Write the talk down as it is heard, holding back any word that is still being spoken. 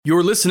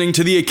You're listening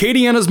to the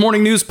Acadiana's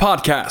Morning News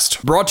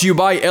Podcast, brought to you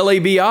by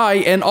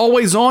LABI and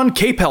always on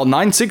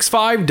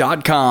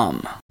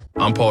KPEL965.com.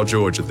 I'm Paul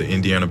George of the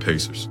Indiana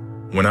Pacers.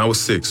 When I was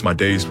 6, my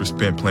days were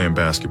spent playing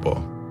basketball.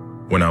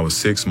 When I was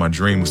 6, my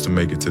dream was to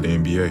make it to the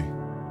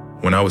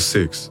NBA. When I was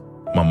 6,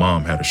 my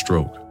mom had a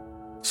stroke.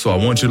 So I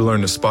want you to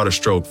learn to spot a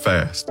stroke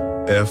fast.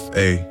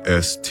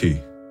 F-A-S-T.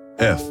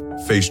 F,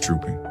 face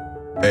drooping.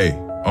 A,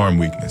 arm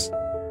weakness.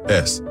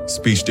 S,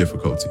 speech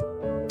difficulty.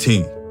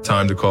 T,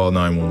 time to call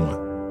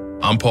 911.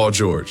 I'm Paul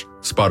George.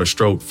 Spot a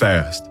stroke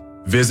fast.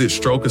 Visit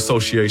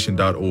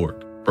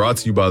strokeassociation.org. Brought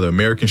to you by the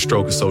American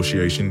Stroke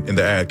Association and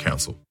the Ad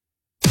Council.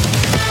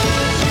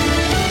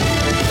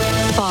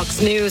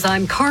 Fox News,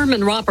 I'm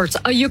Carmen Roberts.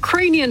 A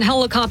Ukrainian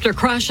helicopter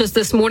crashes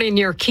this morning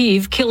near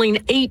Kyiv, killing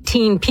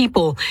 18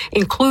 people,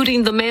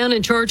 including the man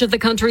in charge of the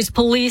country's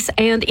police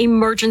and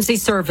emergency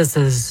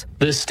services.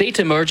 The state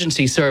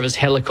emergency service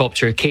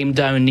helicopter came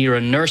down near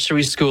a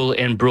nursery school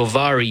in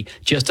Brovary,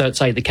 just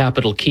outside the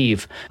capital,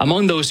 Kyiv.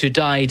 Among those who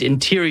died,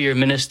 Interior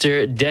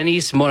Minister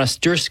Denis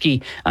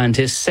Monastyrsky and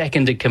his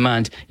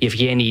second-in-command,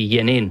 Yevgeny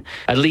Yanin.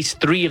 At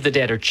least 3 of the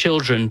dead are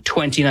children.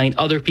 29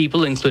 other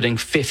people, including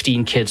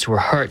 15 kids, were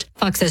hurt.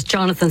 Fox's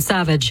Jonathan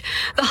Savage.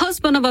 The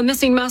husband of a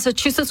missing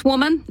Massachusetts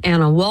woman,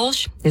 Anna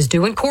Walsh, is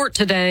due in court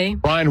today.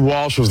 Brian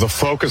Walsh was the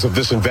focus of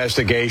this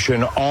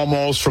investigation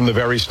almost from the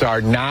very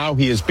start. Now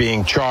he is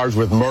being charged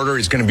with murder.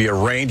 He's going to be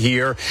arraigned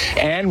here.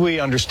 And we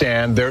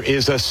understand there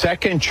is a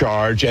second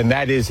charge, and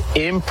that is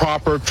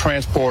improper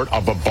transport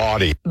of a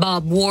body.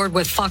 Bob Ward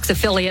with Fox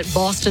affiliate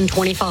Boston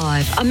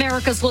 25.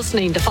 America's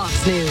listening to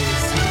Fox News.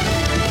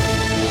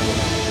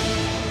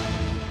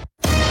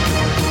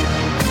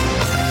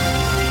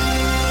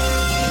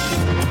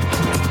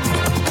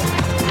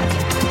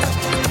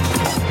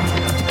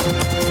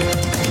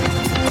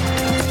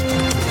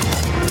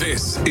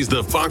 Is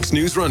the Fox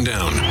News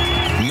Rundown.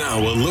 Now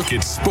a look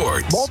at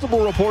sports.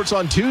 Multiple reports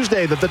on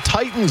Tuesday that the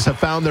Titans have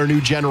found their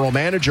new general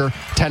manager.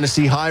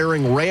 Tennessee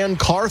hiring Ran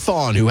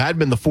Carthon, who had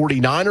been the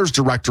 49ers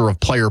director of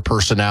player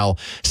personnel.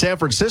 San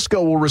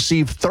Francisco will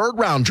receive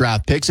third-round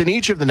draft picks in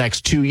each of the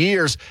next 2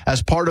 years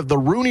as part of the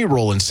Rooney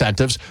Rule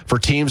incentives for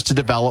teams to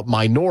develop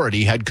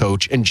minority head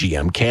coach and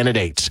GM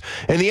candidates.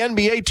 In the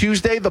NBA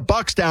Tuesday, the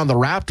Bucks down the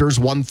Raptors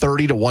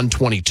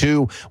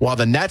 130-122, while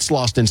the Nets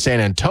lost in San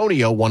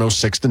Antonio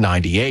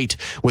 106-98.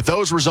 With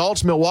those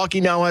results, Milwaukee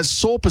now has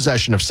sole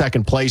possession of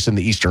second place in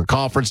the Eastern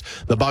Conference.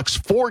 The Bucks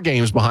 4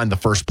 games behind the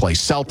first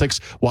place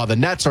Celtics, while the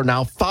Nets are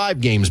now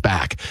 5 games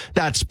back.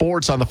 That's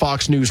sports on the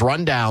Fox News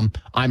Rundown.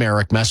 I'm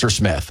Eric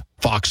Messersmith,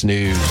 Fox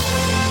News.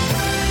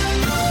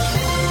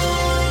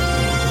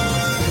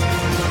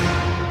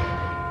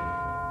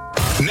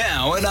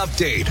 Now an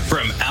update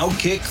from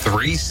Outkick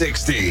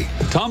 360.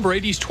 Tom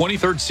Brady's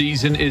 23rd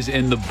season is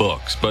in the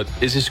books, but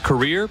is his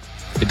career?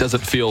 It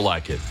doesn't feel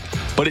like it.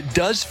 But it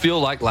does feel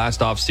like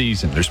last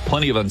offseason. There's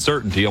plenty of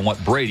uncertainty on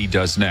what Brady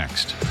does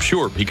next.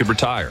 Sure, he could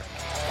retire.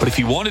 But if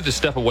he wanted to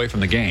step away from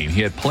the game,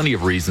 he had plenty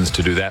of reasons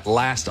to do that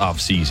last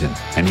offseason.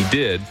 And he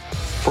did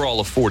for all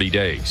of 40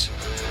 days.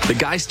 The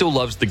guy still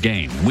loves the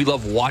game. We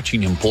love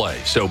watching him play.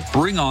 So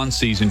bring on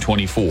season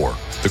 24.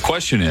 The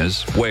question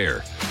is,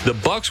 where? The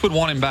Bucs would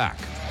want him back.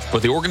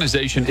 But the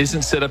organization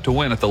isn't set up to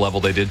win at the level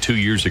they did 2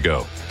 years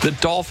ago. The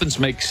Dolphins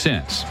make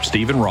sense.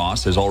 Stephen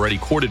Ross has already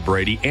courted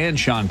Brady and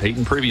Sean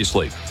Payton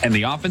previously, and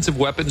the offensive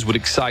weapons would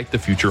excite the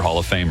future Hall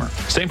of Famer.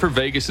 Same for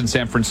Vegas and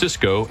San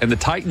Francisco, and the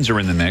Titans are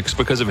in the mix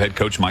because of head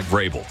coach Mike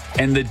Vrabel.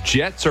 And the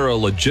Jets are a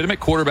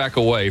legitimate quarterback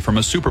away from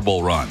a Super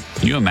Bowl run.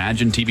 Can you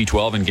imagine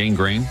TB12 and Gang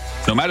Green?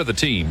 No matter the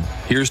team,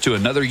 here's to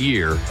another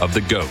year of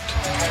the GOAT.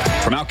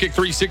 From Outkick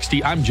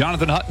 360, I'm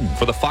Jonathan Hutton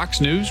for the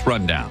Fox News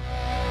Rundown.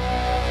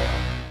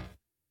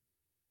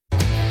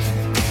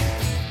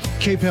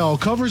 KPEL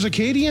covers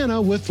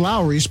Acadiana with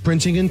Lowry's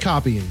Printing and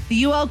Copying.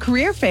 The UL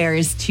Career Fair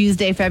is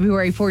Tuesday,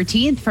 February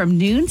 14th from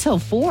noon till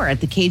 4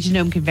 at the Cajun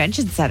Dome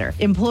Convention Center.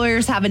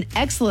 Employers have an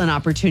excellent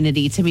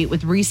opportunity to meet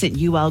with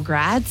recent UL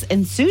grads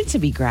and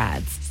soon-to-be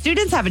grads.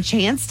 Students have a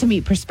chance to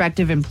meet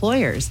prospective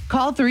employers.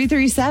 Call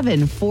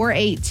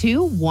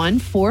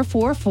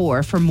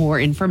 337-482-1444 for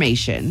more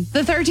information.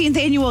 The 13th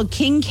annual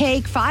King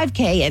Cake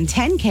 5K and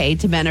 10K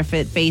to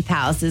benefit Faith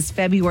House is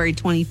February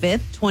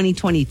 25th,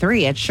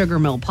 2023 at Sugar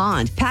Mill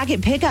Pond.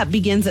 Packet pickup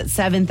begins at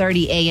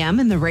 7:30 a.m.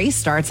 and the race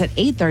starts at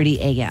 8:30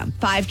 a.m.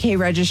 5K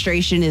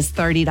registration is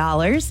 $30,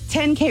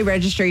 10K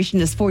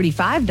registration is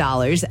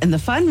 $45, and the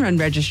Fun Run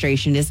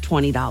registration is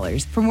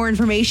 $20. For more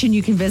information,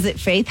 you can visit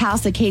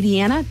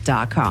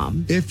faithhouseacadiana.com.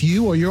 If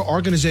you or your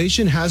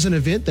organization has an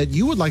event that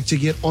you would like to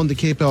get on the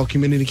KPEL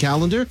community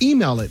calendar,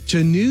 email it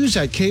to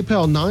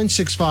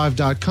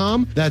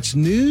news@kpel965.com. That's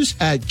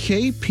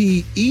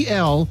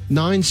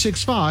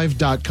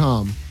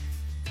news@kpel965.com.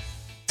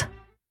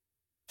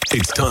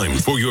 It's time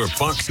for your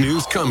Fox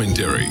News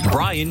commentary.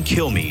 Brian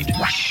Kilmeade.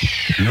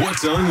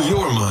 What's on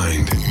your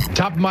mind?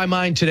 Top of my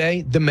mind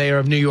today, the mayor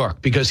of New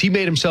York, because he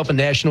made himself a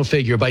national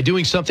figure by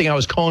doing something I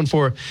was calling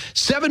for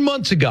 7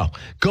 months ago,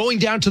 going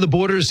down to the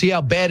border to see how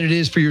bad it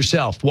is for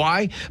yourself.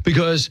 Why?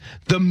 Because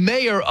the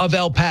mayor of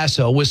El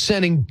Paso was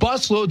sending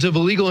busloads of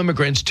illegal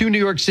immigrants to New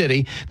York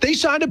City. They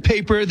signed a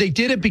paper. They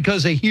did it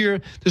because they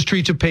hear the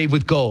streets are paved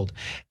with gold.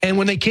 And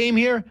when they came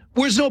here,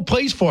 there's no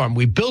place for them.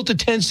 We built a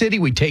tent city.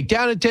 We take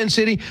down a tent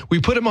city. We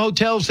put them in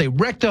hotels. They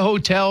wreck the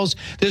hotels.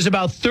 There's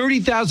about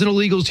 30,000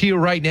 illegals here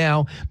right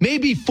now,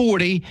 maybe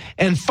 40,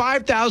 and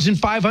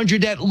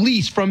 5,500 at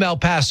least from El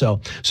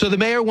Paso. So the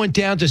mayor went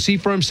down to see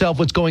for himself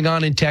what's going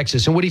on in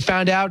Texas. And what he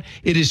found out,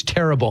 it is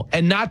terrible.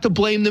 And not to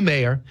blame the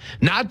mayor,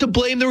 not to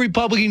blame the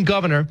Republican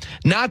governor,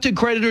 not to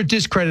credit or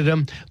discredit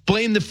him,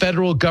 blame the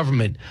federal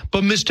government.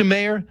 But Mr.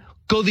 Mayor,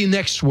 go the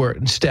next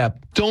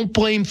step. Don't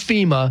blame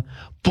FEMA.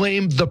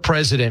 Blame the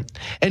president.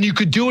 And you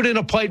could do it in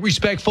a polite,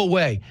 respectful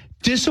way.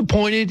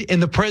 Disappointed in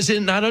the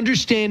president not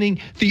understanding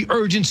the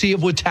urgency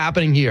of what's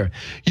happening here.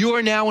 You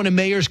are now in a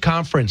mayor's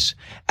conference,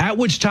 at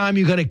which time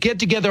you're going to get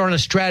together on a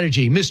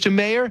strategy. Mr.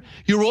 Mayor,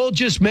 you're all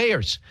just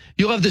mayors.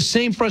 You'll have the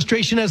same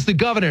frustration as the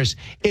governors.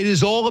 It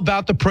is all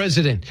about the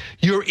president.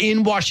 You're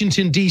in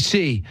Washington,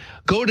 D.C.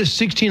 Go to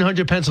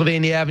 1600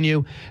 Pennsylvania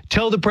Avenue.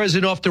 Tell the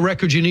president off the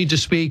record you need to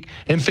speak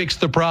and fix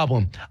the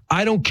problem.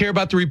 I don't care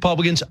about the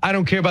Republicans. I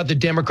don't care about the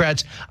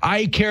Democrats.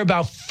 I care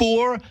about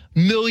 4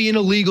 million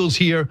illegals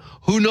here.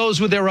 Who knows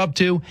what they're up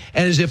to?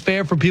 And is it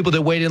fair for people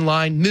that wait in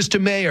line?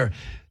 Mr. Mayor,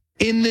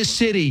 in this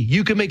city,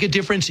 you can make a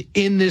difference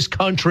in this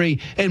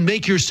country and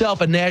make yourself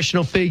a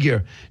national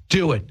figure.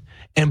 Do it.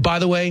 And by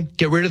the way,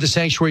 get rid of the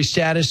sanctuary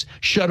status.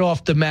 Shut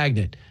off the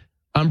magnet.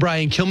 I'm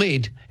Brian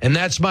Kilmeade, and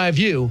that's my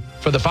view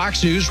for the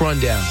Fox News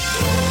Rundown.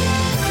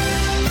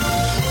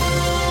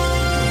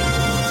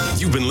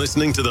 You've been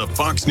listening to the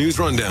Fox News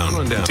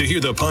Rundown. To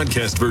hear the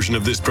podcast version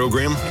of this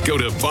program, go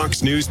to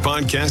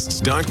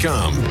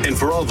foxnewspodcasts.com. And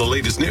for all the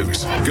latest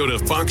news, go to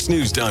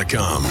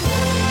foxnews.com.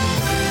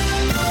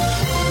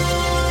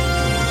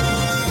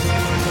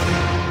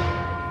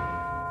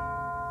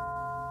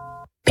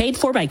 Paid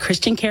for by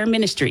Christian Care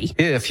Ministry.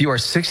 If you are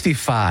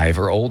 65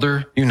 or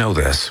older, you know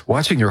this.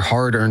 Watching your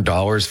hard-earned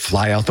dollars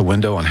fly out the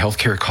window on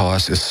healthcare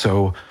costs is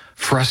so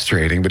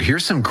frustrating, but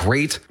here's some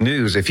great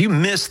news. If you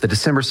missed the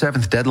December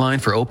 7th deadline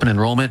for open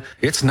enrollment,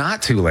 it's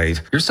not too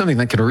late. Here's something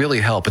that can really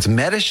help. It's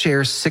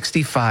Medi-Share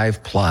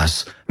 65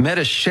 Plus.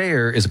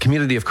 Medi-Share is a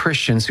community of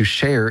Christians who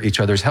share each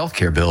other's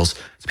healthcare bills.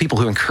 It's people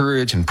who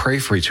encourage and pray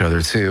for each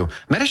other, too.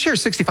 Medi-Share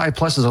 65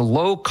 Plus is a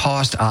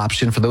low-cost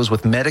option for those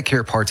with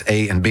Medicare Parts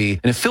A and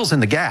B, and it fills in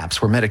the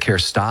gaps where Medicare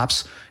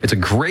stops. It's a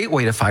great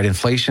way to fight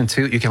inflation,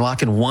 too. You can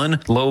lock in one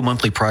low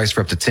monthly price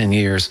for up to 10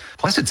 years.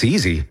 Plus, it's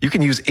easy. You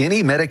can use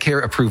any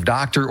Medicare-approved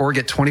doctor or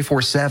get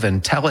 24/7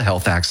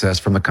 telehealth access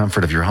from the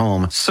comfort of your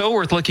home. So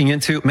worth looking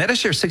into.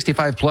 Medi-Share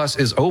 65 Plus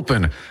is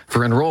open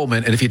for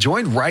enrollment, and if you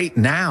join right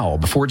now,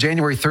 before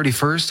January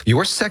 31st,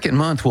 your second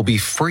month will be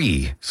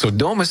free. So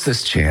don't miss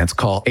this chance.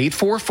 Call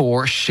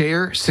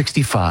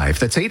 844-SHARE-65.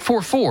 That's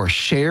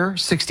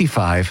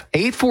 844-SHARE-65.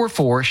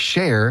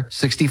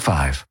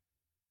 844-SHARE-65.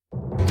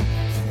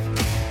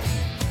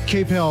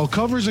 KPEL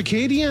covers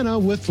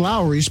Acadiana with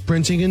Lowry's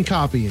Printing and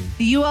Copying.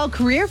 The UL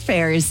Career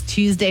Fair is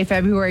Tuesday,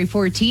 February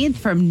 14th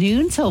from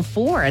noon till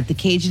 4 at the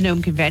Cajun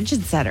Dome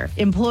Convention Center.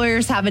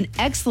 Employers have an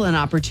excellent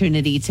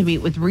opportunity to meet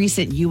with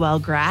recent UL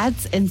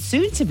grads and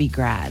soon-to-be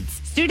grads.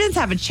 Students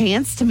have a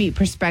chance to meet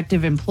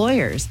prospective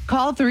employers.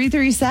 Call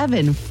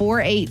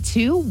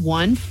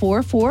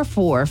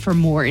 337-482-1444 for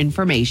more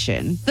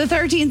information. The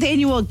 13th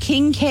annual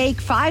King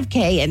Cake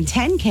 5K and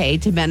 10K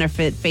to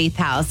benefit Faith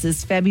House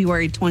is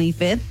February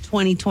 25th,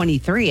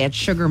 2023 at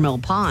Sugar Mill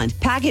Pond.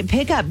 Packet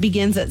pickup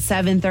begins at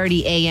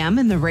 7:30 a.m.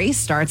 and the race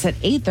starts at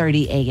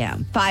 8:30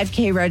 a.m.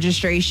 5K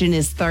registration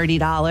is $30,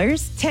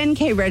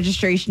 10K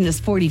registration is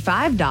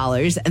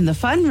 $45, and the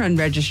fun run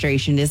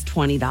registration is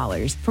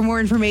 $20. For more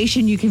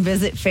information, you can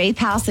visit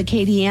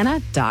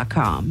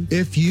faithhouseacadiana.com.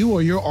 If you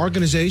or your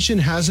organization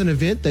has an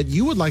event that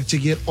you would like to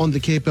get on the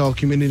KPEL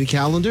community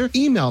calendar,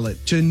 email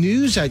it to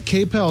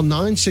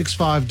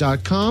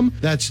news@kpel965.com.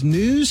 That's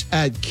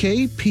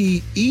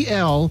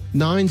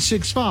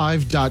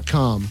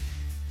news@kpel965.com.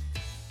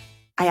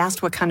 I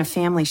asked what kind of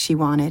family she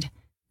wanted.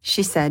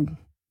 She said,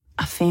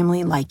 a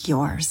family like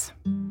yours.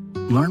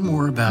 Learn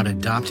more about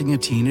adopting a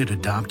teen at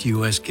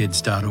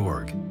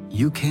adoptuskids.org.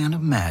 You can't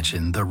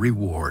imagine the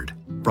reward.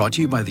 Brought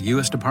to you by the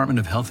U.S. Department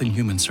of Health and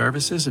Human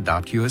Services,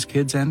 Adopt U.S.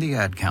 Kids, and the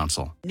Ad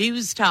Council.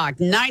 News Talk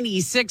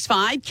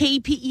 96.5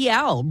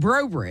 KPEL,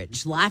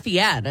 Brobridge,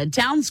 Lafayette, a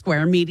Town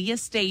Square media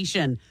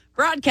station.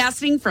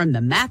 Broadcasting from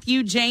the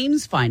Matthew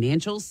James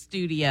Financial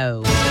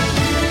Studio.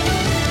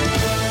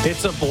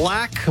 It's a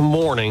black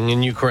morning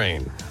in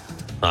Ukraine.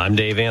 I'm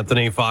Dave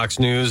Anthony, Fox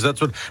News. That's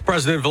what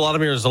President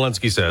Volodymyr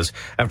Zelensky says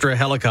after a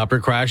helicopter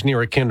crashed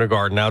near a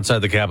kindergarten outside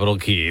the capital,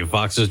 Kyiv.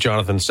 Fox's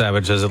Jonathan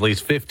Savage says at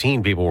least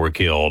 15 people were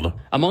killed.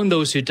 Among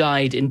those who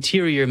died,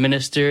 Interior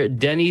Minister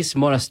Denis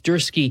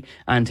Monastyrsky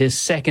and his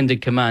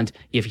second-in-command,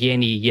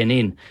 Yevgeny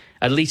Yanin.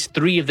 At least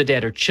 3 of the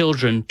dead are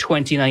children.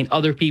 29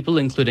 other people,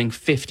 including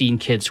 15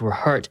 kids, were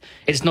hurt.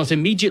 It's not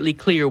immediately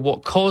clear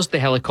what caused the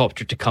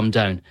helicopter to come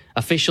down.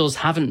 Officials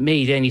haven't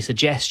made any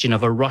suggestion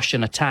of a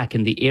Russian attack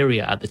in the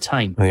area at the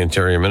time. The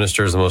Interior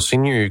Minister is the most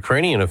senior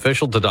Ukrainian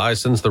official to die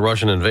since the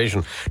Russian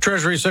invasion.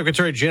 Treasury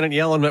Secretary Janet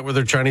Yellen met with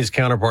her Chinese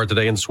counterpart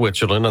today in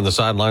Switzerland on the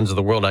sidelines of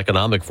the World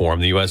Economic Forum.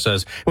 The U.S.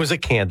 says it was a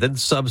candid,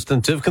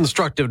 substantive,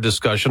 constructive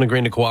discussion,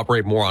 agreeing to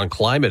cooperate more on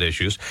climate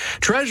issues.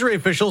 Treasury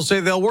officials say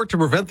they'll work to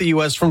prevent the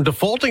U.S. from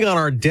defaulting on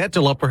our debt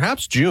till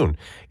perhaps June,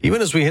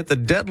 even as we hit the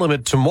debt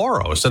limit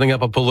tomorrow, setting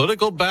up a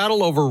political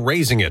battle over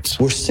raising it.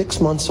 We're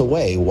 6 months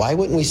away. Why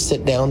wouldn't we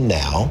sit down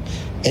now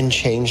and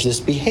change this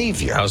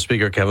behavior? House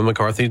Speaker Kevin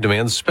McCarthy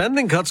demands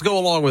spending cuts go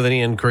along with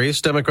any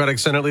increase. Democratic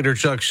Senate Leader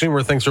Chuck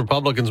Schumer thinks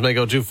Republicans may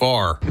go too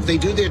far. If they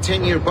do their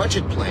 10-year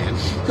budget plan,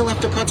 they'll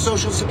have to cut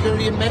Social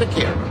Security and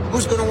Medicare.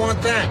 Who's going to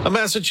want that? A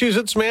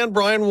Massachusetts man,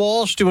 Brian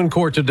Walsh, due in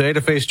court today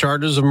to face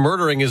charges of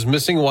murdering his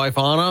missing wife,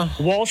 Anna.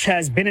 Walsh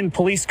has been in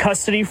police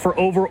custody for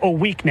over a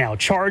week now,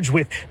 charged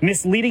with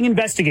misleading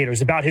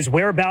investigators about his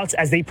whereabouts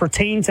as they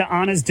pertain to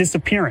Anna's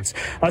disappearance.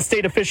 A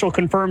state official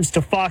confirms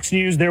to Fox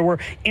News there were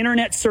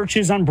internet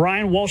searches on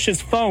Brian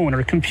Walsh's phone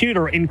or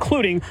computer,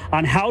 including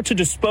on how to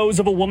dispose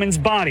of a woman's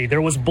body.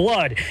 There was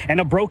blood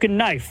and a broken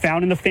knife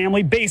found in the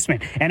family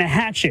basement, and a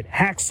hatchet,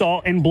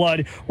 hacksaw, and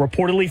blood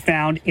reportedly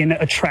found in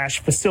a trash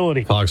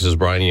facility. Fox's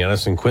Brian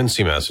Yanis in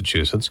Quincy,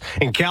 Massachusetts.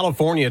 In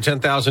California, a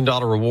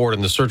 $10,000 reward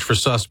in the search for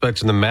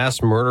suspects in the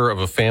mass murder of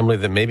a family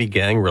that may be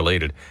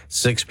gang-related.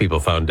 6 people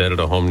found dead at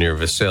a home near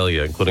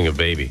Visalia, including a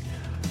baby.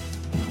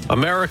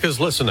 America's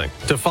listening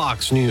to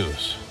Fox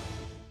News.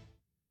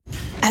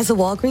 As a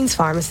Walgreens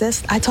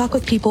pharmacist, I talk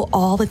with people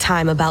all the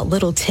time about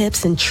little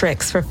tips and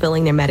tricks for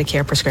filling their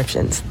Medicare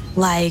prescriptions,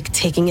 like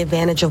taking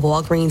advantage of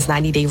Walgreens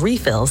 90-day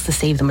refills to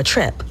save them a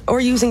trip,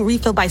 or using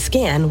Refill by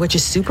Scan, which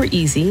is super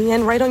easy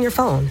and right on your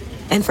phone.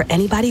 And for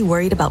anybody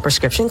worried about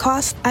prescription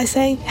costs, I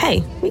say,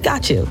 hey, we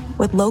got you,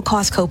 with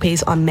low-cost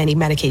copays on many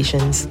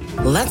medications.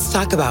 Let's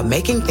talk about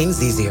making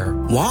things easier.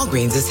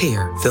 Walgreens is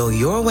here. Fill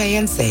your way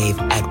and save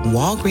at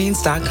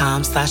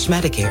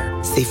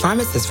walgreens.com/Medicare. See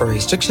pharmacists for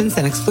restrictions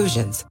and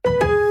exclusions.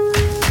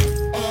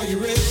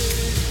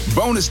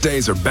 Bonus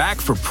days are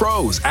back for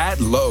pros at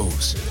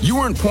Lowe's.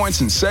 You earn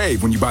points and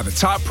save when you buy the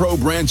top pro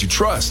brands you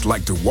trust,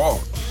 like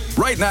DeWalt.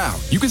 Right now,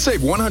 you can save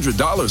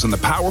 $100 on the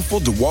powerful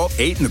DeWalt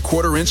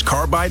 8¼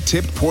 carbide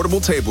tipped portable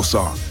table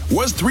saw.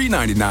 Was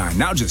 $399,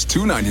 now just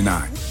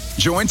 $299.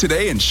 Join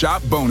today and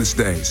shop bonus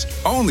days,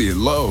 only at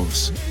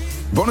Lowe's.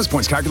 Bonus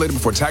points calculated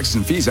before taxes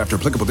and fees after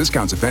applicable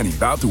discounts, if any.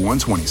 Valid through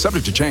 1/20,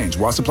 subject to change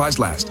while supplies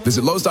last.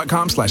 Visit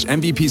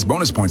Lowes.com/MVPs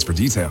bonus points for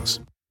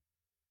details.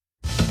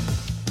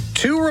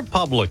 2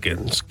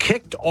 Republicans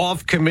kicked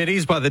off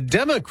committees by the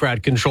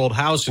Democrat-controlled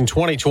House in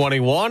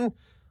 2021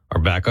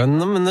 are back on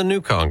them in the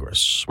new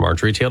Congress.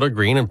 Marjorie Taylor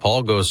Greene and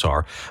Paul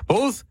Gosar,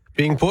 both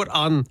being put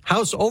on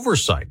House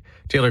oversight.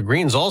 Taylor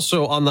Greene's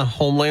also on the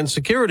Homeland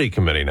Security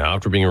Committee now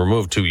after being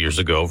removed 2 years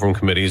ago from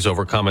committees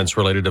over comments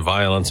related to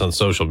violence on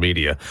social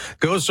media.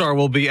 Gosar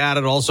will be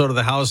added also to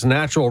the House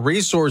Natural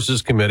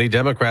Resources Committee.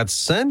 Democrats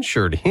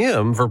censured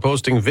him for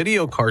posting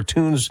video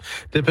cartoons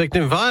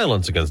depicting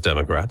violence against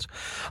Democrats.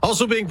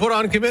 Also being put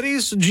on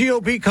committees,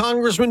 GOP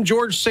Congressman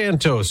George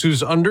Santos,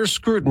 who's under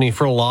scrutiny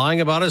for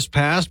lying about his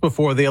past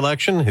before the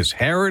election, his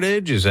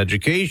heritage, his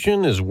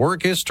education, his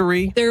work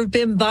history. There have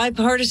been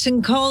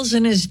bipartisan calls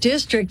in his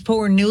district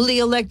for newly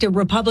elected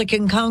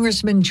Republican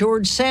Congressman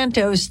George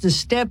Santos to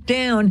step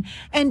down,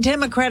 and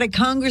Democratic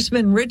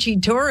Congressman Richie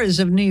Torres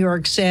of New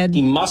York said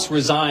he must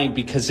resign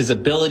because his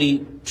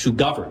ability to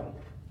govern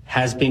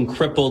has been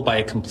crippled by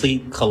a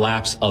complete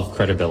collapse of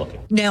credibility.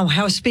 Now,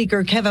 House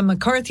Speaker Kevin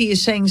McCarthy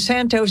is saying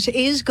Santos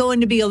is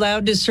going to be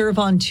allowed to serve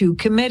on 2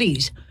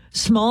 committees,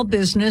 small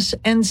business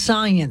and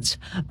science.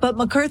 But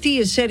McCarthy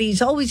has said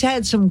he's always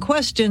had some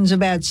questions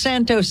about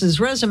Santos's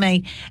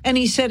resume, and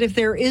he said if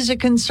there is a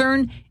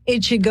concern,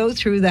 it should go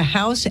through the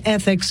House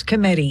Ethics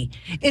Committee.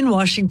 In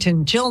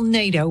Washington, Jill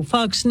Nato,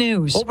 Fox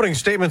News. Opening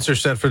statements are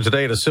set for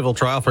today at a civil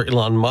trial for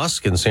Elon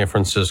Musk in San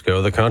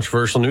Francisco, the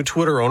controversial new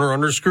Twitter owner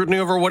under scrutiny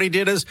over what he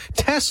did as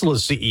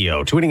Tesla's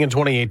CEO. Tweeting in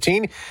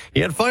 2018,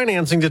 he had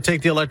financing to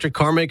take the electric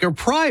car maker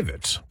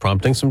private,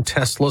 prompting some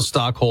Tesla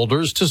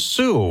stockholders to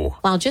sue.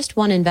 While just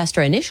one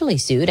investor initially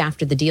sued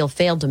after the deal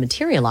failed to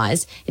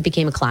materialize, it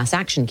became a class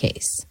action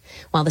case.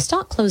 While the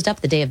stock closed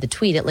up the day of the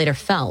tweet, it later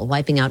fell,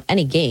 wiping out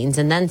any gains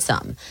and then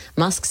some.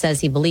 Musk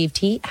says he believed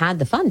he had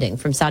the funding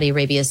from Saudi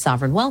Arabia's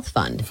sovereign wealth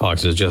fund.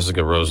 Fox's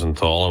Jessica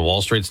Rosenthal. On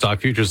Wall Street,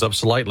 stock futures up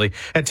slightly.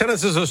 At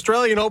tennis's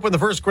Australian Open, the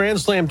first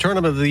Grand Slam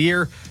tournament of the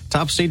year,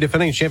 top seed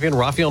defending champion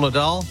Rafael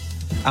Nadal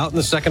out in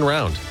the second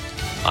round.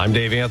 I'm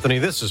Dave Anthony.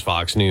 This is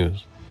Fox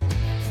News.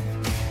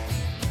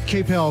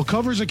 KPEL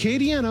covers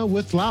Acadiana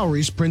with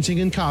Lowry's Printing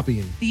and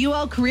Copying. The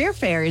UL Career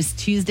Fair is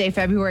Tuesday,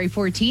 February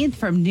 14th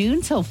from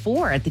noon till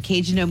 4 at the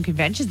Cajun Dome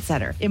Convention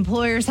Center.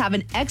 Employers have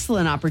an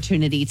excellent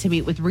opportunity to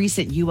meet with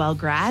recent UL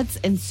grads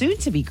and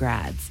soon-to-be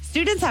grads.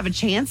 Students have a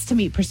chance to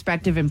meet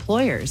prospective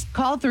employers.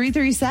 Call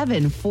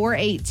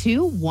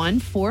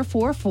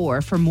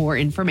 337-482-1444 for more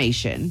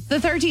information. The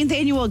 13th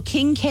annual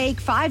King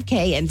Cake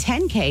 5K and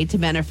 10K to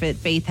benefit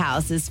Faith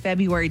House is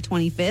February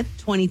 25th,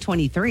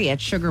 2023 at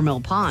Sugar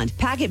Mill Pond.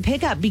 Packet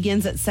pickup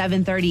begins at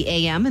 7:30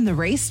 a.m. and the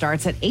race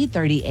starts at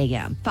 8:30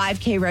 a.m.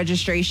 5K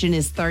registration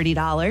is $30,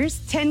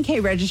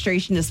 10K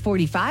registration is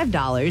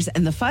 $45,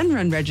 and the fun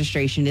run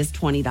registration is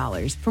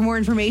 $20. For more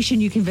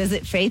information, you can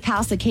visit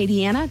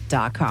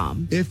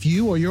faithhouseacadiana.com. If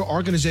you or your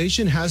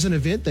organization has an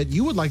event that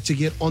you would like to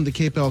get on the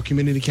KPEL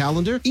community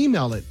calendar,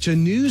 email it to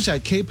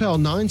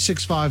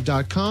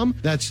news@kpel965.com.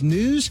 That's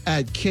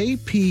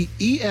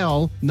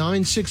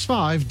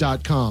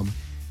news@kpel965.com.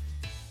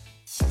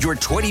 Your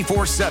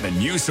 24/7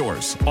 news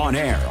source, on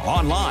air,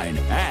 online,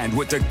 and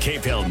with the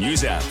KPEL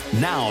News app.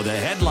 Now the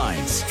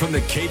headlines from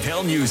the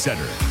KPEL News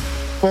Center.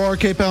 For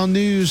KPEL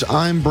News,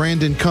 I'm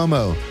Brandon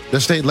Como. The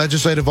State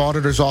Legislative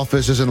Auditor's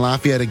Office is in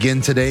Lafayette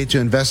again today to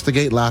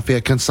investigate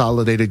Lafayette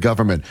Consolidated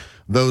Government.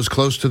 Those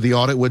close to the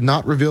audit would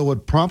not reveal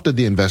what prompted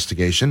the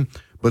investigation,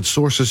 but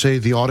sources say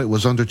the audit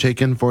was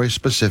undertaken for a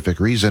specific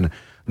reason.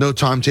 No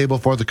timetable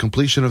for the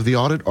completion of the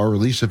audit or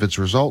release of its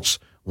results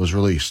was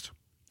released.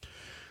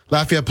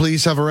 Lafayette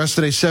police have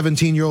arrested a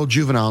 17-year-old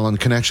juvenile in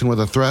connection with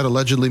a threat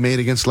allegedly made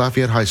against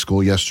Lafayette High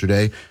School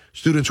yesterday.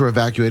 Students were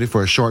evacuated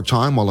for a short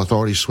time while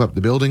authorities swept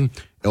the building.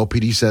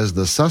 LPD says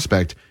the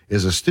suspect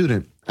is a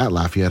student at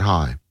Lafayette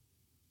High.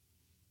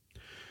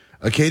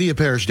 Acadia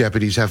Parish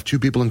deputies have 2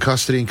 people in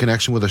custody in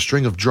connection with a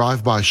string of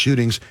drive-by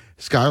shootings.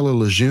 Skylar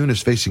Lejeune is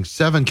facing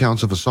 7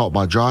 counts of assault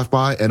by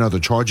drive-by and other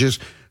charges.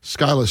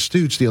 Skylar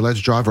Stutes, the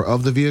alleged driver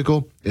of the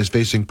vehicle, is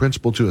facing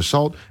principal to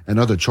assault and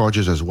other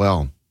charges as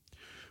well.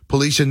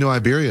 Police in New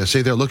Iberia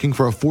say they're looking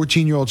for a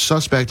 14-year-old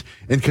suspect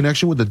in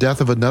connection with the death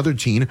of another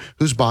teen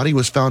whose body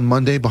was found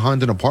Monday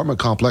behind an apartment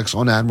complex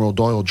on Admiral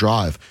Doyle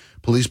Drive.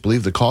 Police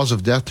believe the cause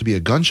of death to be a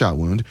gunshot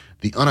wound.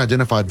 The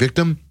unidentified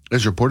victim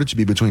is reported to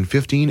be between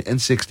 15 and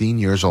 16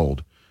 years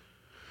old.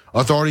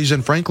 Authorities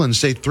in Franklin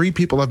say 3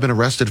 people have been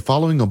arrested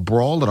following a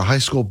brawl at a high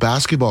school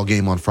basketball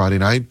game on Friday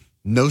night.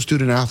 No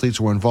student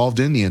athletes were involved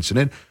in the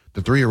incident.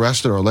 The 3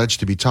 arrested are alleged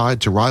to be tied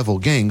to rival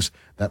gangs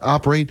that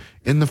operate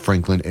in the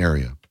Franklin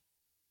area.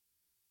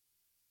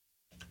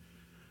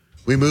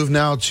 We move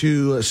now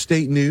to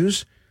state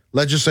news.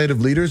 Legislative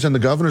leaders and the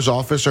governor's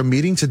office are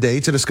meeting today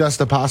to discuss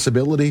the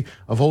possibility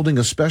of holding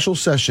a special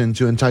session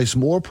to entice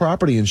more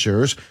property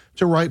insurers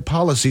to write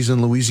policies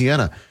in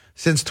Louisiana.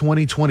 Since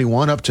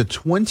 2021, up to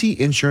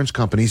 20 insurance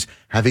companies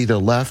have either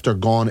left or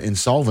gone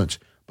insolvent.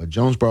 But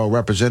Jonesboro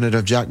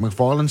Representative Jack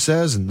McFarland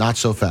says not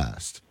so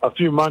fast. A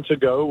few months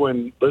ago,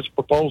 when this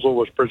proposal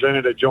was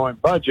presented at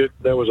joint budget,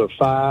 there was a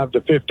 $5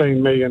 to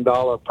 $15 million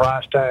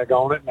price tag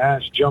on it. Now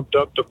it's jumped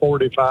up to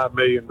 $45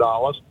 million.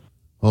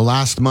 Well,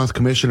 last month,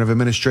 Commissioner of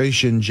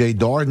Administration Jay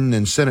Darden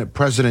and Senate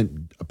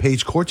President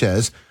Paige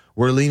Cortez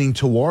were leaning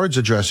towards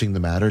addressing the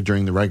matter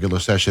during the regular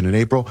session in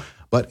April.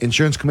 But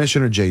Insurance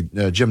Commissioner Jim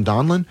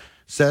Donlin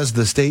says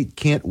the state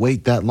can't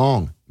wait that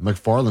long.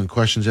 McFarland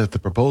questions if the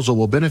proposal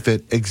will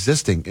benefit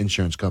existing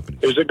insurance companies.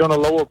 Is it going to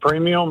lower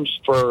premiums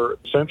for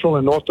Central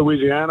and North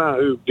Louisiana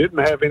who didn't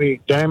have any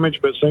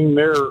damage but seen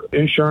their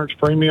insurance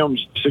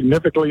premiums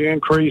significantly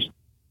increase?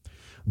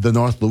 The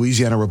North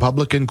Louisiana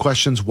Republican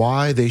questions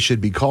why they should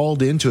be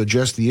called in to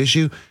address the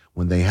issue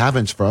when they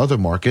haven't for other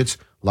markets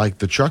like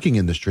the trucking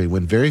industry,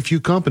 when very few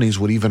companies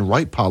would even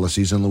write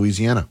policies in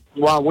Louisiana.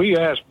 While we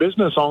ask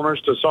business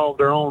owners to solve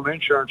their own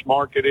insurance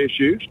market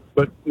issues,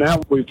 but now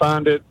we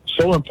find it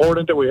so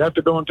important that we have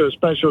to go into a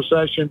special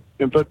session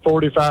and put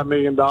 $45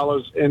 million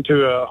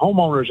into a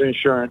homeowner's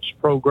insurance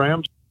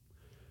program.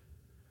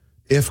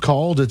 If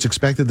called, it's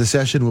expected the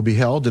session will be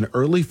held in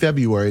early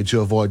February to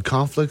avoid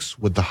conflicts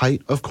with the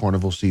height of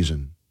carnival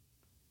season.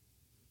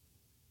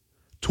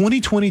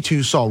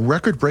 2022 saw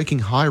record-breaking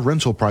high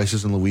rental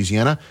prices in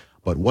Louisiana,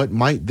 but what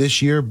might this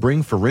year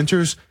bring for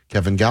renters?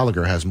 Kevin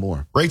Gallagher has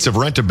more. Rates of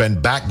rent have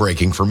been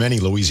backbreaking for many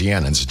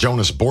Louisianans.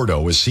 Jonas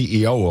Bordeaux is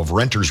CEO of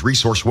renters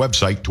resource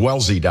website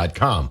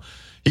Dwellzy.com.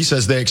 He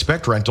says they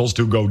expect rentals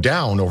to go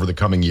down over the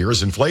coming year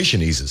as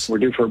inflation eases. We're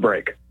due for a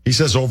break. He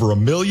says over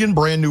 1 million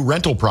brand new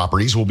rental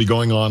properties will be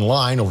going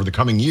online over the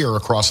coming year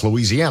across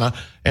Louisiana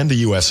and the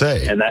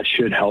USA. And that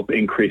should help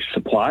increase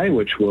supply,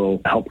 which will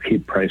help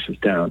keep prices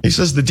down. He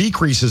says the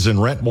decreases in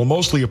rent will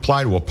mostly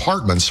apply to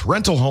apartments.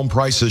 Rental home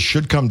prices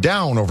should come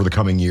down over the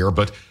coming year,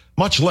 but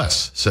much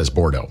less, says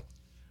Bordeaux.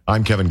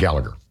 I'm Kevin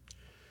Gallagher.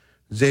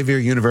 Xavier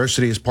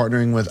University is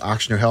partnering with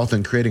Ochsner Health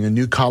and creating a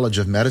new college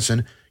of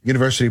medicine.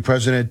 University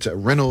President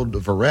Reynold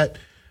Verrett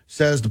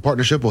says the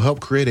partnership will help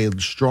create a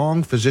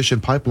strong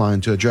physician pipeline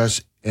to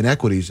address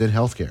inequities in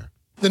healthcare.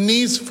 The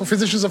needs for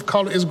physicians of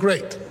color is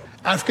great.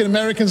 African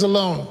Americans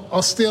alone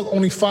are still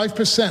only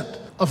 5%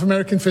 of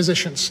American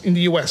physicians in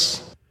the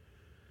U.S.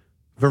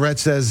 Verrett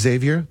says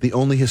Xavier, the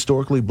only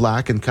historically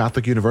black and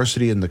Catholic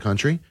university in the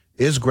country,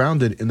 is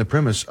grounded in the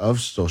premise of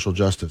social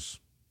justice.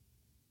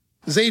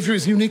 Xavier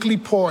is uniquely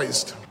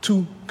poised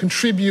to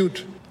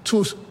contribute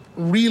to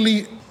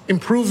really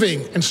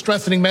improving and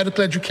strengthening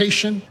medical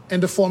education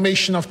and the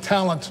formation of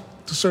talent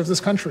to serve this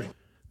country.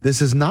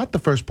 This is not the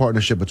first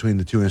partnership between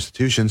the two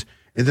institutions.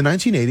 In the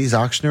 1980s,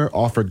 Ochsner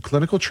offered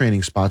clinical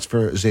training spots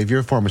for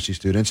Xavier pharmacy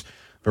students.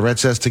 Verrett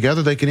says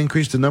together they can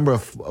increase the number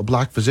of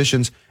black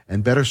physicians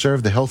and better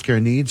serve the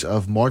healthcare needs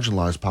of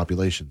marginalized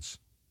populations.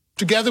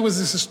 Together with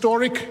this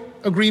historic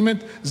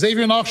agreement,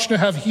 Xavier and Ochsner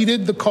have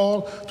heeded the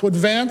call to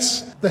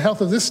advance the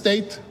health of this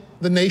state,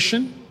 the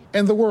nation,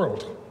 and the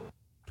world.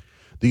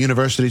 The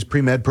university's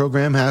pre-med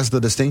program has the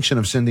distinction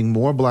of sending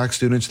more black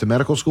students to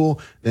medical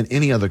school than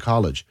any other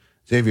college.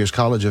 Xavier's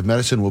College of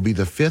Medicine will be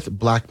the 5th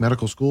black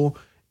medical school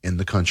in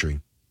the country.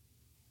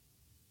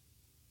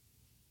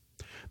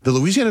 The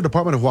Louisiana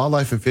Department of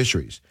Wildlife and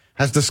Fisheries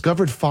has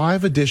discovered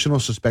 5 additional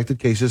suspected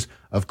cases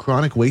of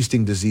chronic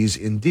wasting disease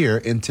in deer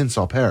in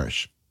Tensas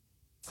Parish.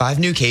 5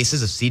 new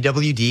cases of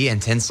CWD in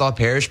Tensas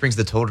Parish brings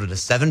the total to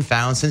 7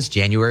 found since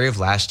January of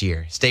last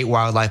year. State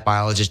wildlife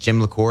biologist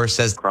Jim LaCour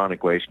says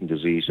chronic wasting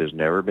disease has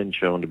never been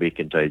shown to be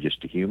contagious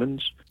to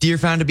humans. Deer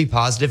found to be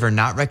positive are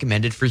not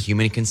recommended for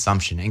human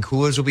consumption, and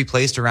coolers will be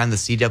placed around the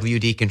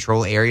CWD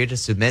control area to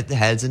submit the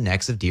heads and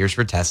necks of deers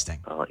for testing.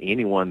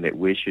 Anyone that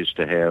wishes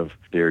to have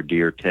their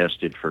deer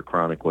tested for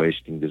chronic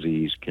wasting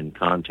disease can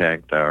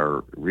contact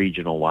our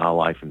regional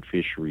wildlife and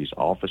fisheries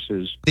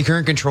offices. The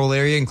current control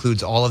area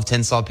includes all of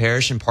Tensas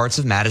Parish and parts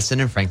of Madison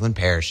and Franklin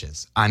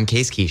parishes. I'm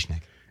Case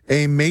Kieschnick.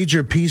 A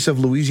major piece of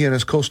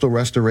Louisiana's coastal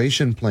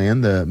restoration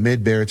plan, the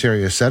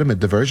Mid-Barataria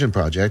Sediment Diversion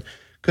Project,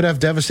 could have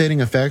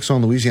devastating effects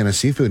on Louisiana's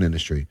seafood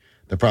industry.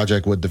 The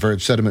project would divert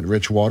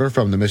sediment-rich water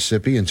from the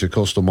Mississippi into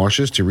coastal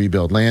marshes to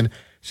rebuild land.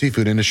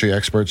 Seafood industry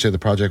experts say the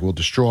project will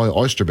destroy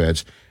oyster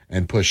beds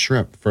and push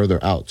shrimp further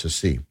out to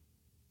sea.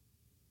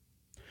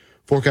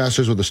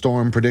 Forecasters with the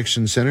Storm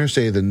Prediction Center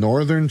say the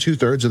northern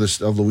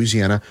two-thirds of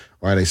Louisiana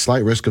are at a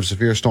slight risk of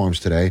severe storms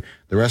today.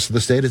 The rest of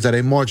the state is at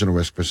a marginal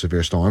risk for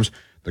severe storms.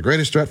 The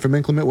greatest threat from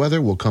inclement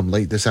weather will come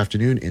late this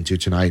afternoon into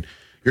tonight.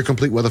 Your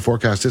complete weather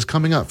forecast is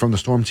coming up from the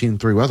Storm Team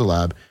 3 Weather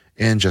Lab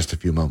in just a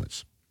few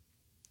moments.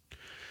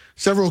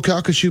 Several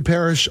Calcasieu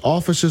Parish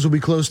offices will be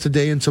closed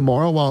today and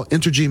tomorrow while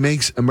Entergy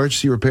makes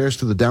emergency repairs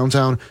to the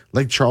downtown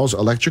Lake Charles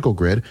electrical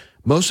grid.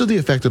 Most of the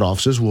affected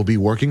offices will be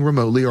working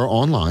remotely or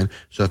online,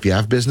 so if you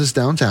have business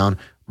downtown,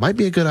 might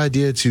be a good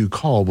idea to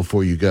call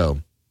before you go.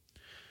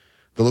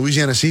 The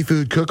Louisiana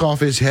Seafood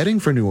Cook-Off is heading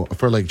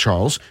for Lake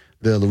Charles.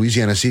 The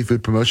Louisiana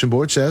Seafood Promotion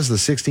Board says the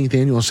 16th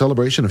annual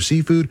celebration of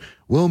seafood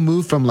will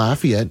move from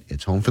Lafayette,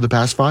 its home for the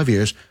past 5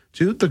 years,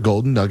 to the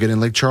Golden Nugget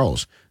in Lake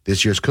Charles.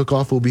 This year's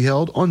cook-off will be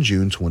held on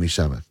June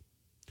 27th.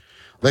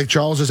 Lake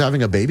Charles is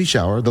having a baby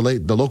shower.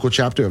 The local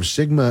chapter of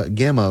Sigma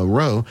Gamma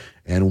Rho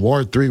and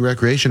Ward 3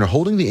 Recreation are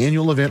holding the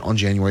annual event on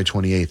January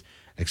 28th.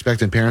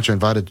 Expectant parents are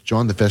invited to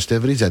join the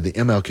festivities at the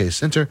MLK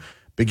Center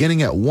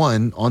beginning at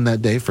 1 on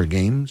that day for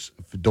games,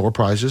 door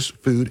prizes,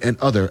 food, and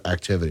other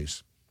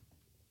activities.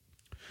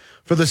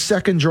 For the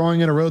second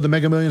drawing in a row, the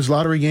Mega Millions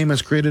lottery game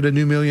has created a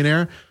new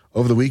millionaire.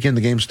 Over the weekend,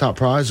 the game's top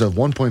prize of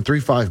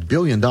 $1.35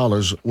 billion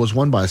was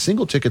won by a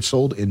single ticket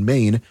sold in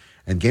Maine,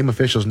 and game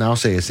officials now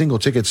say a single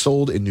ticket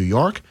sold in New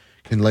York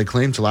can lay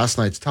claim to last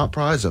night's top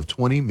prize of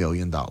 $20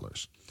 million.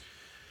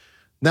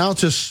 Now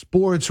to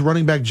sports.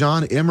 Running back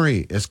John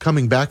Emery is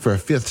coming back for a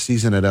 5th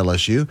season at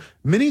LSU.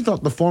 Many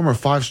thought the former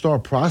 5-star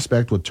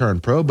prospect would turn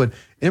pro, but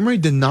Emery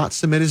did not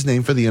submit his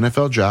name for the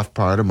NFL draft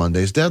prior to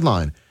Monday's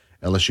deadline.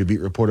 LSU beat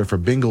reporter for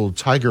Bengal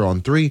Tiger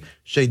on 3,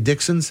 Shay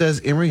Dixon,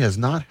 says Emery has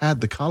not had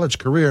the college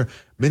career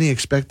many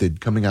expected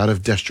coming out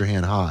of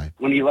Destrehan High.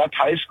 When he left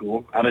high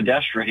school out of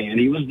Destrehan,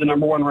 he was the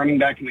number 1 running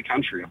back in the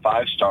country, a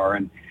 5-star,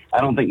 and I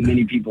don't think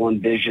many people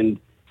envisioned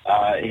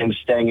him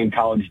staying in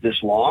college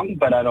this long,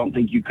 but I don't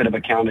think you could have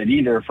accounted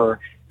either for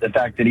the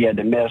fact that he had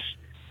to miss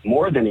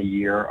more than a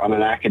year on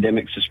an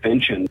academic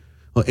suspension.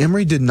 Well,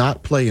 Emery did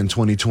not play in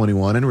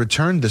 2021 and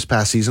returned this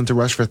past season to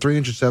rush for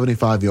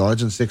 375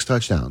 yards and 6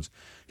 touchdowns.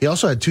 He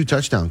also had 2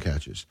 touchdown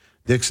catches.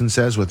 Dixon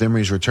says with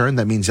Emery's return,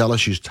 that means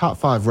LSU's top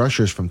 5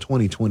 rushers from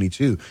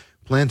 2022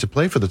 plan to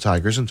play for the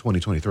Tigers in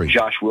 2023.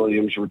 Josh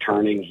Williams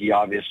returning. He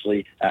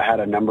obviously had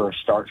a number of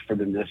starts for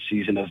them this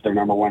season as their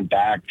number 1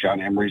 back. John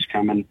Emery's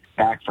coming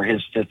back for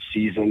his 5th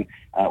season.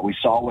 We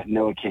saw what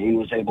Noah Cain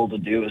was able to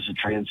do as a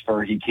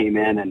transfer. He came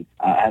in and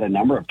had a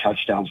number of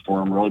touchdowns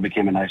for him, really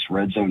became a nice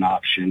red zone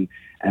option.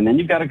 And then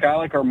you've got a guy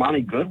like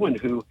Armani Goodwin,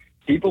 who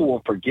people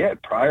will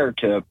forget prior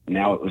to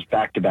now it was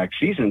back-to-back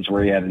seasons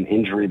where he had an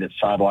injury that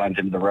sidelined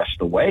him the rest of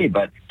the way.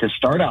 But to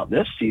start out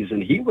this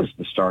season, he was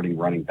the starting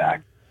running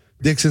back.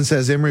 Dixon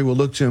says Emery will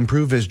look to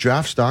improve his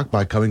draft stock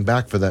by coming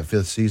back for that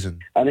 5th season.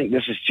 I think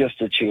this is just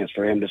a chance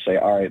for him to say,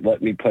 all right,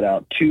 let me put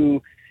out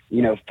 2,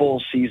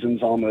 full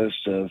seasons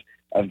almost of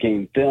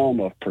game film,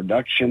 of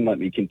production. Let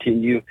me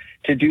continue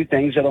to do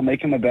things that'll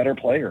make him a better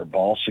player.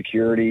 Ball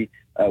security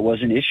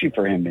was an issue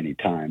for him many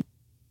times.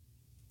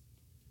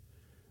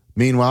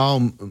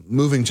 Meanwhile,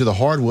 moving to the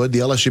hardwood, the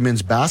LSU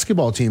men's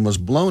basketball team was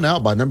blown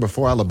out by number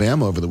 4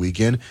 Alabama over the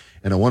weekend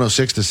in a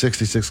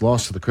 106-66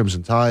 loss to the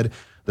Crimson Tide.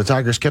 The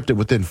Tigers kept it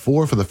within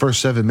 4 for the first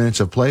 7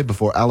 minutes of play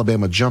before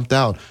Alabama jumped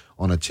out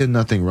on a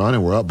 10-0 run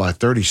and were up by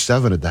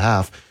 37 at the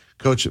half.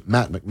 Coach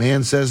Matt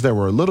McMahon says there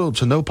were little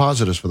to no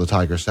positives for the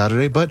Tigers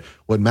Saturday, but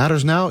what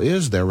matters now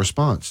is their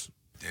response.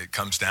 It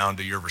comes down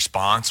to your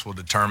response will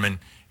determine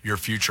your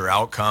future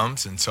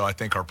outcomes. And so I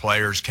think our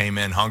players came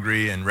in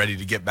hungry and ready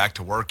to get back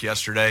to work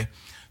yesterday.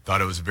 Thought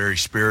it was a very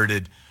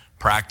spirited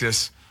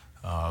practice,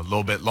 a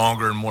little bit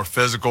longer and more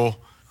physical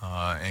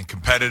and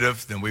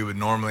competitive than we would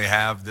normally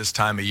have this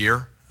time of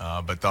year,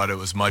 but thought it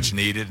was much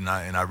needed, and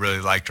I really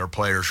liked our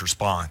players'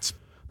 response.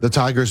 The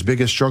Tigers'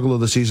 biggest struggle of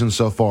the season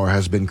so far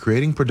has been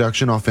creating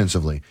production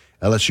offensively.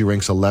 LSU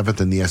ranks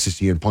 11th in the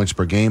SEC in points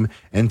per game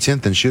and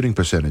 10th in shooting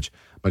percentage.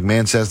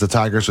 McMahon says the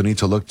Tigers will need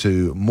to look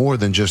to more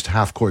than just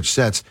half-court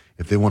sets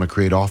if they want to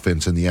create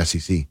offense in the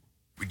SEC.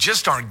 We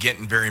just aren't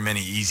getting very many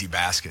easy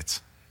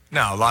baskets.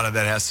 Now, a lot of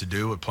that has to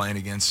do with playing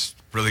against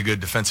really good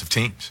defensive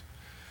teams.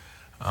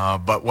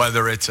 But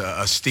whether it's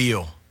a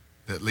steal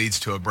that leads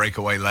to a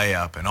breakaway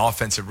layup, an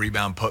offensive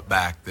rebound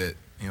putback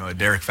that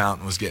Derek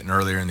Fountain was getting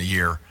earlier in the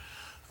year,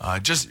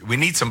 we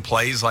need some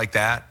plays like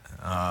that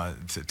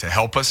to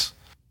help us.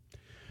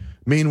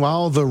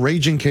 Meanwhile, the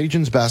Raging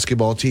Cajuns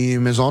basketball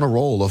team is on a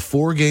roll, a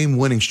 4-game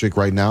winning streak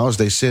right now as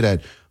they sit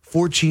at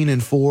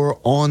 14-4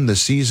 on the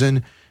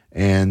season.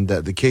 And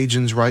the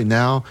Cajuns right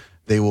now,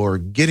 they were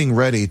getting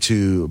ready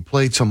to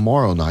play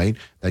tomorrow night.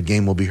 That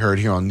game will be heard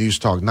here on News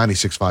Talk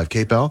 96.5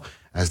 KPEL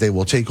as they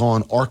will take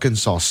on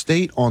Arkansas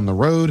State on the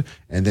road,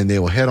 and then they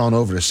will head on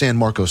over to San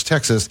Marcos,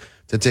 Texas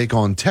to take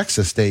on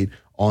Texas State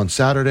on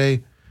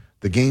Saturday.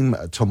 The game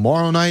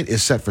tomorrow night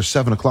is set for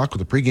 7 o'clock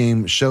with a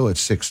pregame show at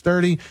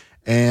 6:30.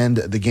 And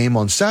the game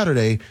on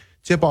Saturday,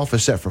 tip-off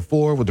is set for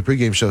 4 with the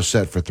pregame show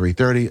set for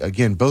 3:30.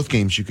 Again, both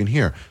games you can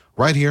hear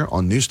right here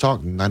on News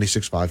Talk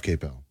 96.5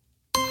 KPEL.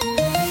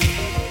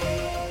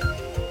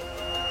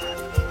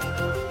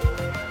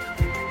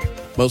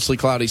 Mostly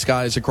cloudy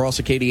skies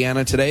across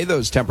Acadiana today.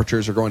 Those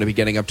temperatures are going to be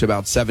getting up to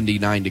about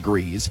 79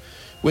 degrees.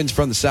 Winds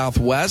from the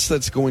southwest,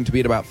 that's going to be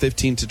at about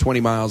 15 to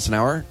 20 miles an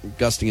hour,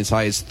 gusting as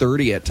high as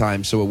 30 at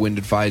times, so a wind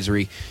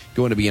advisory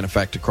going to be in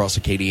effect across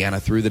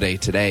Acadiana through the day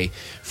today.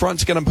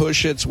 Front's going to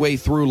push its way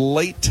through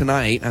late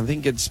tonight. I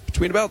think it's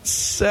between about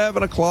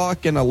 7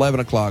 o'clock and 11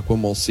 o'clock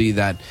when we'll see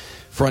that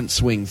front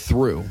swing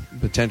through.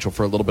 Potential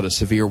for a little bit of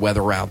severe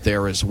weather out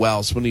there as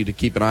well, so we'll need to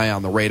keep an eye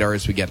on the radar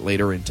as we get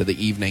later into the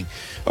evening.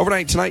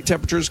 Overnight tonight,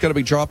 temperatures going to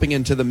be dropping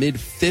into the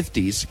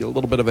mid-50s. Get a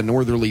little bit of a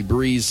northerly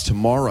breeze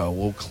tomorrow.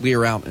 Will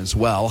clear out as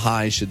well.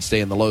 Highs should stay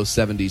in the low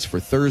 70s for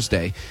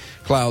Thursday.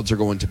 Clouds are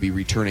going to be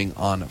returning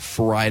on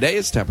Friday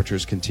as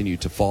temperatures continue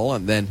to fall,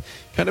 and then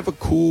kind of a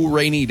cool,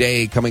 rainy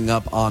day coming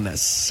up on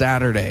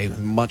Saturday.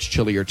 Much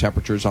chillier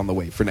temperatures on the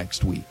way for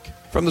next week.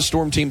 From the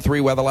Storm Team 3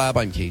 Weather Lab,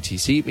 I'm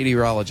KTC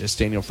meteorologist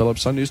Daniel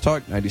Phillips on News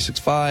Talk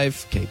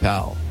 96.5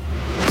 KPEL.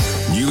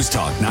 News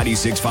Talk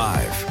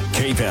 96.5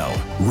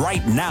 KPEL.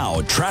 Right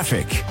now,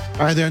 traffic.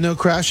 All right, there are no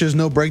crashes,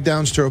 no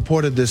breakdowns to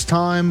report at this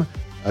time.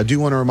 I do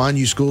want to remind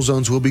you school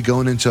zones will be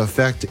going into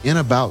effect in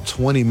about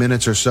 20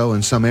 minutes or so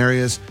in some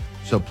areas,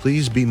 so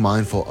please be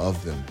mindful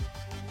of them.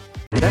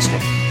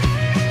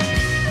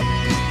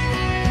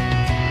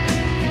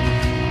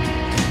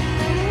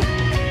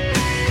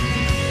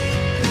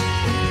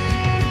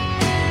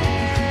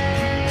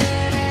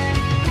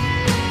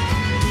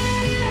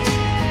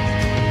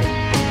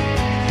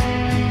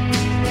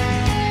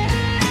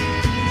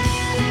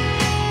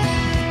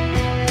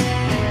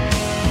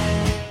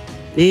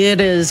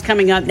 It is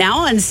coming up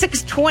now on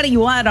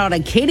 621 on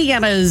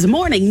Acadiana's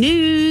Morning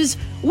News,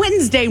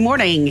 Wednesday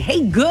morning.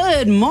 Hey,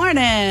 good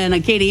morning,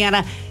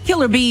 Acadiana.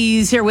 Killer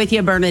Bees here with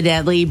you,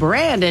 Bernadette Lee,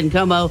 Brandon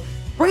Como.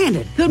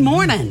 Brandon, good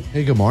morning.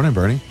 Hey, good morning,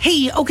 Bernie.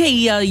 Hey, okay,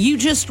 you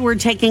just were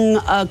taking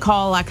a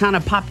call. I kind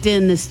of popped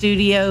in the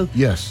studio.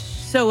 Yes.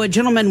 So a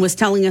gentleman was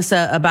telling us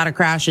about a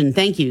crash, and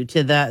thank you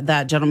to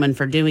that gentleman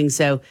for doing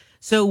so.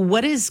 So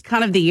what is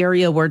kind of the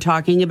area we're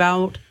talking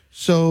about?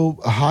 So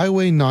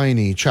Highway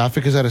 90,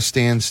 traffic is at a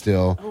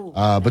standstill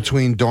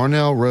between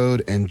Darnell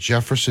Road and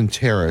Jefferson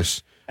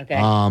Terrace. Okay.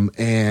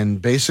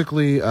 And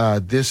basically,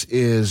 this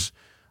is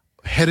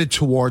headed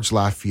towards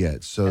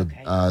Lafayette. So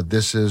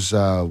this is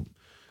kind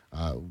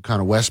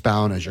of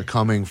westbound as you're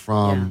coming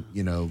from,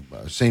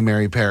 St.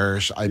 Mary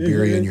Parish,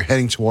 Iberia, and you're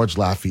heading towards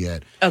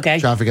Lafayette.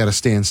 Okay. Traffic at a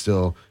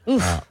standstill.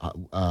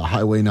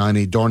 Highway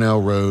 90,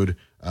 Darnell Road,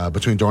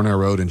 between Darnell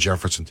Road and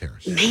Jefferson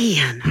Terrace.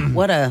 Man,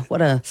 what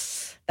a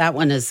that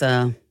one is,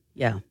 that's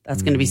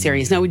going to be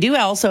serious. Now, we do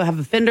also have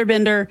a fender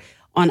bender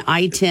on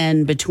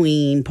I-10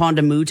 between Pond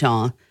de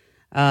Mouton,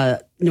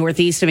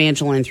 northeast of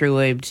Angeline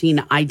Thruway, between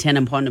I-10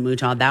 and Pond de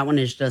Mouton. That one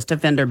is just a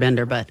fender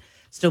bender, but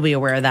still be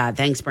aware of that.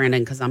 Thanks,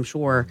 Brandon, because I'm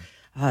sure,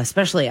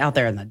 especially out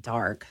there in the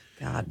dark,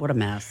 God, what a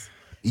mess.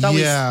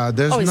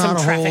 There's always not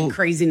some traffic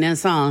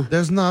craziness, huh?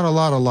 There's not a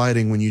lot of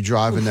lighting when you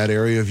drive in that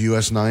area of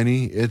US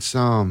 90. It's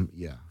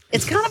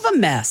it's kind of a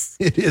mess.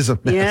 It is a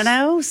mess. You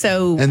know?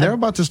 So and they're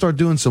about to start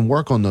doing some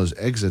work on those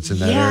exits in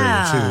that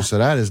area too. So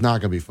that is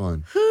not going to be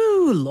fun.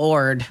 Whew,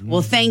 Lord.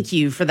 Well, thank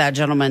you for that,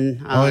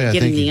 gentleman,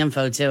 getting the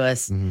info to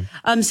us.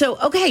 So,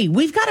 okay,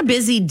 we've got a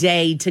busy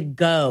day to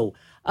go.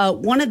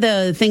 One of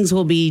the things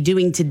we'll be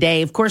doing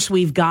today, of course,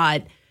 we've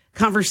got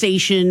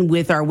conversation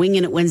with our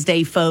Winging It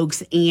Wednesday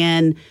folks,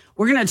 and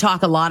we're going to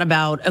talk a lot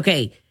about,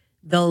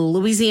 the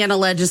Louisiana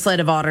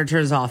Legislative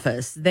Auditor's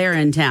Office. They're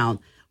in town.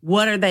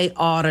 What are they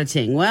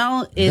auditing?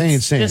 Well,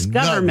 it's just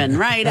government,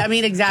 right? I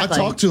mean, exactly. I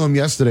talked to him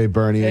yesterday,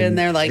 Bernie, and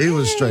they're like, he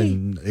was straight.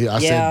 I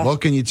said, well,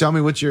 can you tell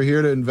me what you're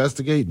here to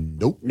investigate?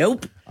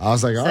 Nope. I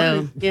was like, all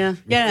right. Yeah.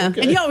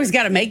 Okay. And you always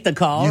got to make the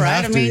call,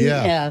 right?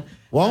 Yeah.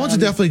 Well, I want to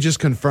definitely just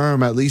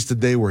confirm at least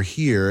that they were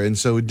here. And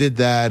so we did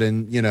that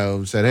and,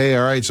 said, hey,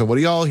 all right, so what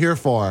are y'all here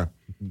for?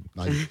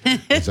 Like,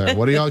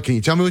 what are y'all, can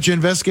you tell me what you're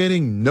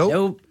investigating?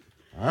 Nope.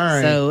 All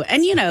right. So,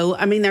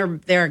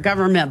 and they're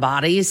government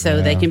bodies,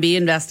 so they can be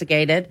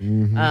investigated.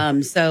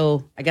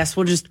 So I guess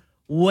we'll just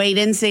wait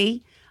and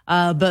see.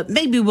 But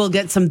maybe we'll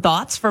get some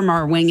thoughts from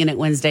our Winging It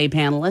Wednesday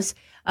panelists.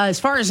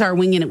 As far as our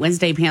Winging It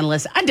Wednesday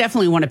panelists, I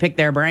definitely want to pick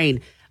their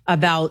brain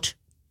about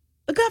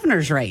the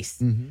governor's race.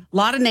 A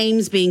lot of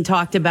names being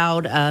talked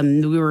about.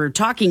 We were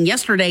talking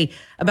yesterday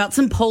about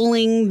some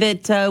polling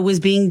that was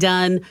being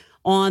done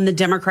on the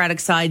Democratic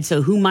side.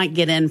 So who might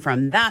get in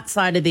from that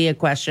side of the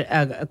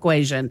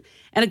equation?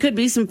 And it could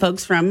be some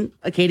folks from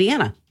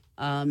Acadiana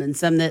and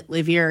some that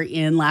live here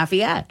in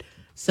Lafayette.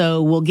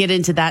 So we'll get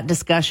into that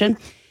discussion.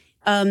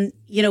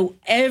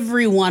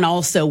 Everyone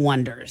also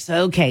wonders,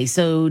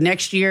 so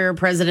next year,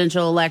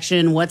 presidential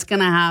election, what's going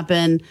to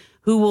happen?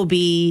 Who will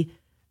be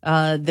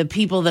the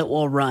people that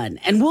will run?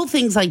 And will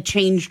things like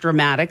change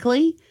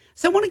dramatically?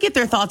 So I want to get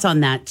their thoughts on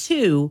that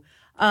too.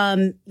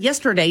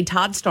 Yesterday,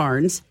 Todd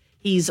Starnes,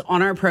 he's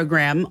on our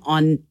program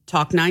on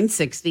Talk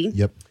 960.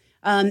 Yep.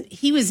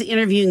 He was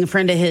interviewing a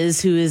friend of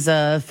his who is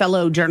a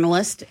fellow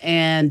journalist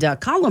and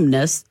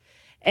columnist,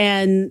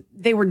 and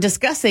they were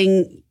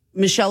discussing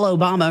Michelle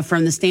Obama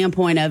from the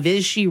standpoint of,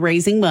 is she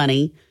raising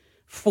money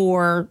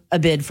for a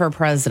bid for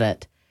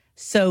president?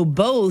 So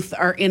both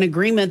are in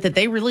agreement that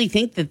they really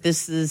think that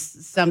this is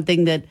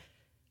something that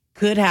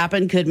could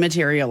happen, could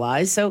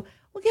materialize. So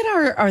we'll get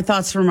our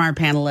thoughts from our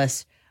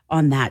panelists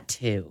on that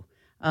too.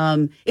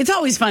 It's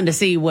always fun to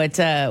see what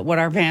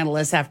our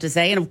panelists have to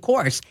say. And of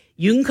course,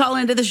 you can call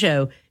into the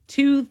show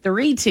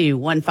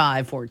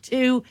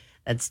 232-1542.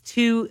 That's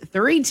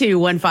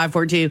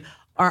 232-1542.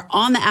 Or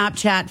on the app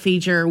chat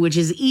feature, which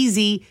is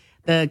easy.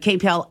 The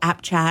KPEL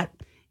app chat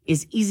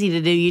is easy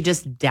to do. You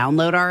just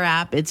download our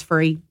app. It's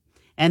free.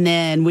 And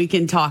then we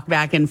can talk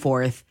back and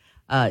forth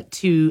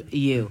to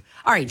you.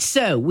 All right.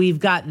 So we've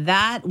got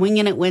that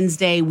Winging It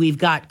Wednesday. We've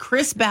got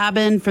Chris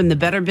Babin from the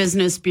Better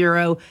Business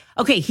Bureau.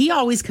 Okay. He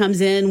always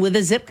comes in with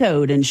a zip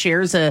code and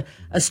shares a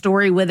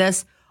story with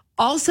us.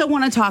 Also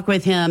want to talk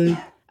with him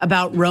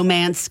about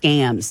romance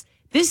scams.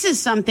 This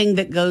is something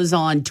that goes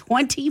on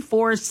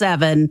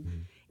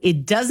 24/7.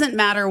 It doesn't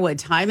matter what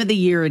time of the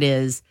year it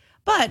is.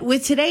 But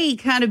with today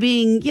kind of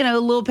being, a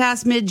little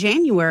past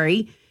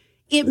mid-January,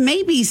 it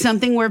may be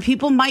something where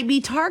people might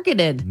be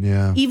targeted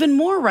even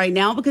more right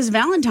now because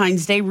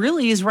Valentine's Day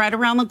really is right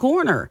around the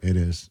corner. It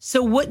is.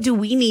 So what do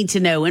we need to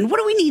know? And what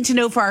do we need to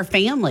know for our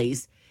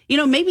families?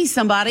 Maybe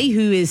somebody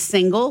who is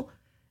single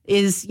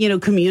is,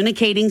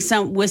 communicating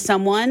with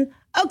someone.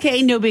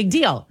 Okay, no big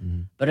deal.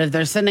 But if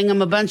they're sending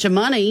them a bunch of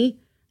money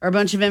or a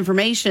bunch of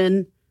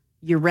information,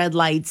 your red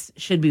lights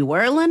should be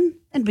whirling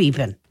and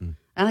beeping. And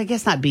I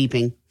guess not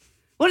beeping.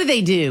 What do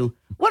they do?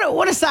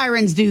 What do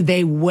sirens do?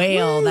 They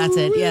wail. That's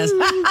it. Yes.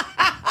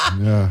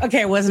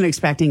 Okay, I wasn't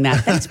expecting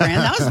that. Thanks,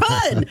 Brand. That was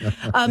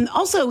fun.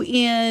 Also,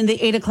 in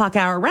the 8 o'clock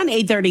hour, around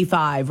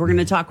 8:35, we're going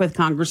to talk with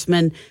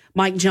Congressman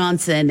Mike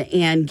Johnson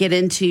and get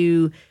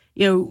into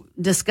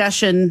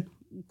discussion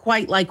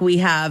quite like we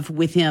have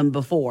with him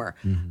before.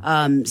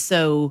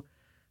 So,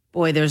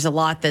 boy, there's a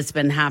lot that's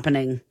been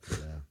happening.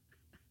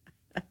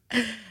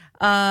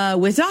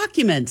 With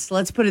documents,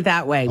 let's put it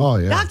that way. Oh,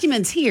 yeah.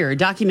 Documents here,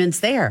 documents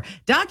there,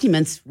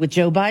 documents with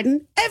Joe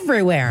Biden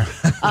everywhere.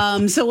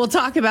 So we'll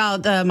talk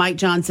about Mike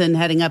Johnson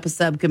heading up a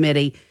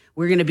subcommittee.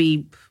 We're going to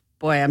be,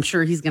 I'm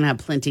sure he's going to have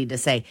plenty to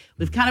say.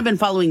 We've kind of been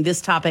following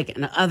this topic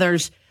and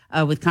others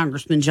with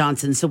Congressman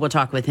Johnson. So we'll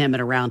talk with him at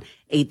around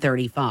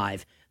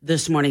 8:35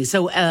 this morning.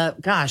 So,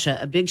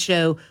 a big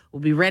show.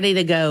 We'll be ready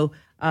to go.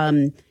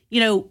 On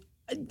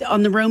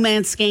the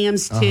romance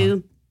scams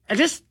too. I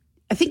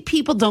think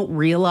people don't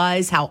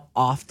realize how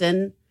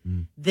often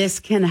this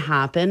can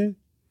happen.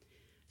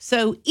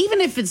 So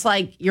even if it's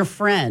like your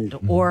friend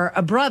or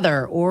a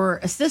brother or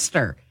a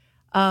sister,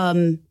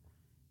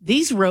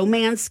 these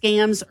romance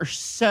scams are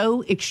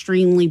so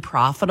extremely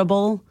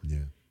profitable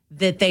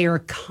that they are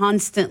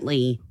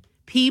constantly,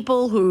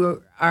 people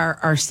who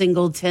are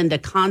single tend to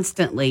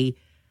constantly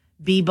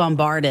be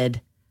bombarded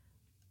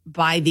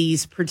by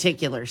these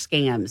particular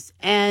scams.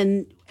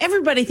 And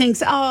everybody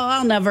thinks,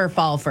 I'll never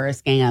fall for a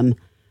scam.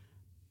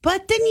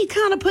 But then you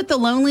kind of put the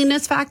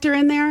loneliness factor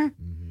in there.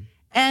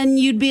 And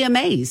you'd be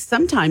amazed.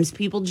 Sometimes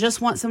people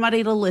just want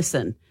somebody to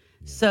listen.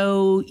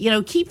 So,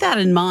 keep that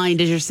in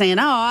mind as you're saying,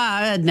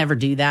 I'd never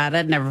do that.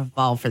 I'd never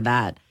fall for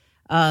that.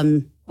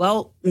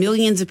 Well,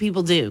 millions of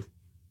people do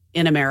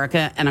in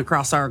America and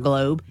across our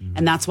globe.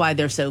 And that's why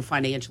they're so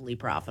financially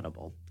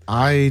profitable.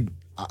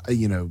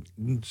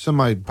 Some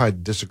might probably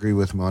disagree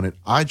with me on it.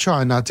 I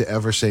try not to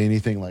ever say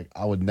anything like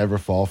I would never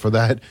fall for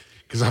that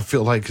because I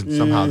feel like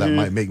somehow that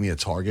might make me a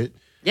target.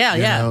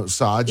 Yeah.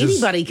 So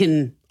anybody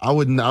can. I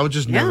would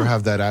just never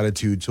have that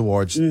attitude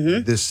towards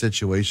this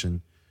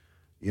situation.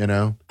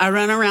 I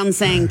run around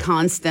saying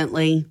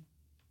constantly,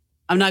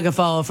 I'm not going to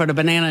fall for the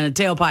banana in a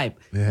tailpipe.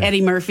 Yeah.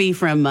 Eddie Murphy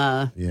from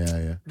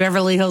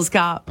Beverly Hills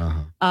Cop.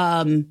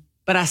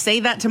 But I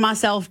say that to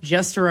myself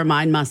just to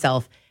remind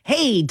myself,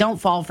 hey, don't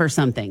fall for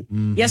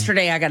something.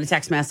 Yesterday, I got a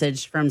text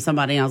message from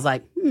somebody, and I was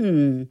like,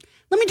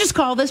 let me just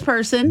call this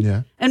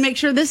person and make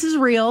sure this is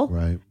real.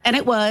 Right. And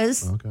it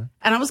was. Okay.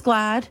 And I was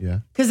glad.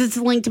 Yeah. Because it's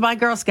linked to my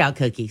Girl Scout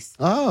cookies.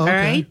 Oh, okay. All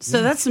right.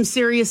 So that's some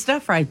serious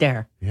stuff right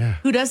there. Yeah.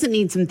 Who doesn't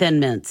need some Thin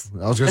Mints?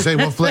 I was gonna say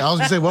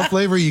what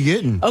flavor are you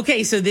getting?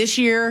 Okay, so this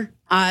year,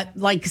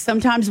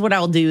 sometimes what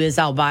I'll do is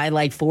I'll buy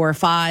like 4 or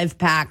 5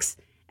 packs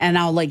and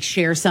I'll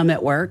share some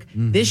at work.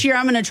 This year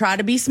I'm going to try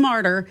to be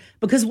smarter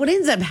because what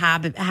ends up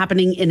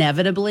happening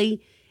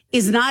inevitably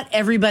is not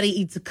everybody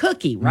eats a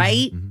cookie,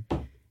 right?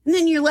 And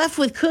then you're left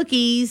with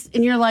cookies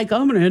and you're like,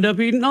 I'm going to end up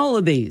eating all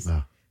of these.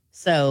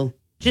 So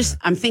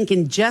I'm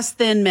thinking just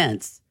Thin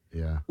Mints.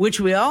 Yeah. Which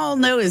we all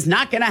know is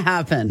not going to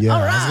happen. Yeah, all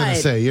right. I was going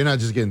to say, you're not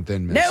just getting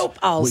Thin Mints. Nope.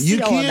 I'll see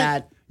all of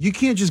that. You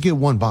can't just get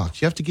 1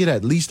 box. You have to get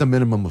at least a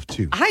minimum of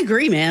 2. I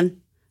agree,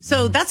 man.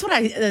 So that's what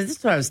I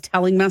was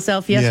telling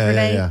myself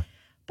yesterday. Yeah.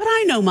 But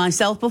I know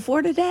myself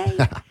before today.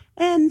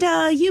 And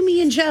you,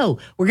 me, and Joe,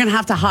 we're going to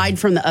have to hide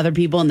from the other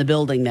people in the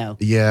building now.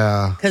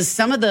 Yeah. Because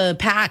some of the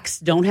packs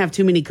don't have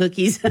too many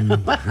cookies.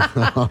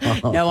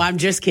 No, I'm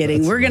just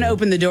kidding. We're going to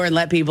open the door and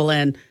let people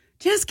in.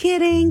 Just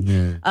kidding.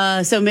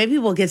 Yeah. So maybe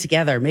we'll get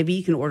together. Maybe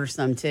you can order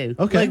some too.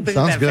 Okay,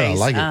 sounds good. Face. I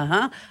like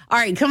it. All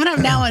right, coming up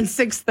now on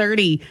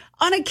 6:30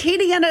 on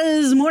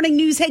Acadiana's Morning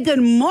News. Hey,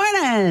 good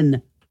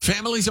morning.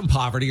 Families in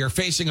poverty are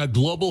facing a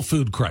global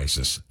food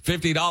crisis.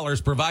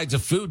 $50 provides a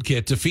food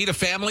kit to feed a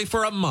family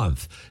for a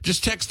month.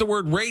 Just text the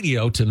word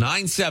radio to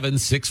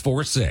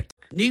 97646.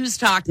 News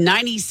Talk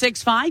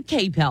 96.5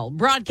 KPEL,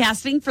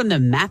 broadcasting from the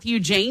Matthew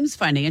James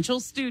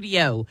Financial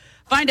Studio.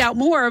 Find out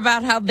more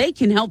about how they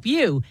can help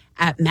you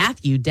at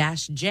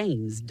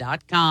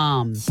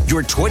matthew-james.com.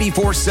 Your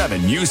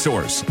 24/7 news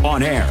source,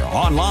 on air,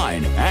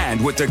 online,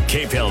 and with the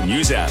KPEL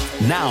News app.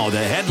 Now the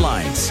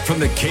headlines from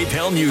the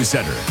KPEL News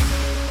Center.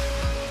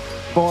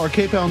 For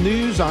KPEL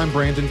News, I'm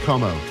Brandon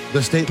Como.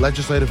 The State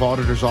Legislative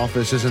Auditor's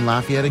Office is in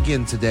Lafayette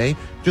again today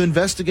to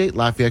investigate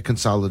Lafayette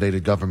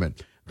Consolidated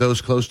Government.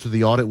 Those close to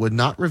the audit would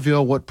not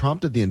reveal what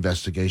prompted the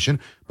investigation,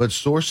 but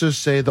sources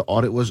say the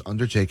audit was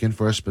undertaken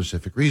for a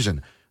specific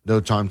reason. No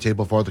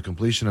timetable for the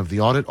completion of the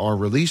audit or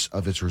release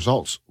of its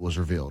results was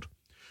revealed.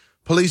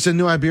 Police in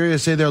New Iberia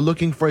say they're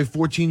looking for a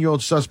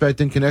 14-year-old suspect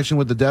in connection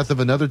with the death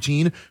of another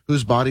teen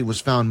whose body was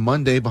found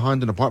Monday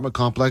behind an apartment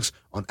complex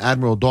on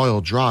Admiral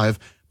Doyle Drive.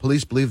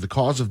 Police believe the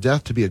cause of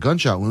death to be a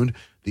gunshot wound.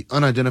 The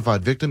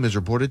unidentified victim is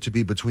reported to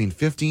be between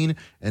 15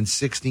 and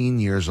 16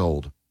 years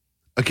old.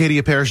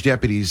 Acadia Parish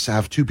deputies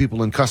have 2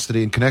 people in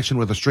custody in connection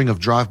with a string of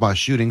drive-by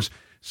shootings.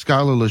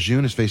 Skylar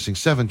Lejeune is facing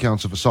 7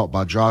 counts of assault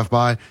by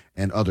drive-by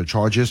and other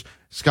charges.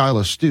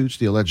 Skylar Stutes,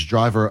 the alleged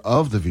driver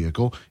of the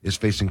vehicle, is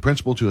facing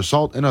principal to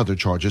assault and other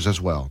charges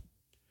as well.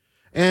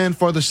 And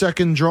for the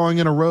second drawing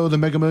in a row, the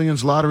Mega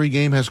Millions lottery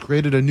game has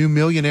created a new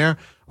millionaire.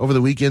 Over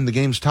the weekend, the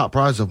game's top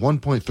prize of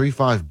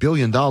 $1.35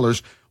 billion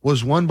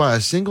was won by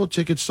a single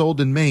ticket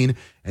sold in Maine,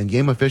 and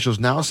game officials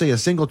now say a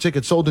single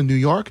ticket sold in New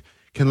York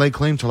can lay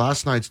claim to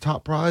last night's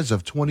top prize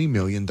of $20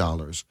 million.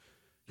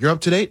 You're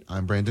up to date.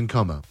 I'm Brandon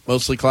Como.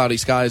 Mostly cloudy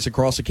skies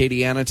across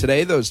Acadiana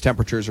today. Those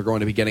temperatures are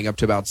going to be getting up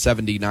to about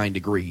 79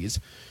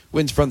 degrees.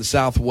 Winds from the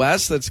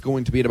southwest, that's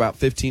going to be at about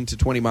 15 to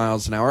 20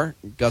 miles an hour,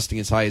 gusting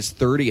as high as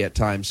 30 at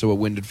times, so a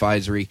wind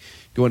advisory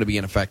going to be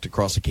in effect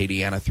across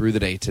Acadiana through the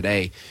day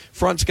today.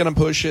 Front's going to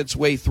push its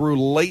way through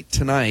late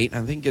tonight.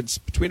 I think it's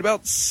between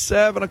about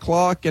 7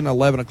 o'clock and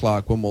 11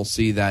 o'clock when we'll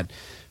see that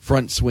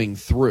front swing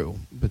through.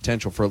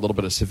 Potential for a little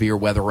bit of severe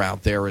weather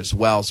out there as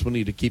well, so we'll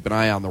need to keep an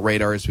eye on the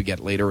radar as we get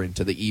later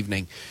into the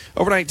evening.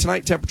 Overnight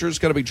tonight, temperatures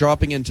going to be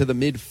dropping into the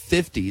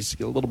mid-50s.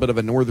 Get a little bit of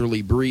a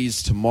northerly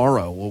breeze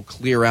tomorrow. Will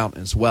clear out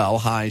as well.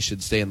 Highs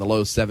should stay in the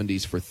low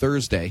 70s for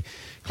Thursday.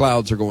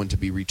 Clouds are going to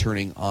be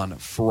returning on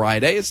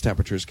Friday as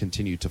temperatures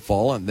continue to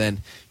fall, and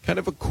then kind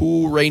of a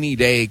cool, rainy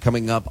day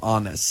coming up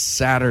on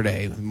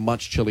Saturday.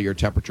 Much chillier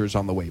temperatures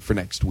on the way for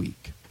next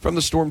week. From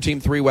the Storm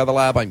Team 3 Weather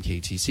Lab, I'm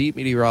KTC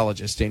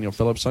meteorologist Daniel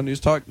Phillips on News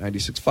Talk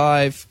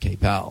 96.5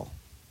 KPEL.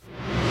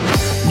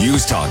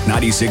 News Talk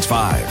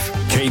 96.5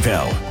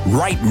 KPEL.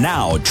 Right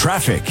now,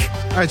 traffic.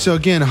 All right, so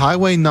again,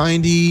 Highway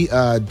 90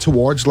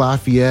 towards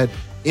Lafayette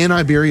in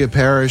Iberia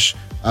Parish.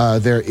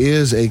 There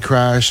is a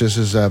crash. This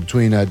is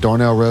between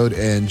Darnell Road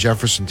and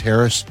Jefferson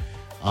Terrace.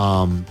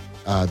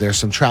 There's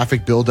some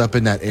traffic buildup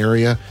in that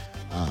area.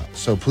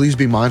 So please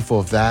be mindful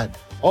of that.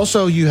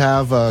 Also, you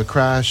have a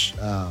crash,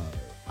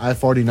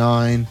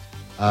 I-49,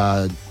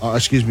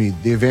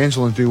 the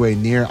Evangeline Thruway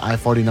near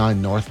I-49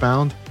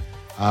 northbound.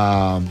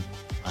 I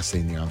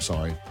say near, I'm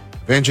sorry.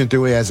 Evangeline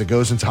Thruway as it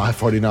goes into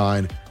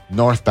I-49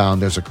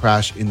 northbound, there's a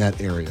crash in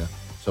that area.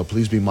 So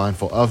please be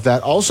mindful of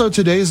that. Also,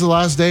 today is the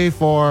last day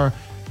for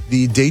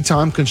the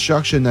daytime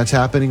construction that's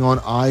happening on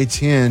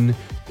I-10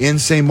 in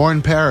St.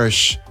 Martin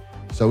Parish.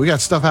 So we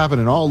got stuff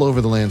happening all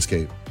over the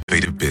landscape.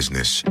 Innovative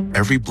business,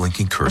 every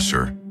blinking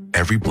cursor,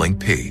 every blank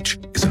page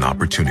is an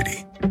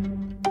opportunity.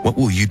 What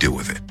will you do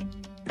with it?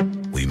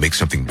 Will you make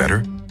something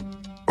better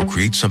or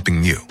create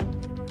something new?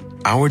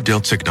 Our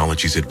Dell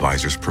Technologies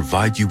advisors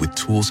provide you with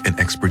tools and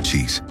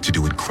expertise to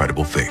do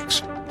incredible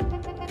things.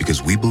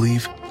 Because we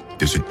believe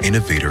there's an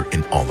innovator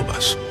in all of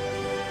us.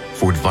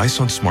 For advice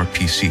on smart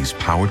PCs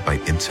powered by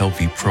Intel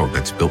vPro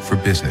that's built for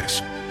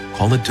business,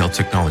 call a Dell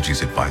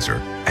Technologies advisor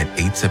at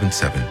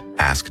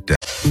 877-ASK-DELL.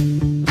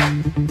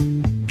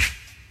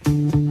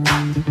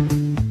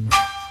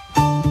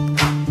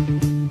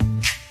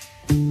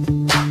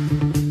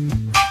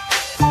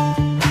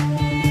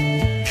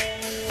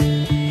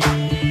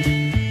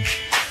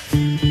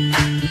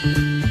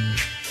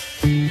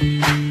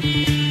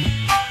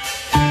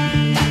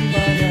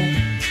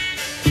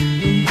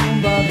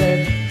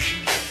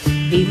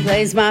 He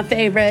plays my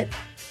favorite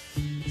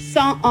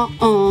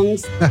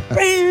songs.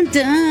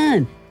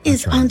 Brandon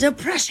is under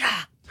pressure,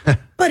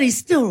 but he's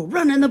still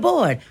running the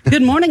board.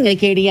 Good morning,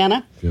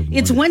 Acadiana.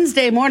 It's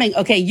Wednesday morning.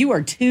 Okay, you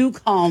are too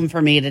calm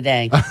for me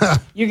today.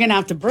 You're going to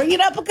have to bring it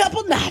up a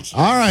couple notches.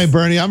 All right,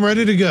 Bernie, I'm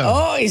ready to go.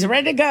 Oh, he's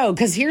ready to go,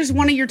 because here's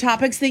one of your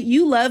topics that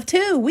you love,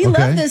 too. We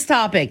love this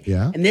topic.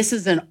 Yeah. And this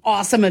is an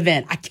awesome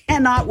event. I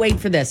cannot wait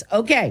for this.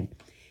 Okay,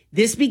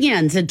 this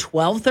begins at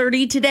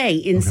 12:30 today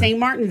in St.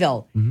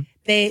 Martinville.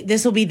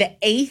 This will be the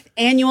 8th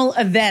annual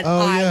event.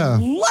 I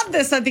love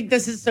this. I think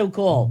this is so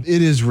cool.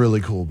 It is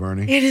really cool,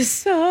 Bernie. It is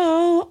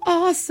so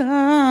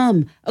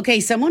awesome. Okay,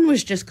 someone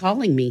was just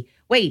calling me.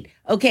 Wait,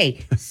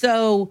 okay.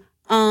 So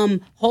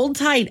hold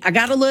tight. I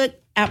got to look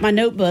at my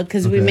notebook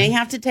because we may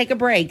have to take a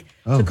break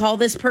to call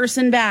this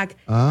person back.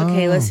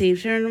 Okay, let's see.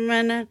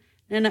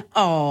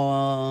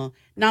 Oh,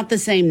 not the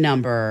same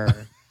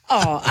number.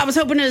 Oh, I was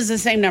hoping it was the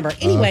same number.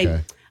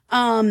 Anyway,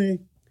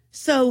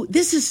 so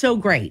this is so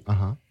great.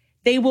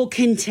 They will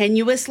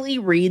continuously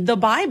read the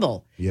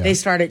Bible. Yeah. They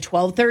start at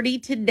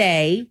 12:30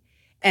 today,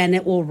 and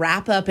it will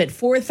wrap up at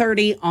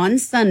 4:30 on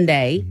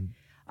Sunday.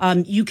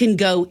 You can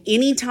go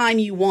anytime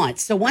you want.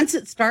 So once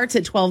it starts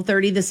at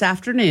 12:30 this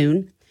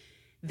afternoon,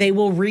 they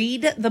will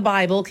read the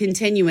Bible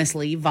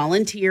continuously.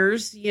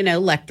 Volunteers,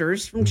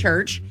 lectors from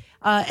church,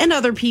 and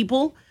other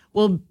people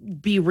will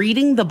be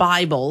reading the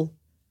Bible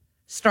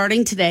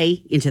starting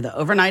today into the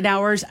overnight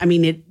hours. I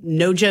mean,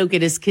 no joke,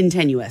 it is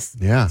continuous.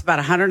 Yeah. It's about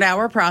a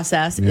 100-hour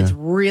process. Yeah. It's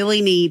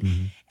really neat.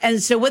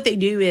 And so what they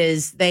do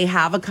is they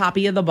have a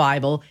copy of the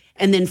Bible,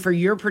 and then for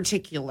your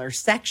particular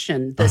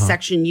section, the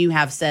section you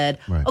have said,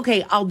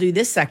 okay, I'll do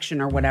this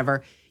section or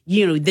whatever,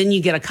 then you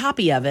get a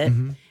copy of it,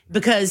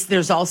 because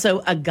there's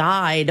also a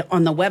guide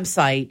on the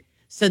website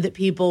so that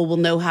people will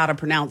know how to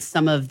pronounce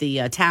some of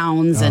the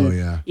towns.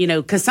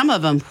 Because some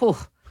of them,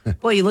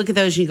 boy, you look at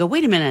those and you go,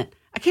 wait a minute,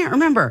 I can't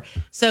remember.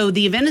 So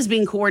the event is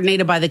being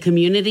coordinated by the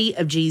Community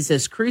of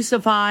Jesus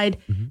Crucified.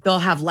 They'll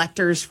have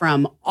lectors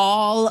from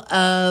all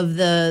of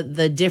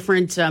the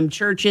different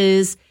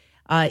churches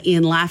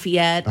in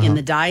Lafayette, in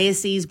the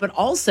diocese, but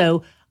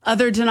also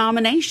other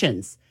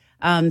denominations.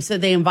 So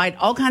they invite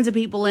all kinds of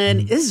people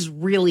in. This is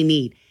really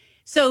neat.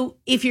 So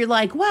if you're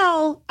like,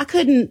 well, I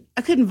couldn't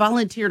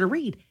volunteer to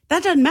read,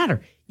 that doesn't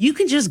matter. You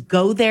can just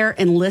go there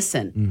and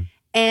listen.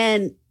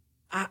 And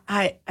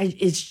I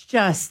it's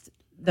just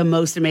the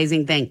most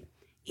amazing thing.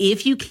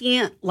 If you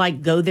can't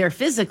go there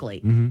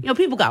physically,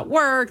 people got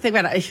work, they've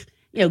got,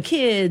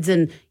 kids,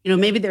 and,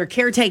 maybe they're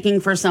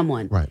caretaking for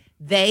someone. Right.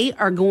 They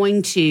are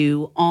going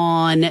to,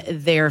 on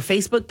their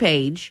Facebook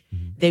page,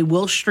 they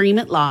will stream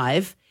it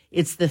live.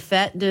 It's the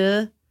Fête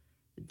de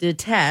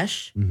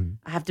Tesh.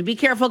 I have to be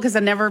careful because I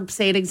never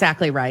say it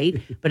exactly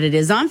right, but it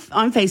is on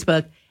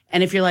Facebook.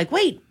 And if you're like,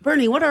 wait,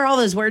 Bernie, what are all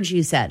those words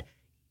you said?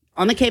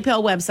 On the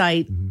KPEL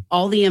website,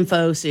 all the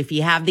info. So if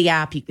you have the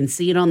app, you can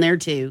see it on there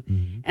too.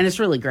 And it's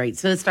really great.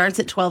 So it starts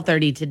at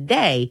 12:30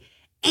 today.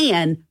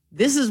 And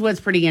this is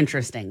what's pretty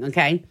interesting,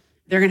 okay?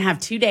 They're going to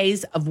have 2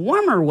 days of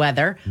warmer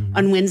weather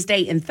on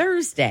Wednesday and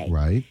Thursday.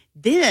 Right.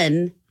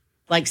 Then,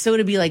 so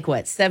it'd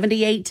be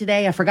 78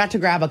 today? I forgot to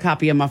grab a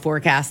copy of my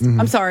forecast.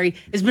 I'm sorry.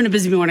 It's been a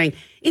busy morning.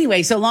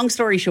 Anyway, so long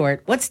story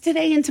short, what's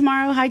today and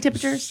tomorrow high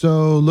temperatures?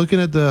 So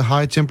looking at the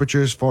high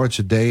temperatures for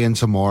today and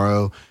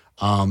tomorrow,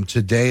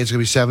 today it's going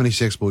to be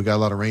 76, but we got a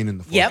lot of rain in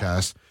the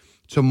forecast.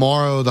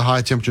 Tomorrow, the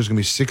high temperature is going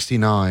to be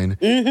 69.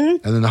 And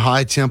then the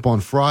high temp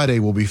on Friday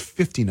will be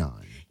 59.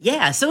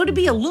 Yeah, so it'd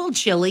be a little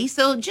chilly.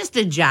 So just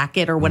a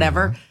jacket or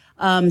whatever.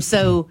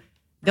 So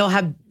they'll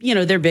have,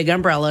 their big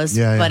umbrellas.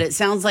 But it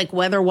sounds like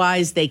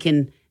weather-wise, they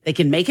can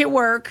make it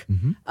work,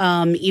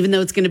 even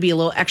though it's going to be a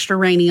little extra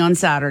rainy on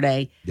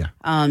Saturday. Yeah.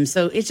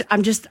 So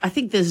I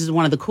think this is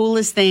one of the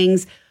coolest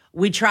things.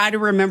 We try to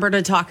remember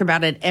to talk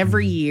about it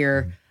every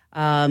year.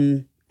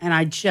 And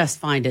I just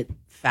find it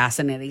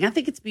fascinating. I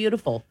think it's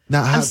beautiful.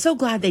 Now, I'm so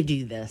glad they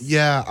do this.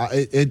 Yeah,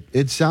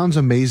 it sounds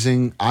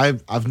amazing.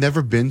 I've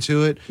never been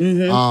to it,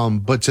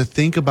 but to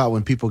think about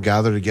when people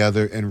gather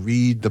together and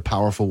read the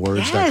powerful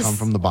words that come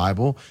from the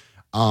Bible,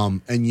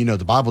 and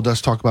the Bible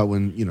does talk about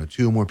when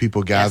 2 or more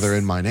people gather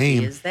in my name.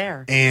 He is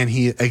there, and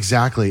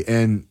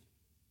and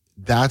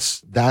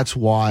that's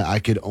why I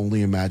could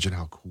only imagine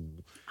how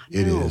cool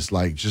it is.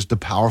 Like just the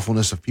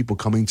powerfulness of people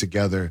coming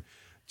together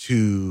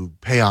to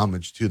pay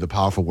homage to the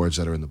powerful words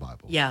that are in the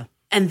Bible. Yeah.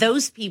 And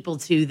those people,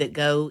 too, that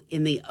go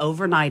in the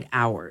overnight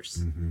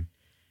hours,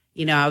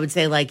 I would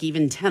say like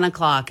even 10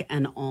 o'clock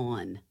and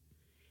on,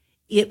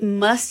 it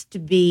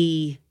must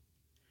be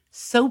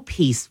so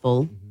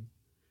peaceful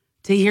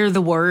to hear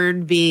the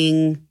word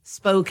being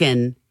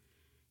spoken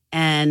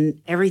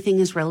and everything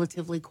is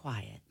relatively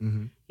quiet.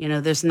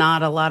 There's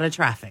not a lot of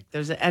traffic.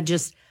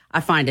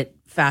 I find it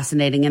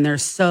fascinating. And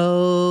there's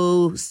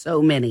so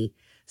many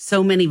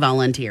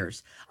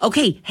volunteers.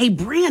 Okay. Hey,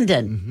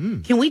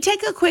 Brandon, can we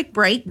take a quick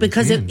break?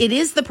 Because it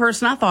is the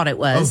person I thought it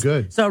was. Oh,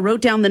 good. So I wrote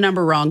down the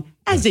number wrong,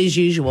 as is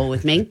usual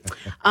with me.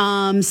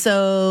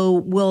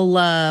 So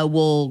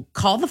we'll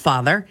call the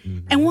father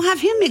and we'll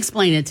have him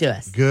explain it to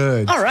us.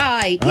 Good. All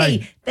right. All Hey,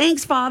 right.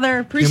 thanks, Father.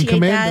 Appreciate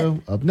Kim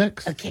Commando, that. up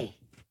next. Okay.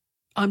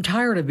 I'm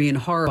tired of being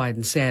horrified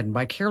and saddened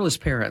by careless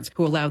parents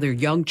who allow their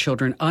young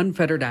children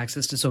unfettered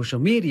access to social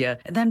media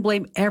and then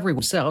blame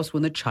everyone else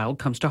when the child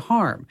comes to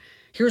harm.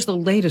 Here's the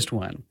latest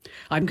one.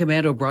 I'm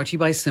Commando, brought to you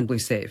by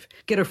SimpliSafe.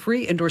 Get a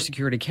free indoor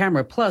security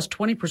camera plus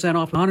 20%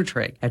 off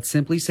monitoring at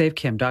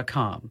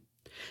simplysafekim.com.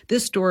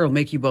 This story will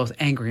make you both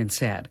angry and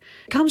sad.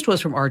 It comes to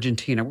us from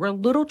Argentina, where a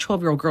little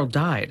 12-year-old girl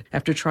died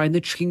after trying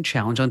the King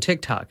Challenge on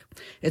TikTok.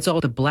 It's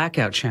called the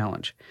Blackout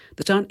Challenge.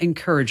 The stunt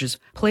encourages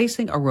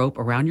placing a rope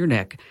around your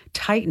neck,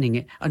 tightening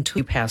it until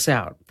you pass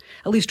out.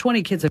 At least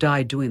 20 kids have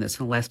died doing this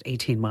in the last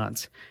 18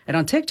 months. And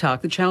on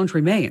TikTok, the challenge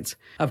remains.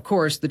 Of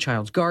course, the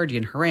child's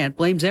guardian, her aunt,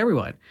 blames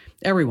everyone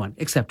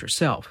except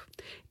herself.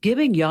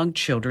 Giving young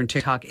children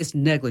TikTok is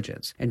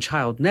negligence, and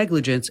child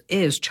negligence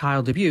is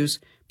child abuse,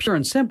 pure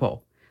and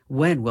simple.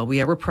 When will we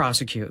ever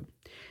prosecute?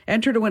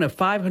 Enter to win a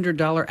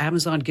 $500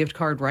 Amazon gift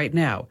card right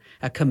now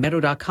at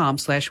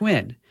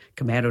commando.com/win.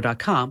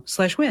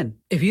 Commando.com/win.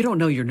 If you don't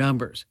know your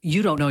numbers,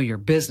 you don't know your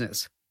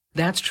business.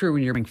 That's true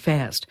when you're moving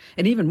fast,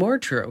 and even more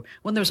true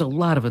when there's a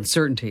lot of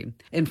uncertainty.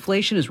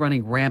 Inflation is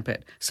running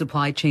rampant,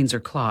 supply chains are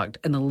clogged,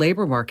 and the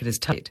labor market is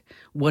tight.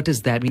 What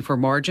does that mean for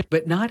margin?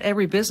 But not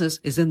every business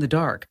is in the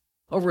dark.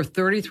 Over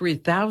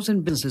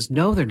 33,000 businesses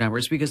know their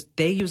numbers because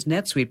they use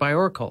NetSuite by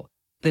Oracle,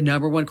 the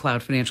 #1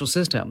 cloud financial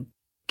system.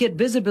 Get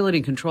visibility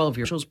and control of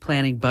your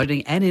planning,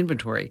 budgeting, and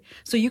inventory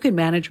so you can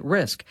manage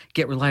risk,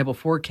 get reliable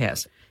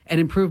forecasts,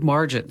 and improve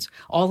margins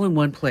all in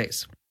one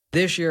place.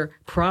 This year,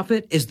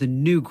 profit is the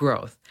new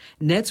growth.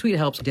 NetSuite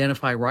helps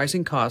identify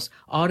rising costs,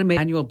 automate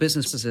annual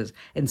businesses,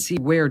 and see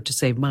where to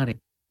save money.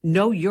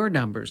 Know your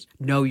numbers.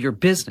 Know your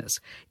business.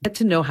 Get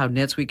to know how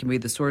NetSuite can be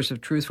the source of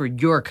truth for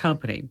your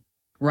company.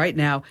 Right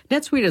now,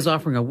 NetSuite is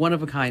offering a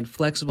one-of-a-kind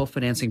flexible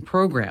financing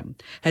program.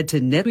 Head to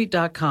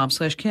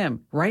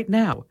netsuite.com/Kim right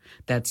now.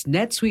 That's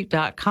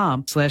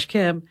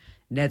netsuite.com/Kim.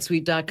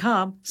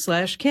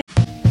 netsuite.com/Kim.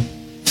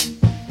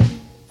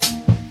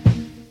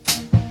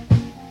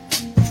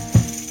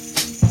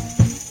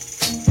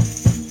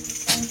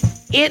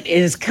 It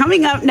is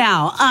coming up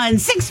now on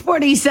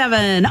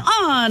 647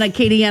 on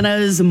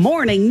Acadiana's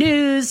Morning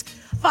News.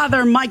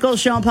 Father Michael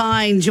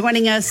Champagne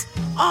joining us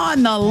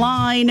on the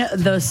line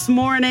this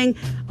morning.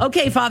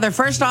 Okay, Father,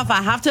 first off,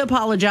 I have to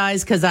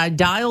apologize because I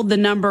dialed the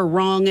number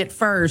wrong at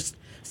first.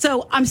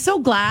 So I'm so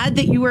glad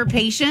that you were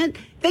patient.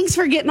 Thanks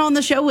for getting on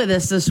the show with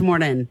us this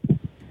morning.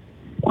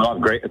 Well,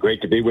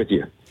 great to be with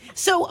you.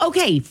 So,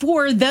 okay,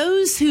 for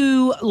those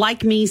who,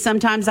 like me,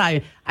 sometimes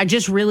I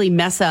just really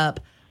mess up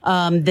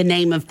the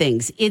name of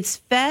things.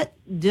 It's Fête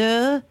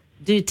de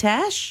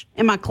Teche.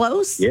 Am I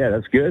close? Yeah,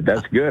 that's good.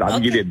 I'll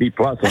give you a B+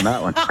 on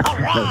that one. All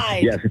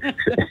right. Yes.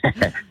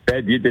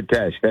 Fête de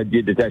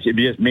Teche. It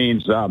just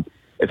means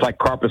it's like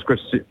Corpus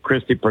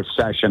Christi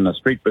procession, a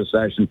street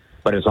procession,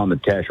 but it's on the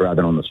Teche rather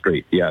than on the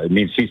street. Yeah, it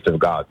means Feast of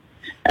God.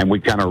 And we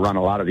kind of run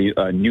a lot of the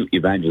new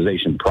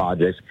evangelization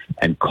projects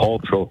and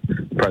cultural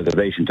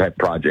preservation type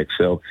projects.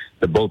 So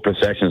the boat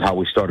procession is how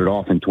we started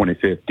off in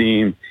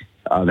 2015.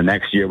 The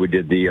next year we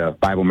did the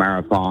Bible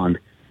Marathon.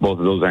 Both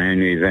of those are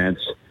annual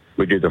events.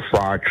 We do the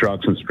fire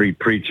trucks and street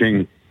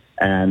preaching.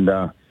 And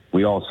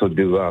we also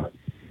do,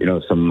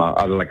 some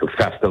other like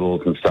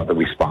festivals and stuff that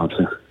we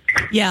sponsor.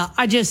 Yeah,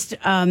 I just,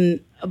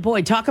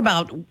 talk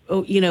about,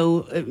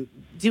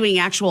 doing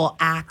actual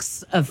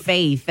acts of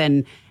faith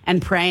and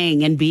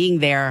praying and being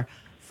there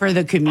for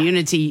the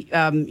community.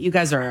 You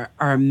guys are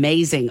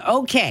amazing.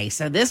 Okay,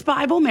 so this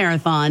Bible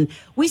Marathon,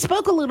 we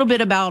spoke a little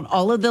bit about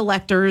all of the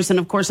lectors and,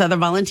 of course, other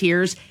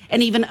volunteers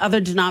and even other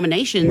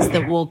denominations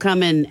that will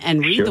come in and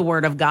read the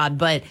Word of God.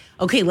 But,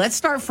 okay, let's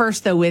start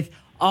first, though, with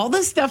all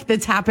the stuff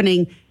that's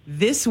happening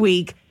this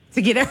week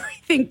to get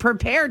everything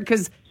prepared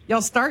because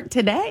y'all start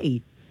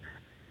today.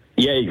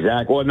 Yeah,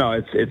 exactly. Well, no,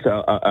 it's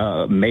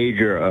a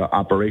major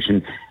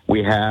operation.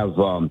 We have,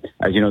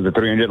 as you know, the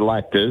 300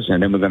 electors,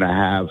 and then we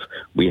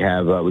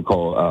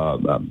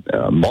call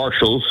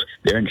marshals.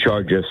 They're in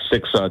charge of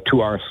 6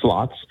 2-hour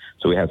slots.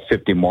 So we have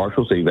 50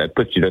 marshals. So that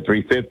puts you to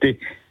 350.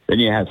 Then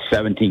you have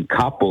 17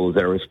 couples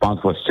that are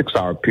responsible for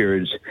 6-hour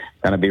periods,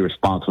 going to be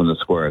responsible in the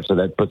square. So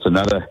that puts so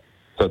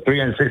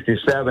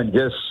 367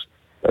 just.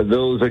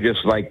 Those are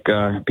just like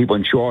people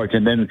in charge.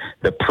 And then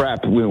the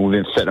prep, we've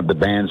been setting up the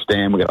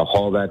bandstand. We got to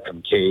haul that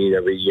from Cade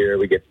every year.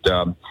 We get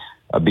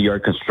a BR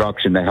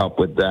Construction to help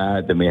with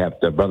that. Then we have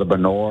Brother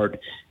Bernard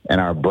and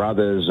our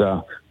brothers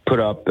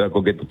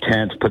go get the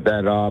tents, put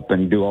that up,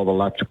 and do all the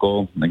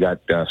electrical. They got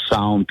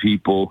sound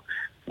people.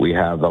 We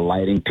have the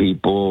lighting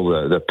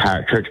people. The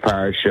church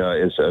parish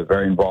is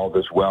very involved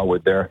as well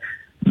with their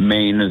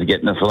main is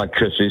getting us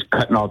electricity,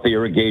 cutting off the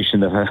irrigation,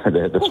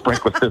 the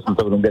sprinkler system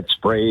so we don't get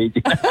sprayed.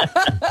 We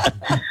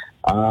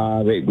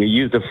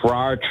use the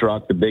fryer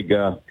truck, the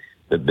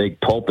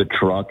big pulpit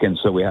truck, and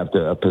so we have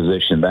to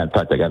position that. In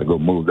fact, I got to go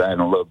move that in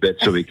a little bit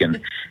so we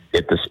can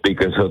get the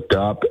speakers hooked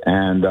up.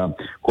 And of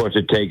course,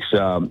 it takes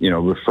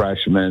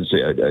refreshments,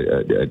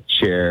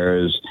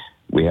 chairs.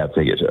 We have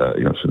to get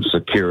some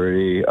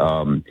security.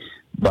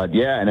 But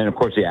yeah, and then of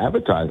course the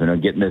advertising,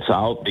 getting this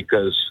out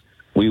because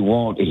we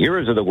want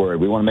hearers of the word.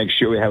 We want to make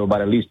sure we have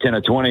about at least 10 or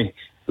 20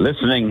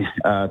 listening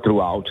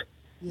throughout.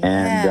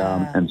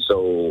 Yeah. And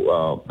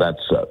so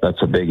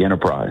that's a big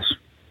enterprise.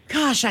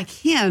 Gosh, I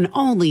can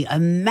only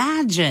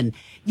imagine.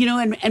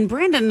 And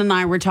Brandon and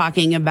I were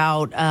talking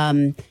about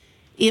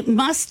it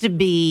must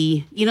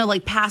be,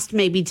 like past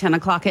maybe 10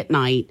 o'clock at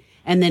night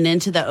and then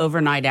into the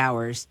overnight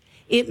hours.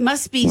 It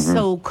must be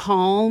so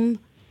calm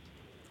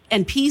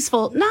and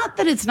peaceful. Not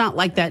that it's not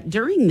like that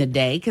during the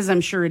day, because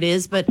I'm sure it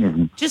is, but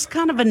just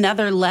kind of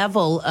another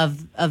level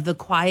of the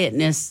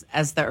quietness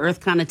as the earth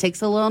kind of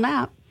takes a little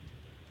nap.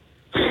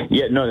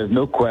 Yeah, no, there's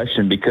no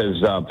question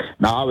because now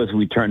obviously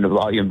we turn the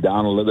volume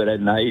down a little bit at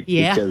night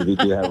because we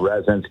do have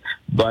residents.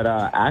 But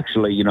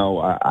actually,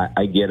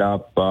 I get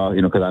up,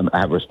 because I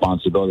have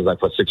responsibilities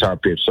like for 6-hour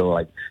periods, so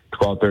like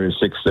 12:30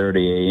 to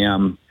 6:30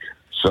 a.m.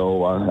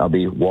 So I'll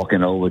be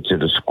walking over to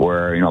the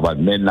square, about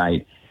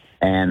midnight.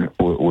 And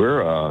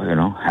we're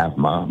half a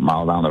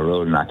mile down the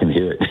road, and I can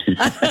hear it. We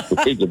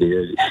can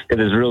hear it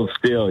because it's real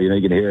still. You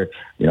can hear,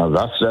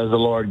 thus says the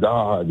Lord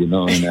God.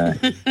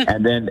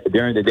 And then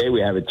during the day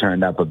we have it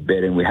turned up a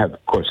bit, and we have,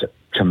 of course, a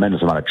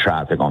tremendous amount of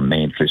traffic on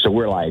Main Street. So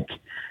we're like,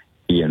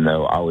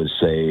 I would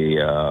say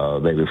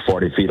maybe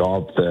 40 feet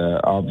off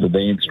the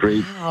Main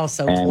Street. Wow,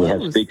 so and close. We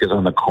have speakers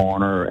on the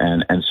corner,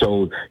 and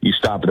so you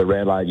stop at the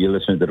red light, you're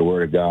listening to the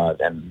Word of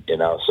God, and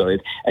so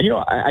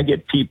I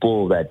get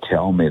people that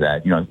tell me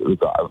that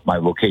my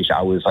vocation,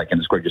 I was like in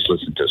the square just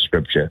listening to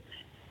Scripture,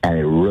 and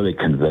it really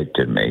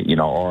convicted me,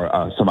 or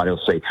somebody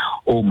will say,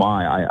 "Oh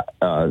my,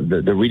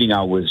 the reading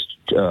I was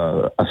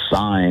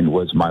assigned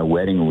was my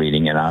wedding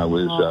reading, and I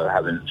was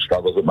having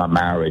struggles with my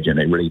marriage, and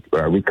it really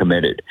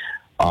recommitted."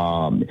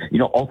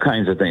 All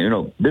kinds of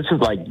things. This is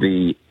like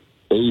the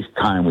 8th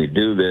time we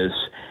do this,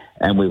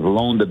 and we've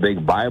loaned the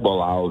big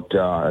Bible out.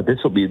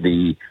 This will be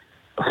the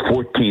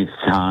 14th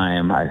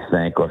time, I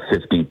think, or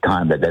 15th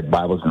time that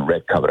Bible's been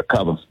read cover to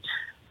cover.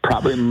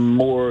 Probably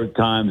more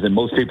times than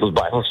most people's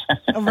Bibles.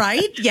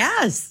 Right?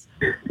 Yes.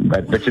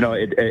 But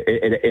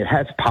it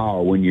has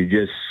power when you're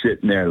just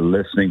sitting there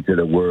listening to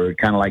the Word,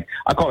 kind of like,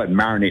 I call it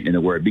marinating in the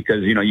Word,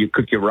 because, you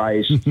cook your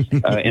rice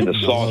in the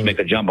sauce, make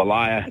a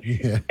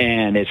jambalaya,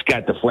 and it's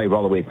got the flavor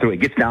all the way through. It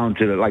gets down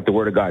to like the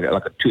Word of God,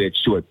 like a two-edged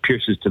sword,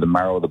 pierces to the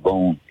marrow of the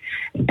bone.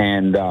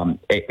 And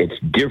it's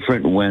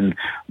different when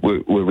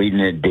we're reading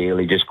it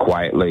daily, just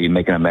quietly,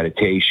 making a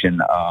meditation.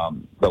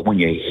 But when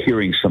you're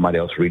hearing somebody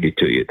else read it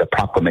to you, the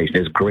proclamation,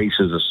 there's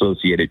graces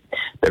associated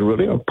that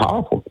really are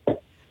powerful.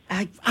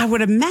 I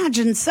would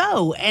imagine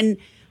so. And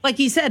like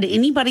you said,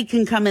 anybody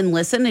can come and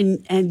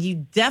listen, and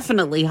you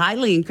definitely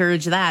highly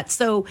encourage that.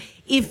 So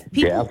if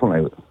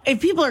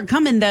people are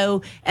coming,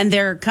 though, and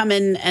they're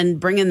coming and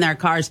bringing their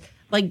cars,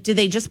 like, do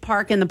they just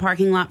park in the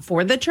parking lot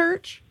for the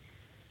church?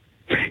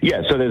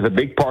 Yeah, so there's a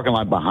big parking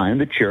lot behind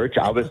the church.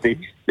 Obviously,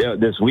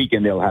 this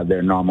weekend they'll have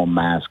their normal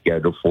mass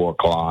schedule, 4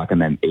 o'clock, and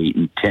then 8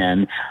 and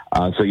 10.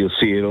 So you'll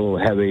see it a little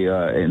heavy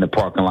in the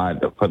parking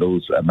lot for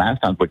those mass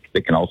times, but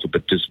they can also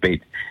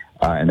participate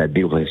in that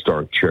beautiful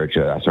historic church.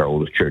 That's our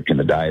oldest church in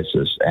the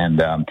diocese. And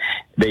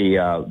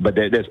but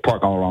there's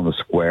parking all around the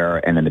square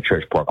and in the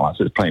church parking lot,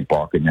 so there's plenty of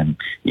parking. And,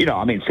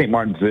 St.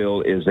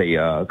 Martinsville is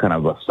a kind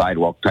of a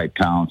sidewalk type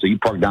town. So you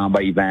park down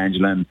by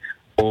Evangeline,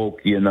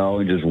 Oak,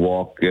 and just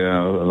walk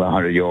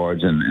 100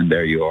 yards, and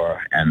there you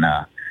are.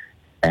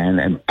 And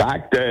in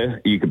fact,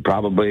 you could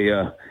probably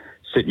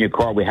sit in your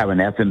car. We have an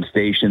FM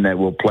station that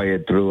will play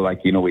it through.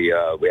 Like, we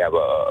have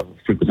a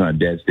frequency on a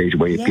dead station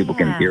where people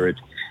can hear it.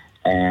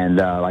 And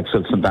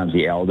so sometimes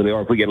the elderly,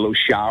 or if we get a little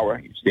shower,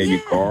 you stay in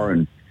your car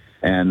and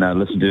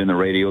listen to it in the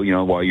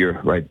radio, while you're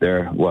right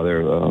there, while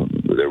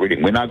they're their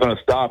reading. We're not going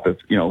to stop if,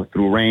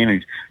 through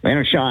rain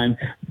or shine,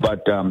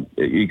 but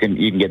you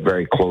can get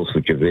very close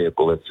with your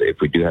vehicle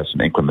if we do have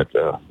some inclement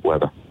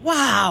weather.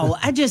 Wow.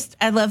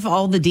 I love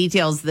all the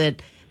details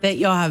that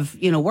y'all have,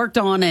 worked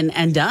on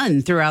and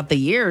done throughout the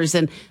years.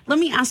 And let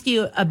me ask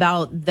you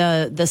about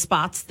the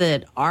spots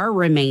that are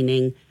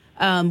remaining.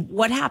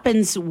 What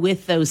happens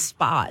with those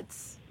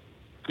spots?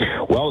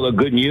 Well, the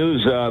good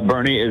news,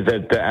 Bernie, is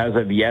that as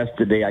of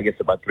yesterday, I guess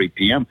about 3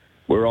 p.m.,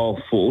 we're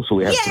all full. So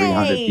we have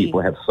 300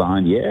 people have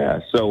signed. Yeah.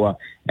 So,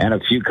 and a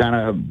few kind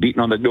of beating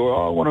on the door.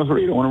 Oh, I want to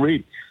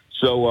read.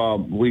 So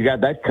we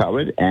got that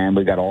covered, and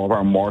we got all of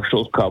our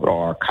marshals covered,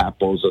 all our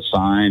capos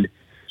assigned.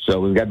 So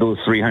we've got those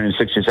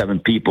 367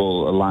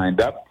 people lined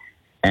up.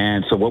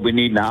 And so what we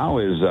need now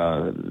is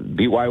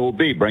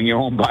BYOB, bring your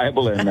own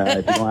Bible. And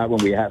if you don't have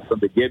one, we have some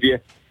to give you.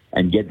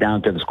 And get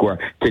down to the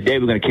square. Today,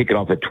 we're going to kick it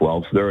off at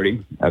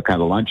 12:30,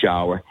 kind of lunch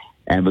hour,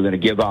 and we're going to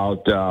give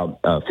out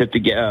 50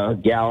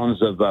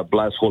 gallons of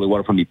blessed holy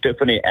water from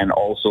Epiphany, and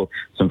also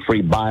some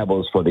free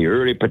Bibles for the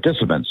early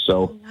participants.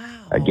 So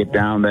get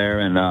down there,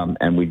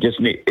 and we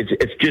just need.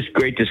 It's just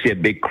great to see a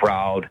big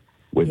crowd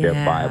with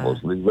their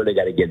Bibles. We really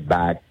got to get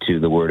back to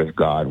the Word of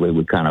God.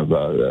 We kind of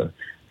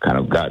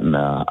gotten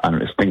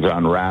things are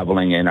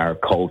unraveling in our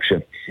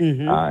culture,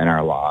 in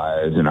our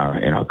lives, in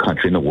our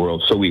country, in the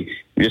world. So we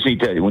just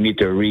need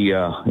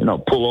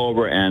to pull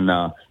over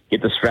and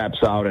get the straps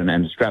out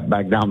and strap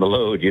back down the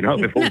load,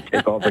 before we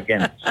take off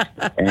again.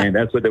 And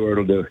that's what the Word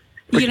will do.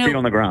 Put your feet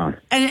on the ground.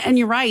 And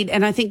you're right.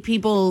 And I think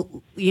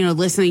people,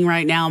 listening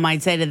right now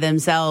might say to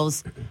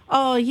themselves,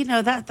 oh,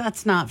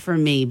 that's not for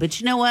me. But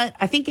you know what?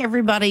 I think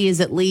everybody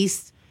is at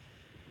least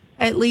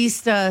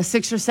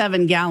 6 or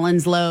 7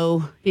 gallons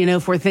low,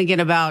 if we're thinking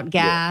about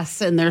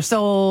gas in their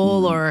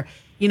soul, or,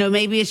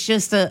 maybe it's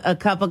just a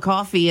cup of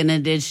coffee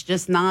and it's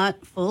just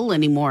not full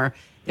anymore.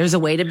 There's a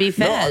way to be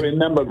fed.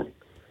 No,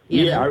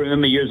 I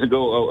remember years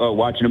ago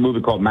watching a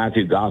movie called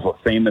Matthew Gospel,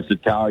 famous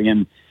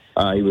Italian.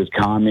 He was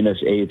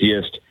communist,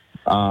 atheist,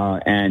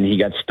 and he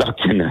got stuck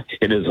in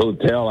his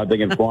hotel, I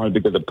think in Florence,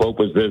 because the Pope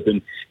was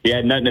visiting. He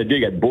had nothing to do.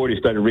 He got bored. He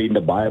started reading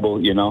the Bible,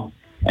 and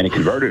it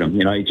converted him.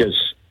 He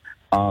just...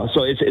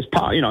 So it's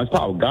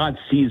powerful. God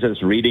sees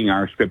us reading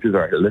our scriptures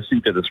or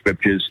listening to the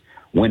scriptures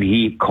when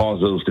He calls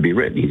those to be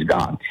written. He's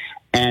God,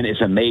 and it's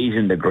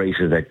amazing the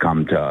graces that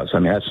come to us. I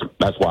mean,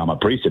 that's why I'm a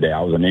priest today.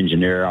 I was an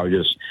engineer. I was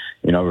just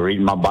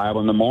reading my Bible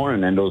in the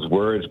morning, and those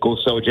words, "Go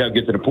sell what you have,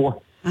 get to the poor."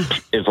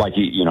 It's like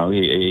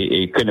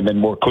he couldn't have been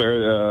more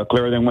clearer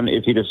than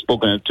if he'd have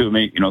spoken it to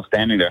me,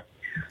 standing there.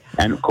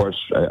 And of course,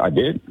 I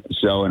did.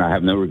 So, and I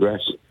have no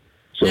regrets.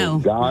 So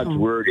God's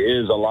word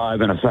is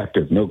alive and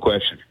effective, no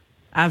question.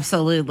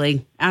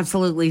 Absolutely.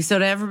 Absolutely. So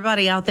to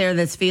everybody out there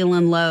that's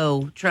feeling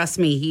low, trust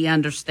me, He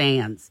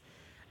understands.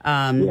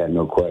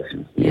 No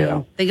question.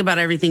 Yeah. Think about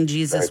everything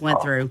Jesus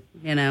went through,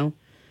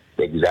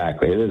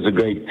 Exactly. It is a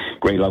great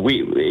love.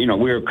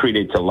 We're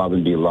created to love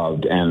and be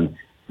loved, and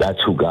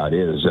that's who God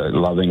is,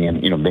 loving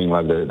and, being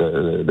like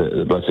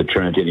the Blessed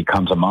Trinity, and He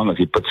comes among us.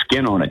 He puts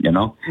skin on it,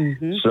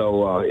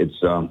 So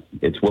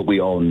it's what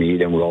we all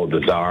need and we all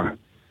desire.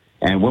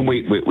 And when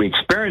we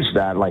experience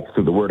that, like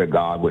through the Word of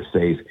God with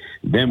faith,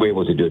 then we're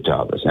able to do it to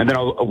others. And then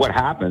what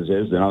happens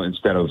is,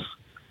 instead of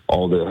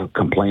all the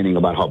complaining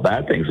about how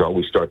bad things are,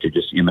 we start to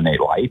just emanate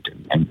light,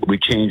 and we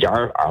change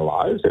our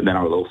lives, and then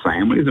our little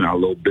families, and our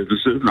little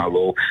businesses, and our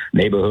little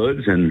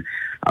neighborhoods, and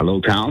our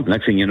little towns.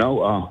 Next thing you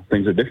know,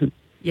 things are different.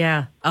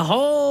 Yeah, a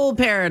whole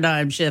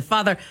paradigm shift.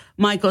 Father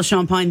Michael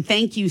Champagne,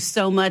 thank you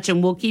so much,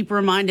 and we'll keep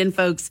reminding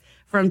folks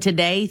from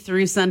today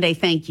through Sunday.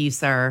 Thank you,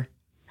 sir.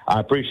 I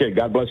appreciate it.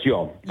 God bless you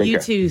all. Take care. You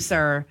too,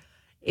 sir.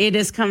 It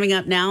is coming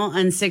up now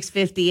on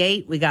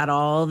 6:58. We got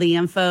all the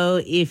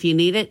info. If you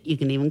need it, you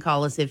can even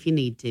call us if you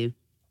need to.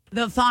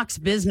 The Fox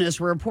Business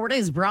Report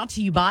is brought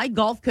to you by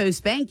Gulf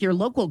Coast Bank, your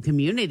local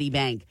community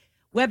bank.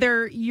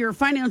 Whether your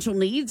financial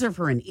needs are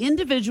for an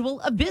individual,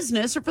 a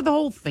business, or for the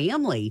whole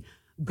family,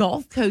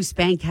 Gulf Coast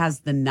Bank has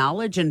the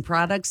knowledge and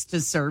products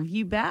to serve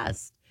you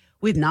best.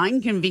 With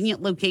 9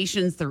 convenient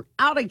locations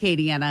throughout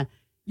Acadiana,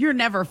 you're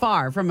never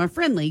far from a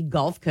friendly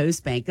Gulf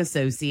Coast Bank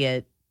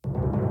associate.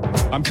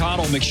 I'm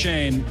Connell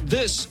McShane.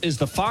 This is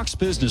the Fox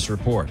Business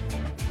Report.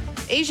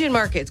 Asian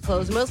markets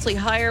close mostly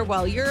higher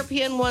while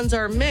European ones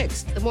are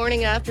mixed. The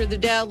morning after, the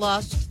Dow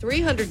lost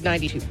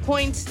 392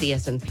 points, the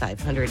S&P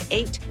 500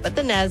 8, but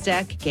the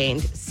Nasdaq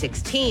gained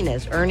 16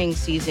 as earnings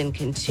season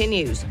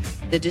continues.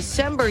 The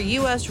December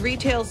U.S.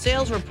 retail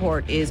sales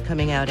report is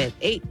coming out at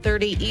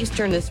 8:30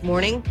 Eastern this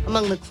morning.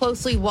 Among the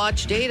closely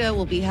watched data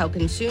will be how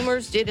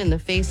consumers did in the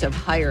face of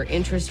higher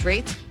interest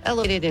rates,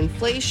 elevated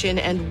inflation,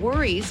 and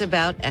worries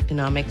about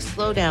economic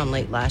slowdown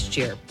late last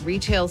year.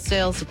 Retail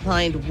sales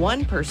declined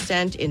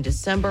 1% in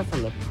December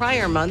from the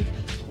prior month.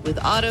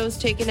 With autos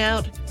taken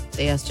out,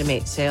 they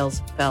estimate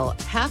sales fell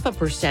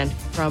 0.5%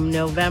 from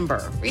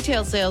November.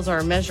 Retail sales are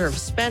a measure of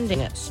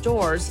spending at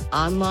stores,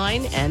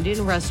 online, and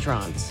in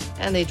restaurants,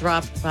 and they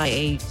dropped by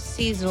a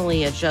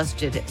seasonally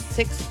adjusted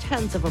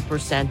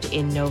 0.6%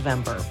 in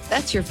November.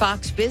 That's your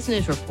Fox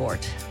Business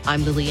Report.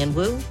 I'm Lillian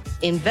Wu,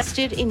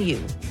 invested in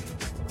you.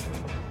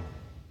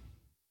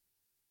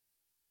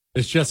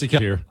 It's Jesse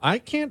here. I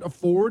can't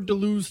afford to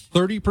lose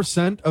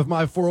 30% of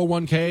my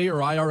 401k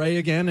or IRA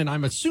again, and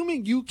I'm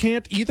assuming you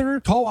can't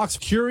either. Call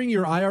Oxford. Securing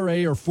your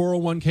IRA or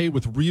 401k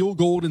with real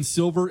gold and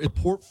silver is a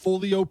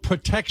portfolio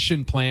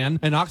protection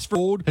plan, and Oxford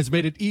Gold has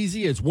made it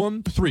easy as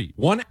one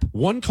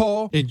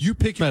call, and you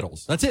pick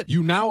metals. That's it.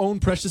 You now own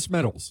precious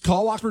metals.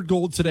 Call Oxford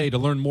Gold today to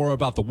learn more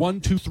about the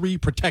 123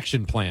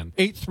 protection plan.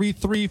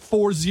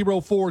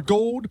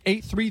 833-404-GOLD.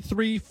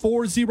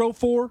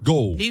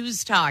 833-404-GOLD.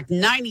 News Talk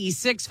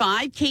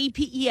 96.5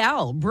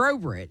 KPEL,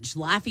 Brobridge,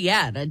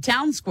 Lafayette, a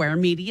Town Square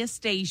media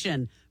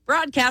station.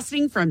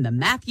 Broadcasting from the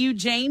Matthew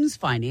James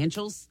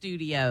Financial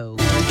Studio.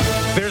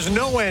 There's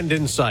no end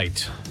in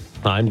sight.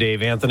 I'm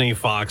Dave Anthony,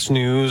 Fox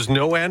News.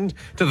 No end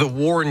to the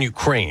war in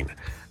Ukraine.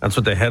 That's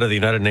what the head of the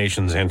United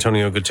Nations,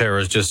 Antonio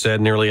Guterres, just said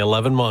nearly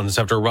 11 months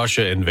after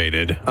Russia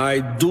invaded.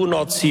 I do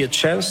not see a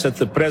chance at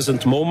the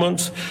present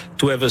moment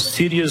to have a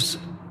serious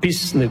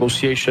peace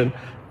negotiation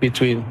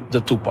between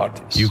the two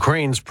parties.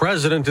 Ukraine's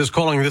president is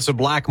calling this a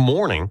black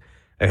morning.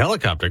 A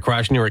helicopter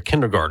crashed near a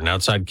kindergarten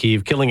outside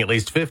Kyiv, killing at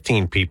least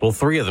 15 people,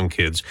 3 of them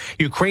kids.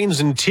 Ukraine's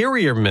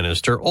interior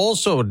minister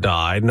also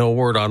died. No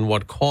word on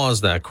what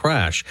caused that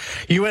crash.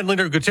 UN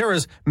leader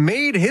Guterres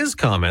made his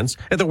comments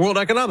at the World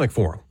Economic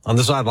Forum. On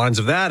the sidelines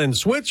of that, in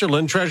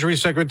Switzerland, Treasury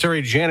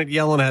Secretary Janet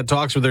Yellen had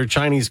talks with her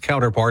Chinese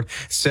counterpart,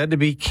 said to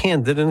be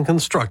candid and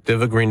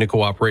constructive, agreeing to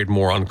cooperate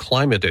more on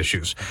climate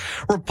issues.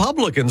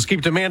 Republicans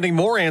keep demanding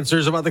more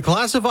answers about the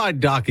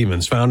classified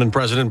documents found in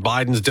President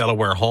Biden's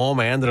Delaware home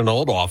and in an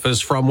old office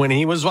from when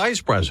he was vice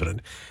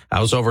president.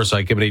 House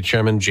Oversight Committee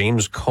Chairman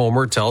James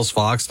Comer tells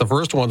Fox the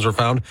first ones were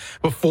found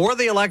before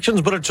the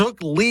elections, but it took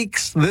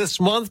leaks this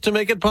month to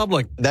make it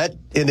public. That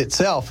in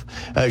itself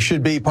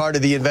should be part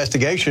of the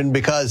investigation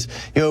because,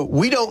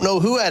 we don't know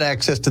who had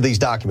access to these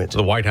documents.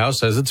 The White House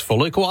says it's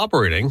fully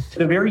cooperating.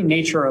 The very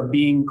nature of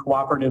being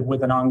cooperative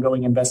with an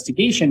ongoing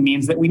investigation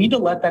means that we need to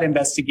let that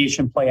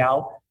investigation play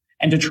out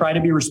and to try to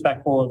be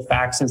respectful of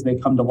facts as they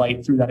come to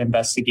light through that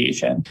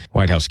investigation.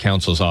 White House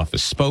counsel's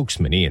office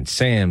spokesman Ian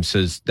Sam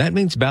says that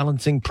means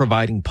balancing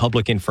providing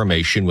public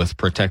information with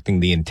protecting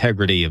the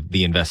integrity of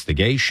the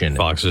investigation.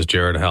 Fox's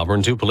Jared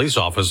Halpern. 2 police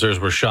officers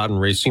were shot in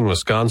Racine,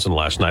 Wisconsin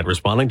last night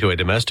responding to a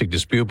domestic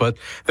dispute, but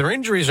their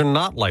injuries are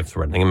not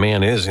life-threatening. A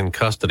man is in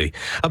custody.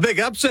 A big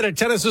upset at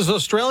tennis's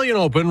Australian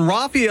Open.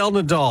 Rafael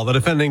Nadal, the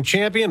defending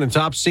champion and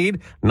top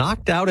seed,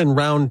 knocked out in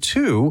round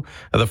 2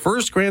 of the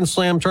first Grand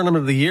Slam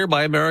tournament of the year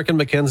by American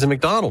Mackenzie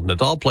McDonald.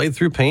 Nadal played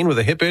through pain with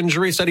a hip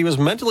injury, said he was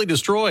mentally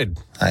destroyed.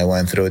 I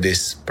went through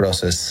this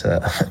process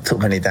too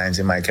many times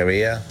in my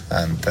career,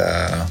 and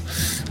I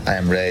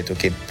am ready to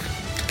keep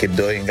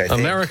doing, I think.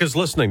 America's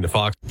listening to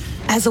Fox.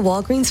 As a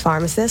Walgreens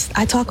pharmacist,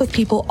 I talk with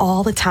people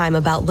all the time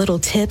about little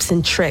tips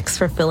and tricks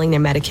for filling their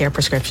Medicare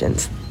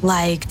prescriptions,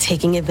 like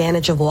taking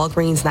advantage of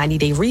Walgreens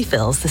 90-day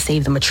refills to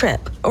save them a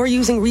trip, or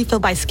using Refill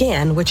by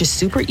Scan, which is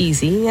super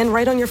easy and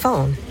right on your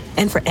phone.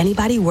 And for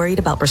anybody worried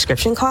about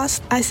prescription costs,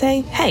 I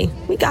say, hey,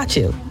 we got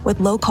you with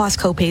low-cost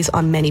copays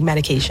on many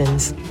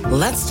medications.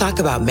 Let's talk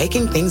about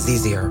making things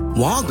easier.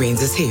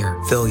 Walgreens is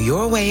here. Fill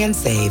your way and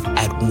save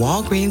at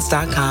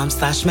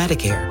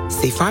walgreens.com/Medicare.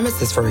 See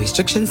pharmacists for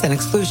restrictions and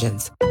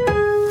exclusions.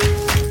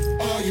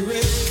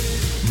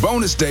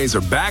 Bonus days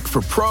are back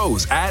for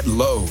pros at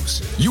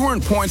Lowe's. You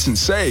earn points and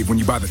save when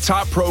you buy the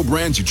top pro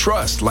brands you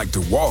trust, like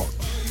DeWalt.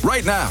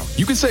 Right now,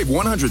 you can save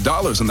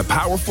 $100 on the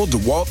powerful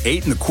DeWalt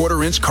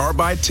 8¼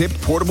 carbide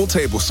tipped portable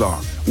table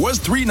saw. Was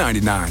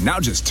 $399, now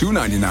just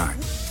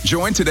 $299.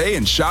 Join today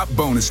and shop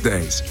bonus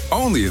days,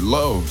 only at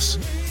Lowe's.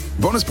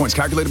 Bonus points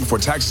calculated before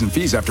taxes and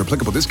fees after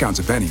applicable discounts,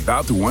 if any.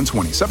 Valid through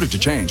 1/20. Subject to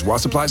change while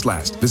supplies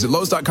last. Visit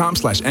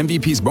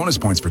Lowes.com/MVP's bonus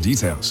points for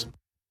details.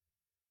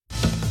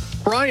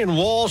 Brian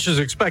Walsh is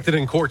expected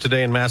in court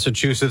today in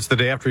Massachusetts the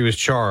day after he was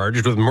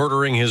charged with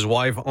murdering his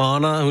wife,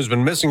 Anna, who's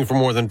been missing for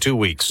more than 2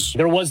 weeks.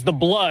 There was the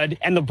blood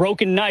and the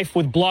broken knife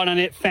with blood on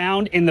it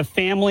found in the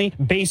family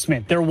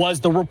basement. There was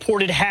the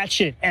reported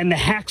hatchet and the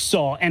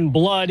hacksaw and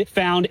blood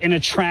found in a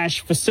trash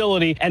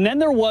facility. And then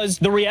there was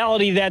the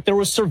reality that there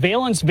was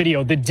surveillance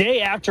video the day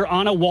after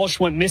Anna Walsh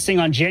went missing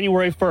on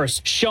January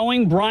 1st,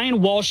 showing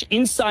Brian Walsh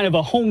inside of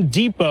a Home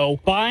Depot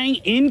buying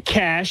in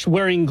cash,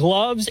 wearing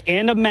gloves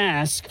and a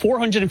mask,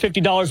 $450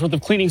 worth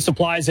of cleaning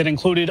supplies that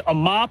included a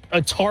mop,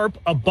 a tarp,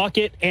 a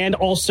bucket, and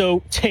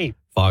also tape.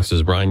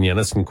 Fox's Brian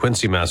Yennis in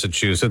Quincy,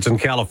 Massachusetts. In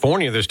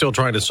California, they're still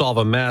trying to solve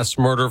a mass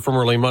murder from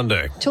early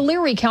Monday.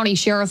 Tulare County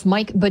Sheriff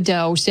Mike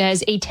Badeau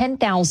says a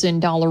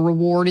 $10,000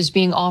 reward is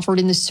being offered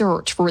in the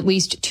search for at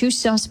least 2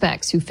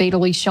 suspects who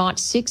fatally shot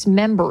 6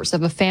 members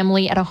of a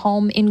family at a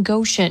home in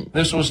Goshen.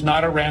 This was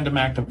not a random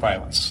act of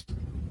violence.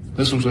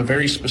 This was a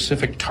very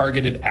specific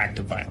targeted act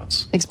of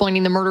violence.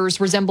 Explaining the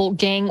murders resemble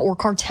gang or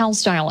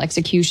cartel-style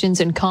executions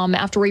and come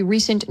after a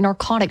recent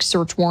narcotics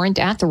search warrant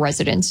at the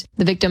residence.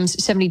 The victims,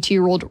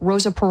 72-year-old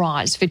Rosa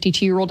Perez,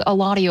 52-year-old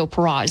Eladio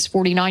Perez,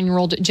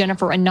 49-year-old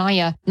Jennifer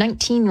Anaya,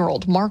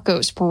 19-year-old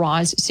Marcos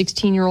Perez,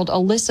 16-year-old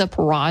Alyssa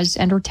Perez,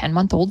 and her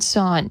 10-month-old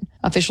son.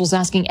 Officials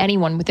asking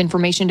anyone with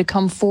information to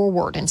come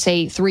forward and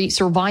say 3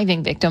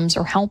 surviving victims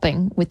are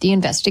helping with the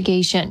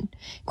investigation.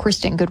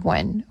 Kristen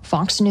Goodwin,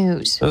 Fox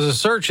News. There's a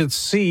search at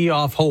sea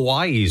off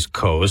Hawaii's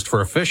coast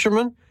for a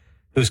fisherman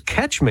whose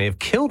catch may have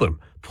killed him,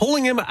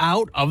 pulling him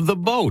out of the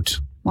boat.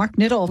 Mark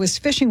Niddle was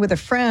fishing with a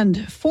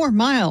friend 4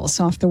 miles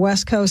off the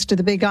west coast of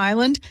the Big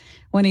Island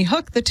when he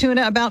hooked the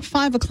tuna about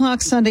 5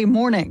 o'clock Sunday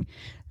morning.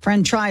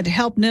 Friend tried to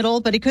help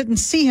Niddle, but he couldn't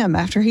see him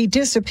after he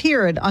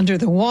disappeared under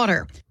the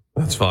water.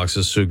 That's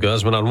Fox's Sue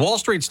Guzman. On Wall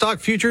Street, stock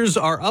futures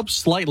are up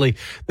slightly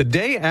the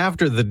day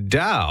after the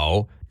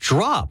Dow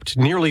dropped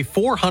nearly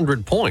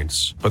 400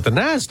 points, but the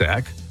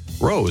NASDAQ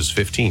rose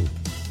 15.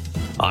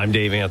 I'm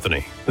Dave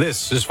Anthony.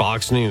 This is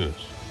Fox News.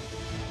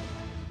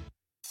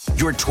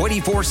 Your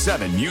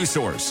 24/7 news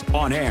source,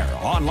 on air,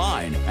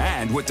 online,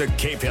 and with the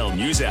KPEL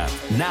News app.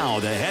 Now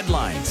the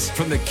headlines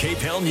from the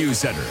KPEL News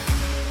Center.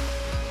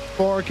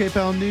 For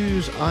KPEL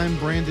News, I'm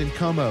Brandon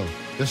Como.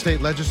 The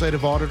state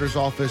legislative auditor's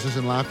office is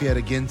in Lafayette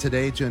again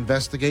today to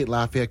investigate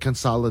Lafayette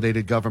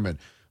Consolidated Government.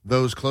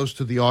 Those close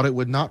to the audit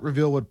would not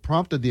reveal what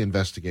prompted the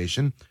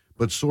investigation,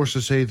 but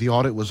sources say the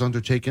audit was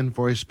undertaken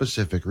for a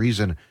specific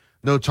reason.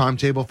 No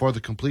timetable for the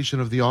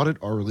completion of the audit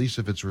or release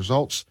of its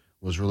results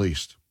was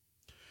released.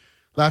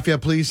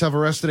 Lafayette police have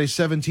arrested a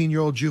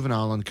 17-year-old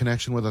juvenile in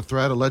connection with a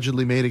threat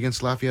allegedly made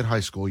against Lafayette High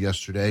School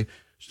yesterday.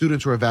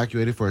 Students were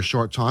evacuated for a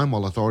short time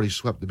while authorities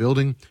swept the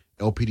building.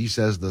 LPD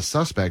says the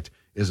suspect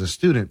is a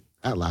student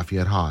at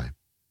Lafayette High.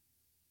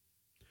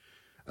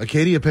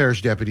 Acadia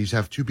Parish deputies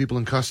have 2 people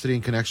in custody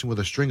in connection with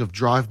a string of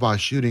drive-by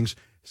shootings.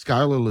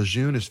 Skylar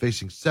Lejeune is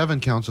facing 7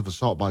 counts of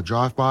assault by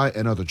drive-by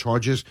and other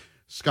charges.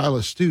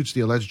 Skylar Stutes,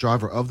 the alleged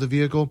driver of the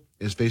vehicle,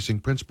 is facing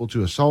principal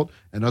to assault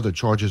and other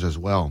charges as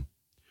well.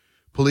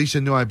 Police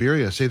in New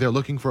Iberia say they're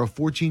looking for a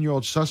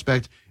 14-year-old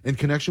suspect in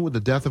connection with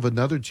the death of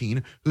another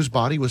teen whose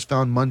body was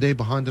found Monday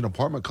behind an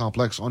apartment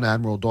complex on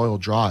Admiral Doyle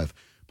Drive.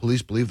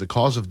 Police believe the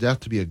cause of death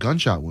to be a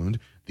gunshot wound.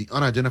 The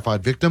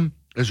unidentified victim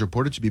is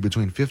reported to be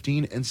between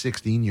 15 and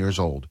 16 years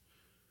old.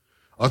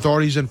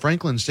 Authorities in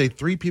Franklin say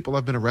 3 people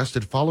have been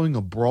arrested following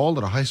a brawl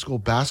at a high school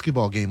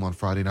basketball game on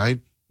Friday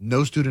night.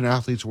 No student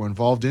athletes were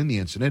involved in the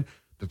incident.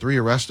 The 3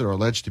 arrested are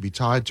alleged to be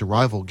tied to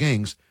rival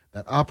gangs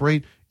that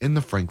operate in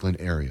the Franklin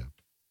area.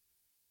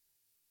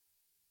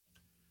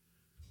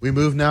 We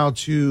move now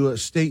to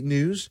state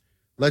news.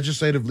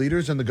 Legislative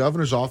leaders and the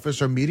governor's office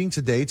are meeting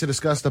today to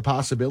discuss the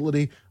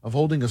possibility of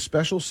holding a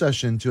special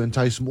session to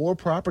entice more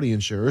property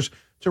insurers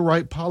to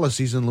write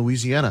policies in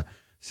Louisiana.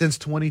 Since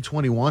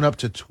 2021, up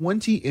to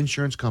 20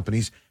 insurance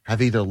companies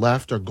have either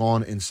left or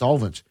gone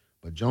insolvent.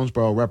 But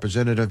Jonesboro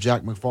Representative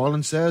Jack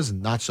McFarland says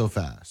not so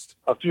fast.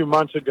 A few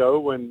months ago,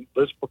 when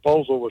this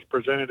proposal was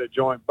presented at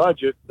joint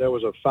budget, there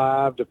was a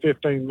 $5 to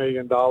 $15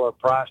 million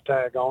price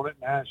tag on it.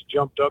 Now it's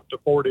jumped up to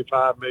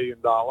 $45 million.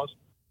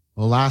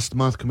 Well, last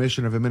month,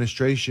 Commissioner of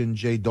Administration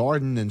Jay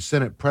Darden and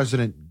Senate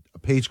President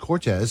Paige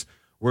Cortez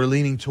were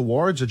leaning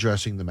towards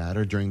addressing the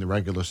matter during the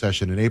regular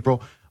session in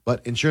April.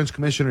 But Insurance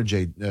Commissioner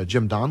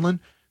Jim Donlin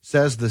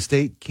says the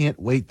state can't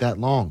wait that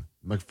long.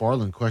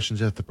 McFarland questions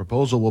if the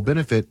proposal will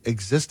benefit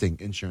existing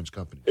insurance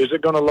companies. Is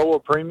it going to lower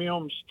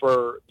premiums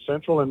for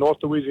Central and North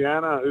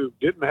Louisiana who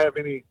didn't have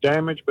any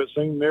damage but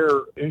seen their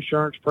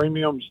insurance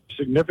premiums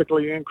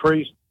significantly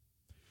increase?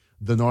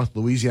 The North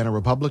Louisiana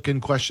Republican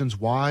questions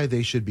why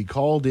they should be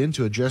called in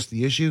to address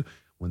the issue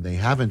when they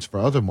haven't for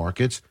other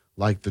markets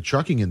like the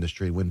trucking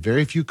industry, when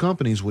very few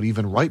companies would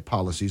even write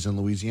policies in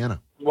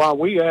Louisiana. While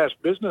we ask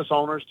business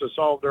owners to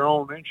solve their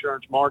own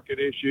insurance market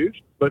issues,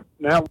 but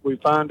now we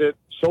find it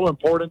so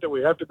important that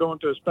we have to go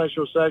into a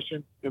special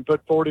session and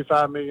put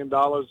 $45 million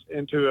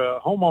into a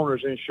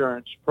homeowner's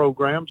insurance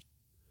program.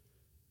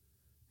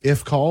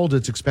 If called,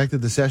 it's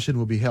expected the session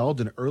will be held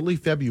in early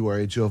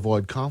February to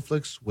avoid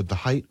conflicts with the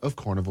height of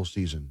carnival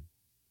season.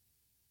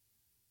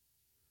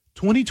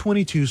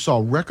 2022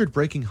 saw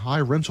record-breaking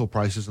high rental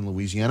prices in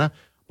Louisiana,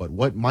 but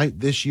what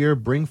might this year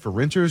bring for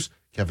renters?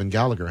 Kevin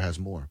Gallagher has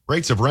more.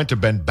 Rates of rent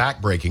have been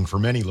backbreaking for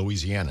many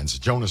Louisianans.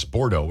 Jonas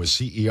Bordeaux is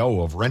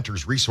CEO of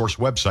renters resource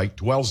website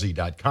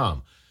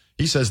Dwellsy.com.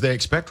 He says they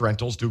expect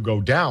rentals to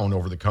go down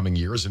over the coming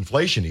year as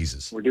inflation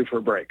eases. We're due for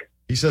a break.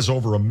 He says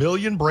over 1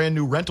 million brand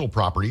new rental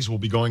properties will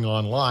be going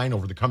online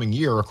over the coming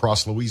year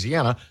across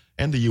Louisiana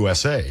and the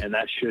USA. And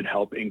that should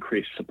help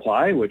increase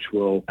supply, which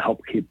will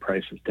help keep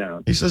prices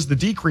down. He says the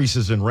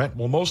decreases in rent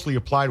will mostly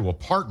apply to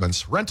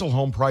apartments. Rental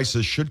home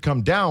prices should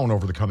come down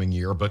over the coming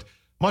year, but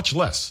much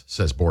less,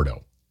 says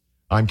Bordeaux.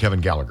 I'm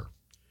Kevin Gallagher.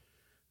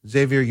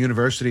 Xavier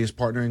University is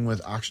partnering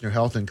with Ochsner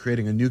Health and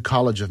creating a new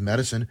college of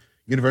medicine.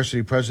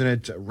 University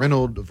President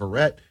Reynold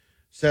Verrett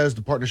says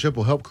the partnership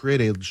will help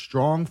create a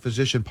strong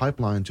physician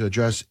pipeline to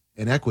address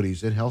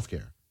inequities in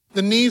healthcare.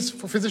 The needs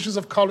for physicians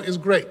of color is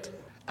great.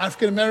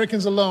 African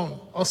Americans alone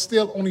are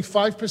still only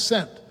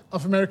 5%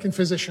 of American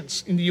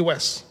physicians in the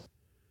U.S.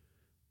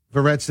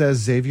 Verrett says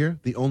Xavier,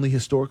 the only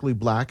historically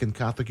black and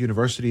Catholic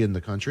university in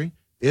the country,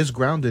 is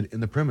grounded in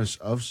the premise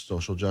of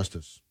social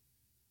justice.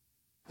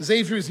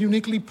 Xavier is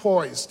uniquely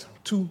poised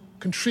to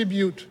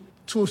contribute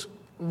to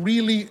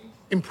really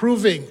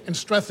improving and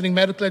strengthening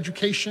medical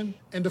education,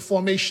 and the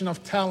formation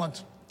of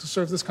talent to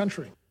serve this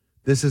country.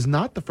 This is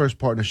not the first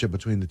partnership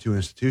between the two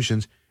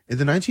institutions. In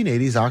the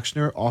 1980s,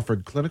 Ochsner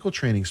offered clinical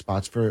training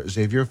spots for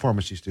Xavier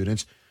pharmacy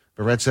students.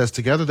 Barrett says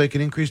together they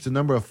can increase the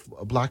number of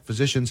black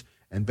physicians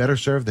and better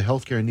serve the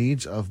healthcare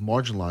needs of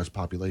marginalized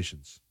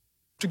populations.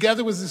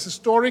 Together with this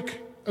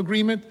historic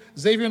agreement,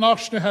 Xavier and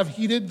Ochsner have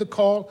heeded the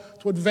call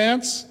to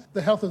advance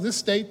the health of this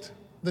state,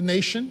 the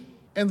nation,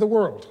 and the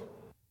world.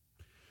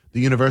 The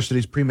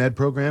university's pre-med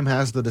program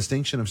has the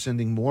distinction of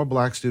sending more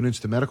black students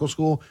to medical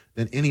school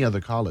than any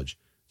other college.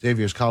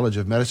 Xavier's College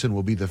of Medicine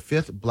will be the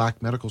 5th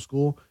black medical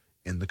school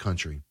in the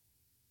country.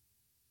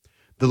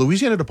 The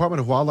Louisiana Department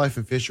of Wildlife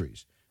and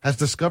Fisheries has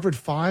discovered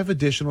 5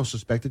 additional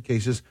suspected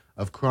cases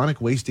of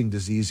chronic wasting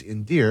disease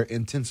in deer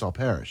in Tensas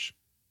Parish.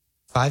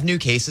 5 new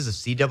cases of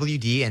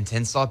CWD in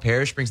Tensas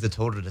Parish brings the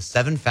total to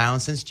 7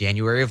 found since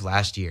January of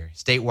last year.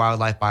 State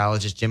wildlife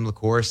biologist Jim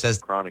LaCour says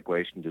chronic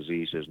wasting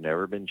disease has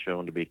never been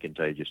shown to be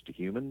contagious to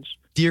humans.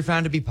 Deer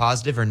found to be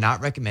positive are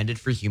not recommended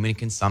for human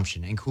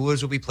consumption, and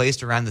coolers will be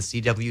placed around the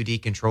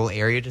CWD control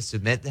area to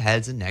submit the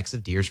heads and necks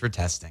of deers for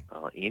testing.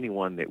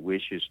 Anyone that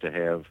wishes to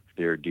have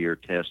their deer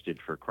tested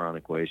for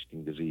chronic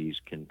wasting disease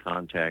can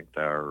contact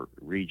our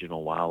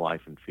regional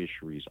wildlife and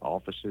fisheries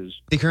offices.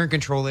 The current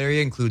control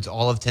area includes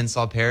all of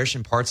Tensas Parish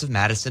and parts of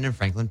Madison and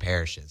Franklin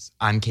parishes.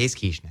 I'm Case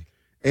Kieschnick.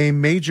 A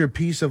major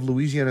piece of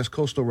Louisiana's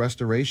coastal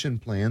restoration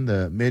plan,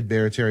 the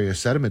Mid-Barataria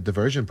Sediment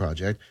Diversion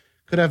Project,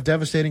 could have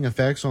devastating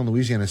effects on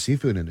Louisiana's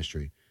seafood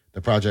industry.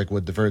 The project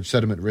would divert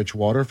sediment-rich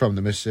water from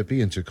the Mississippi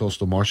into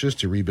coastal marshes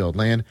to rebuild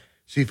land.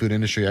 Seafood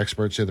industry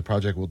experts say the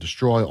project will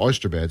destroy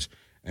oyster beds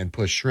and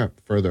push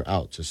shrimp further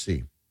out to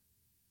sea.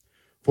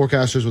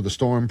 Forecasters with the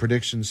Storm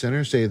Prediction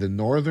Center say the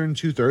northern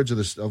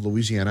two-thirds of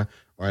Louisiana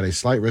are at a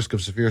slight risk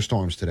of severe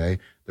storms today.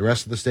 The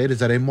rest of the state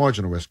is at a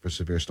marginal risk for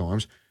severe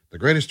storms. The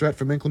greatest threat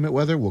from inclement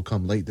weather will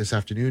come late this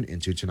afternoon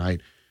into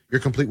tonight. Your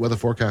complete weather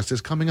forecast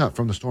is coming up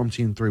from the Storm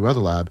Team 3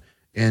 Weather Lab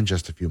in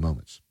just a few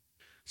moments.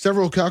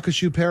 Several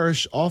Calcasieu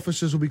Parish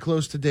offices will be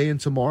closed today and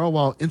tomorrow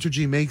while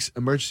Entergy makes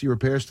emergency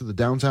repairs to the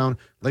downtown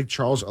Lake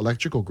Charles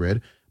electrical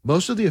grid.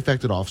 Most of the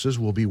affected offices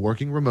will be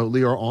working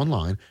remotely or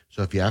online,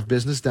 so if you have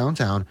business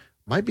downtown,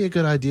 might be a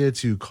good idea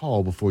to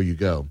call before you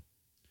go.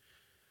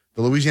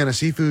 The Louisiana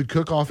Seafood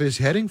Cook-Off is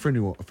heading for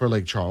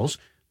Lake Charles.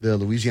 The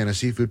Louisiana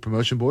Seafood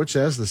Promotion Board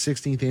says the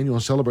 16th annual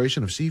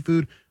celebration of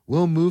seafood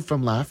will move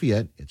from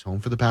Lafayette, its home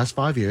for the past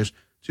 5 years,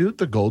 to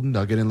the Golden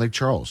Nugget in Lake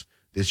Charles.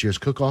 This year's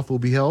cook-off will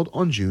be held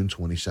on June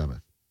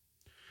 27th.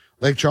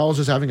 Lake Charles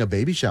is having a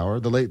baby shower.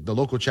 The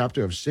local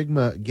chapter of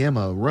Sigma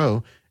Gamma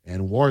Rho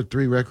and Ward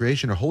 3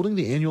 Recreation are holding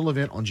the annual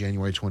event on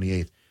January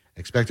 28th.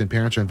 Expectant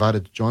parents are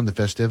invited to join the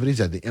festivities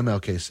at the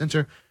MLK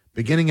Center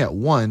beginning at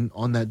 1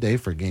 on that day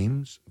for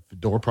games,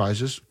 door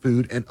prizes,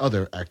 food, and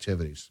other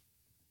activities.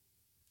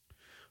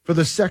 For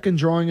the second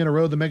drawing in a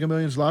row, the Mega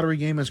Millions lottery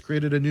game has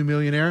created a new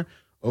millionaire.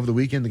 Over the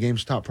weekend, the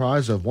game's top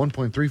prize of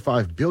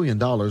 $1.35 billion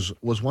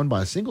was won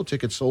by a single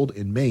ticket sold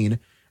in Maine,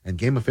 and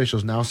game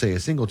officials now say a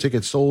single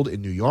ticket sold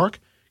in New York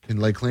can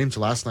lay claim to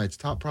last night's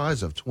top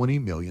prize of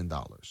 $20 million.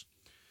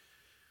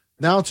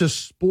 Now to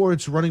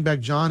sports. Running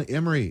back John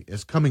Emery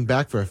is coming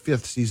back for a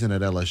 5th season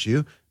at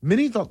LSU.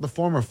 Many thought the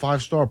former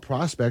 5-star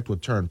prospect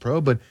would turn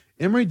pro, but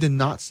Emery did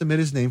not submit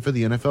his name for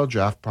the NFL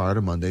draft prior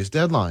to Monday's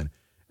deadline.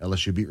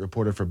 LSU beat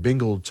reporter for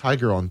Bengal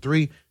Tiger on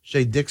 3,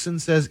 Shay Dixon,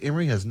 says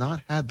Emery has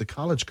not had the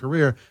college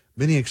career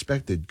many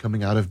expected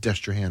coming out of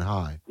Destrehan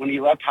High. When he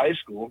left high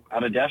school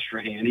out of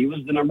Destrehan, he was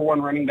the number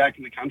 1 running back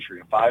in the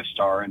country, a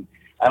 5-star, and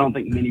I don't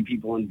think many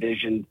people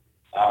envisioned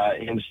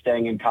him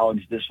staying in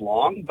college this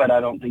long, but I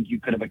don't think you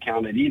could have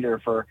accounted either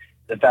for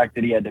the fact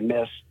that he had to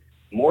miss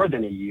more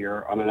than a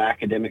year on an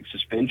academic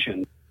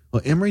suspension.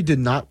 Well, Emery did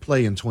not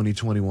play in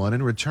 2021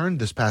 and returned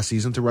this past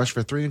season to rush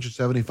for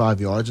 375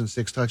 yards and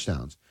 6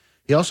 touchdowns.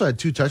 He also had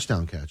 2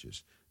 touchdown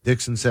catches.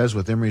 Dixon says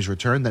with Emery's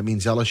return, that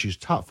means LSU's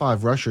top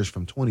 5 rushers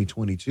from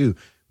 2022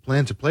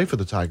 plan to play for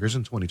the Tigers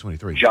in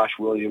 2023. Josh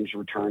Williams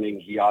returning.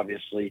 He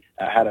obviously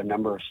had a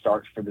number of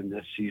starts for them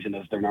this season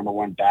as their number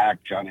 1 back.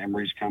 John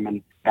Emery's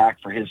coming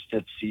back for his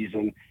 5th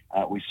season.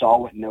 We saw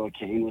what Noah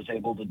Cain was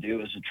able to do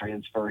as a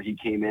transfer. He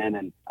came in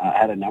and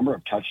had a number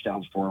of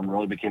touchdowns for him,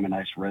 really became a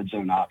nice red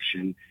zone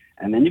option.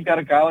 And then you've got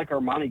a guy like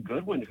Armani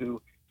Goodwin,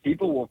 who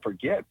people will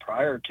forget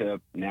prior to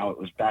now it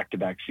was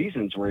back-to-back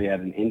seasons where he had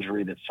an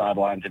injury that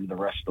sidelined him the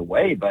rest of the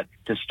way. But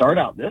to start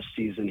out this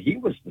season, he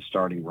was the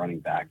starting running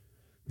back.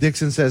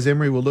 Dixon says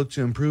Emery will look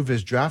to improve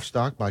his draft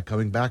stock by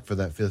coming back for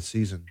that 5th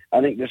season.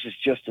 I think this is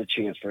just a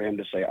chance for him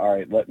to say, all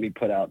right, let me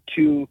put out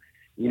 2,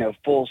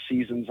 full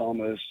seasons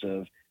almost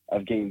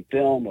of game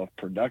film, of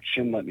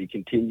production. Let me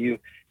continue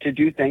to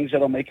do things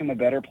that'll make him a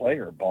better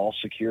player. Ball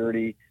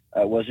security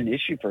was an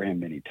issue for him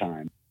many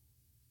times.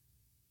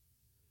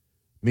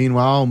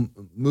 Meanwhile,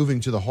 moving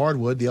to the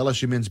hardwood, the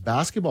LSU men's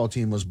basketball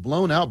team was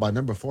blown out by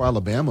number 4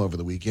 Alabama over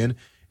the weekend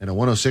in a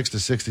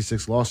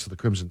 106-66 loss to the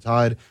Crimson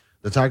Tide.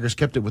 The Tigers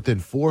kept it within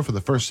 4 for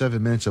the first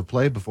 7 minutes of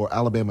play before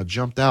Alabama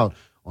jumped out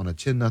on a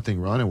 10-0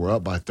 run and were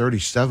up by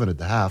 37 at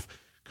the half.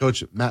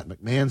 Coach Matt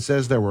McMahon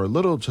says there were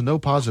little to no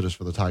positives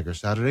for the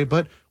Tigers Saturday,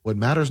 but what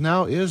matters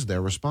now is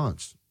their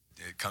response.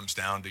 It comes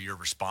down to your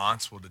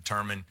response will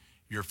determine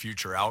your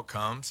future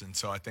outcomes. And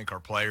so I think our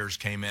players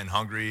came in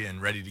hungry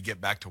and ready to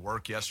get back to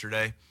work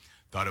yesterday.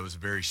 Thought it was a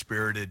very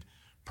spirited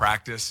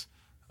practice,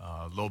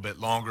 a little bit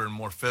longer and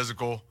more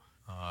physical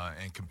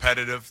and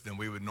competitive than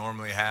we would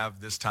normally have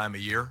this time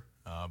of year,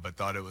 but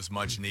thought it was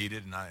much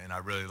needed, and I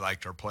really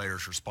liked our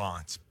players'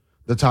 response.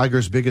 The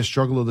Tigers' biggest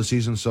struggle of the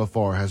season so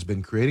far has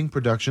been creating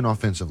production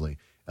offensively.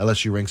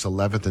 LSU ranks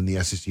 11th in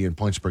the SEC in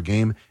points per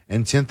game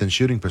and 10th in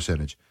shooting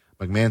percentage.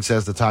 McMahon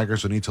says the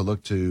Tigers will need to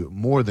look to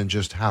more than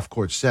just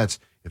half-court sets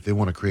if they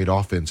want to create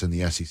offense in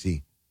the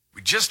SEC.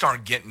 We just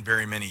aren't getting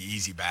very many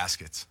easy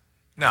baskets.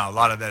 Now, a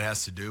lot of that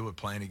has to do with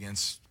playing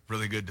against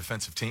really good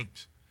defensive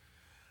teams.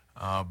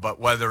 But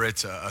whether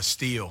it's a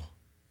steal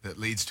that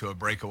leads to a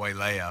breakaway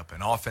layup,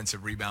 an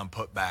offensive rebound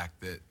putback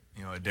that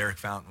Derek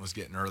Fountain was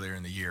getting earlier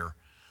in the year,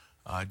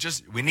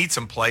 we need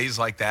some plays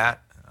like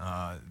that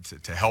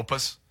to help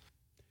us.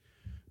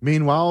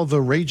 Meanwhile,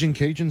 the Raging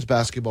Cajuns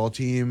basketball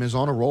team is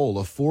on a roll,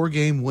 a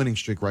 4-game winning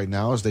streak right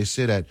now as they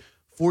sit at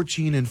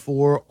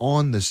 14-4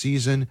 on the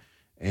season.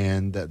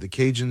 And the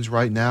Cajuns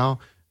right now,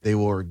 they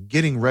were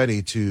getting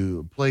ready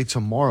to play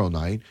tomorrow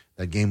night.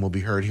 That game will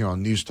be heard here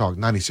on News Talk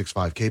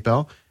 96.5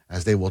 KPEL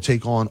as they will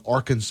take on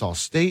Arkansas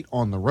State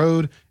on the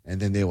road, and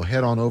then they will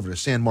head on over to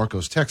San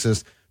Marcos,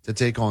 Texas to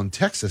take on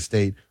Texas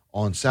State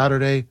on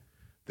Saturday.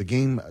 The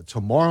game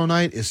tomorrow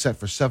night is set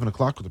for 7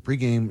 o'clock with a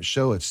pregame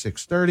show at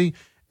 6:30.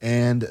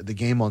 And the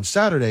game on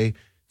Saturday,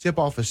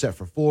 tip-off is set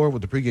for 4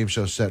 with the pregame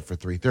show set for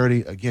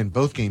 3:30. Again,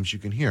 both games you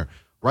can hear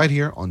right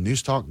here on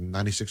News Talk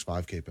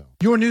 96.5 KPEL.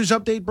 Your news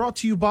update brought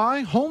to you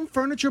by Home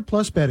Furniture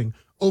Plus Bedding.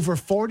 Over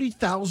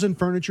 40,000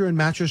 furniture and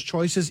mattress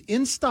choices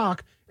in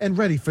stock and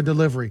ready for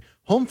delivery.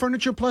 Home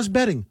Furniture Plus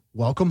Bedding.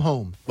 Welcome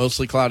home.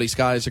 Mostly cloudy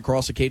skies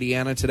across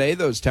Acadiana today.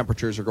 Those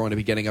temperatures are going to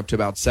be getting up to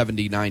about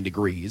 79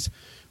 degrees.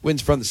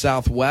 Winds from the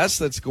southwest,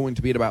 that's going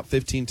to be at about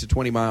 15 to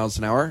 20 miles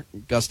an hour,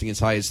 gusting as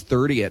high as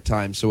 30 at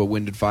times, so a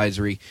wind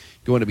advisory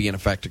going to be in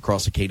effect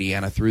across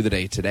Acadiana through the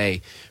day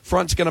today.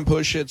 Front's going to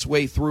push its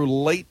way through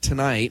late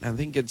tonight. I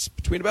think it's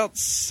between about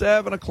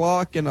 7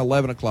 o'clock and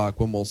 11 o'clock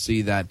when we'll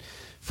see that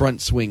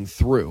front swing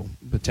through.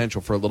 Potential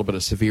for a little bit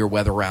of severe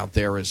weather out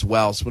there as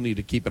well, so we'll need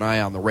to keep an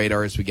eye on the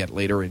radar as we get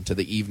later into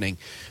the evening.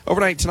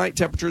 Overnight tonight,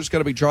 temperatures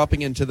going to be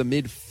dropping into the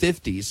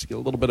mid-50s. Get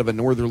a little bit of a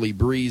northerly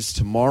breeze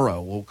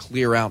tomorrow. We'll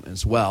clear out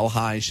as well.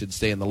 Highs should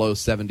stay in the low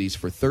 70s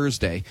for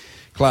Thursday.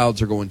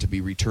 Clouds are going to be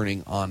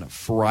returning on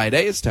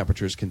Friday as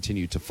temperatures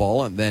continue to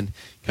fall, and then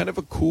kind of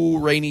a cool,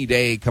 rainy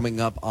day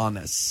coming up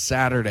on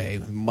Saturday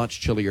with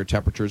much chillier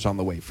temperatures on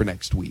the way for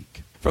next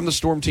week. From the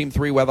Storm Team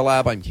 3 Weather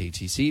Lab, I'm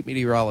KTC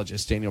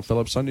meteorologist Daniel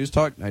Phillips on News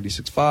Talk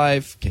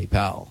 96.5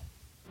 KPEL.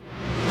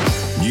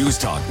 News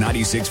Talk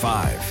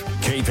 96.5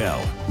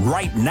 KPEL.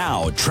 Right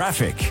now,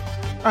 traffic.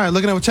 All right,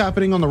 looking at what's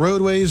happening on the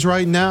roadways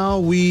right now,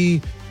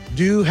 we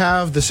do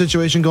have the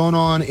situation going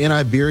on in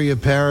Iberia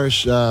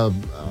Parish,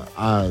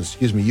 US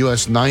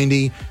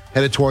 90,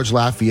 headed towards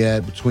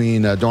Lafayette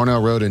between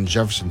Darnell Road and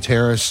Jefferson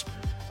Terrace.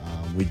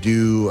 We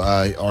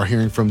are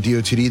hearing from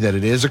DOTD that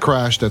it is a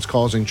crash that's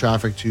causing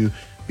traffic to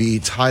be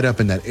tied up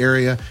in that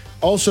area.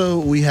 Also,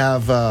 we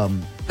have a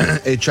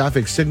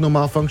traffic signal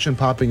malfunction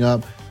popping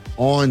up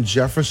on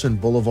Jefferson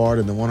Boulevard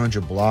in the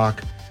 100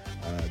 block.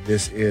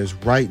 This is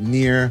right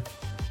near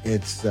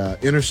its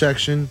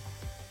intersection,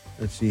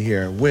 let's see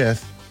here,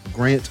 with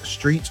Grant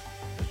Street,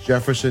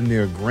 Jefferson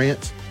near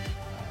Grant.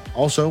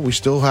 Also, we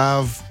still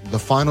have the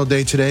final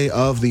day today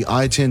of the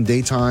I-10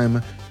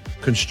 daytime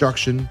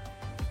construction.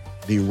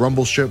 The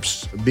rumble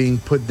strips being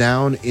put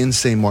down in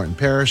St. Martin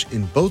Parish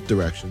in both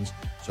directions.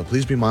 So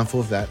please be mindful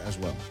of that as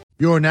well.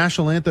 Your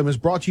national anthem is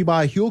brought to you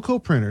by Hulco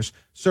Printers,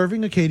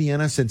 serving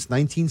Acadiana since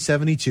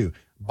 1972.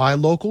 Buy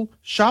local,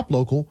 shop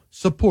local,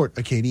 support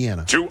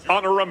Acadiana. To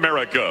honor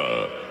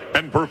America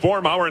and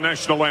perform our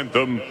national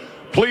anthem,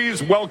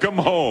 please welcome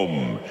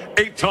home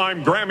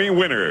 8-time Grammy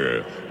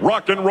winner,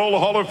 Rock and Roll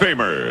Hall of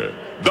Famer,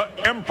 the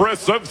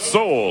Empress of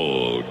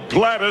Soul,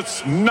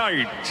 Gladys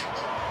Knight.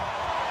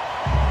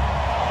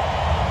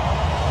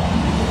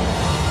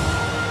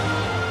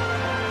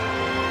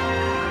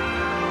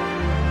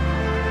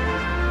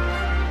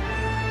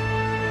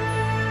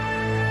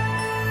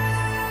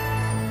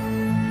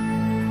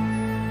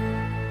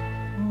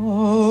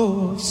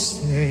 Oh,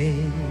 say,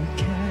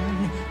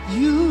 can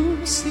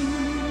you see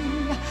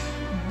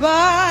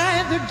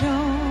by the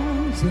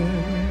dawn's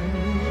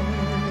early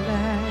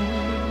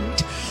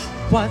light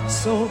what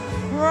so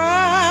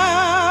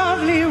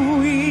proudly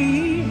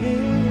we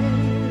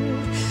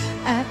hailed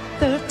at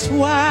the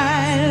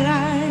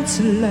twilight's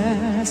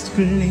last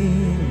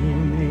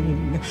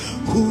gleaming,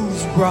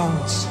 whose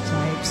broad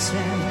stripes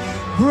and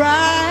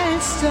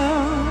bright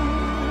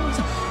stars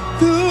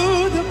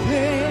through the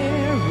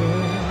perilous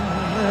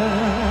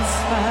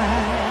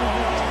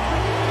fight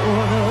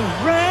o'er the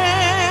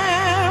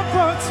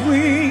ramparts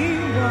we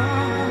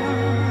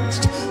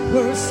watched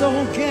were so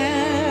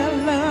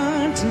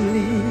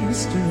gallantly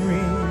streaming.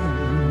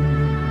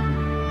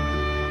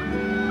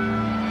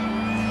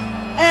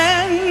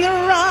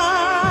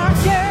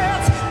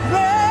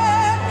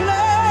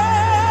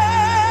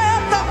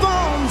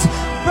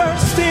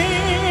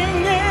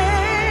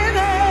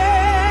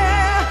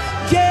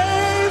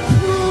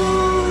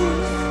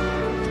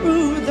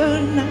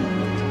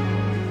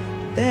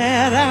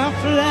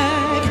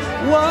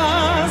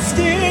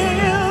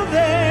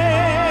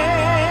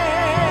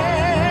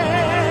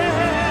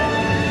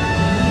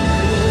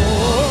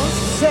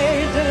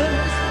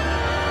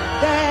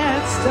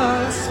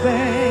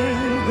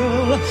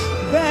 spangled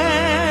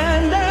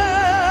banner,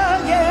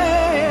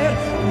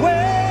 yeah, wave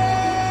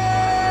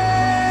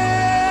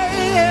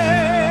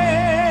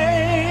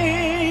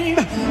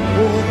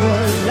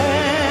over the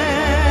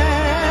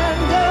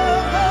land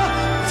of the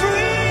free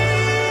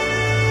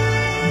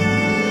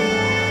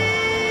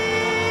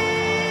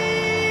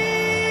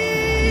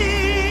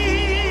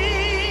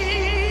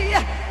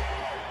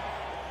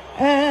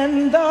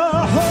and the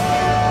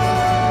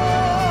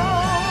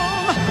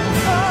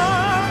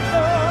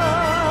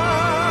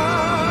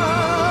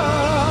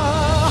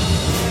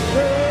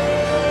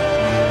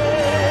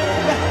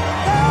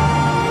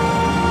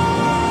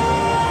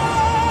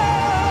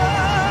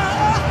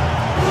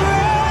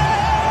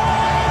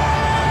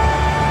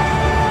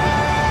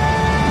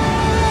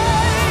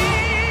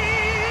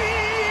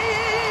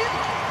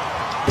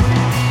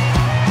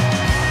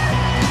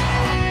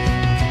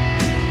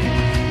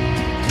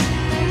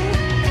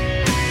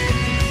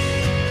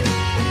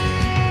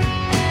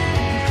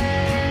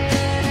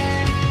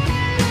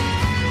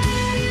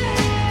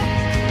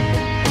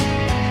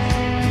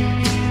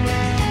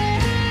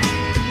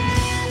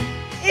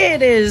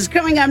It is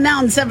coming up now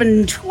on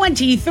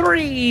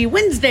 7:23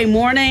 Wednesday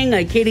morning,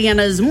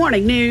 Acadiana's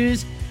Morning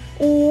News.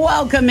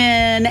 Welcome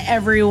in,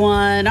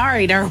 everyone. All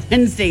right, our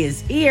Wednesday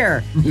is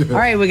here. All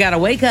right, we got to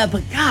wake up.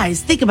 But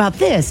guys, think about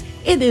this.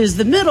 It is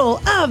the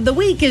middle of the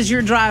week as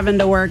you're driving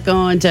to work,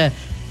 going to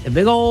the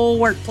big old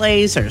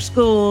workplace or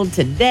school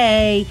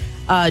today.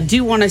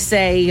 Do want to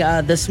say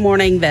this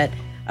morning that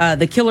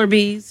the Killer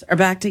Bees are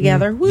back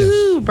together.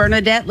 Woo! Yes.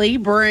 Bernadette Lee,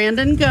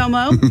 Brandon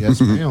Como.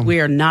 Yes, ma'am. We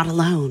are not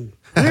alone.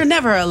 We're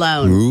never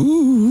alone.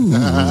 Ooh.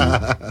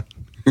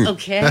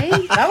 Okay,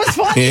 that was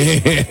funny.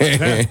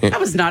 I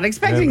was not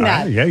expecting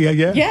that.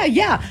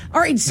 Yeah.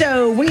 All right,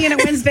 so Winging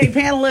It Wednesday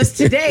panelists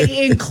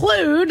today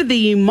include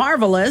the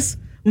marvelous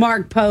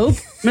Mark Pope.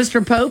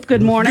 Mr. Pope,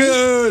 good morning.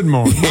 Good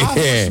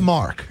morning.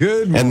 Mark.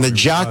 Good morning. And the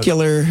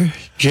jocular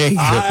Jacob.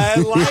 I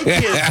like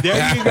it.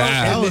 There you go.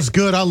 That was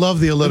good. I love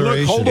the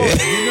alliteration. Look, hold on.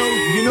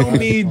 You don't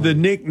need the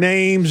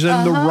nicknames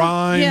and the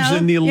rhymes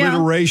and the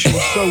alliteration.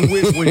 So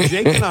when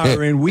Jake and I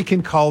are in, we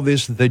can call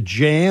this the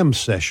jam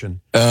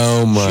session.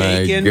 Oh,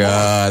 my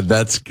God.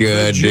 That's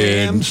good, the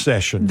jam dude. The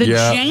session.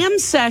 jam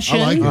session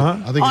I like it. I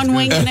think it's on good.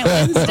 Winging It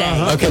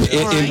Wednesday.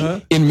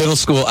 Okay, in middle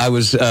school, I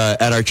was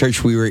at our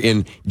church. We were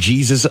in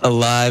Jesus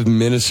Alive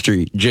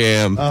Ministry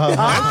Jam.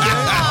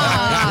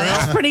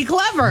 That's pretty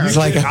clever. It's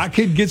like I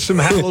could get some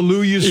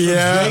hallelujahs from Jake.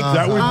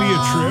 That would be a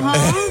trip.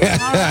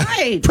 All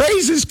right.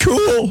 praise is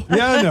cool.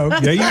 Yeah, I know.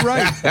 Yeah, you're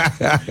right.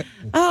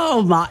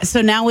 Oh, my.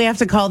 So now we have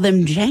to call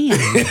them jam. All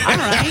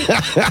right.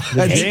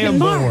 The jam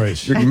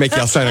boys. We can make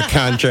y'all sign a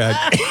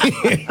contract.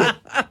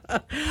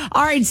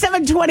 All right,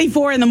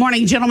 7:24 in the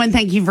morning, gentlemen.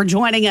 Thank you for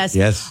joining us.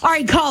 Yes. All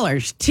right,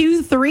 callers,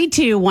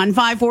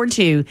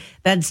 232-1542.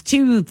 That's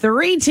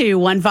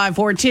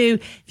 232-1542.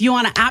 If you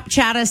want to app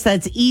chat us,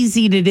 that's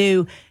easy to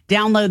do.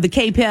 Download the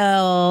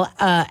KPEL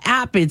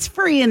app. It's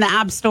free in the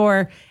App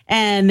Store,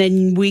 and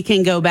then we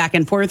can go back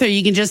and forth, or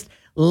you can just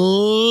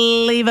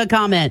leave a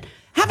comment.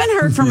 Haven't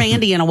heard from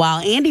Andy in a while.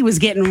 Andy was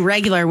getting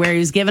regular where he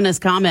was giving us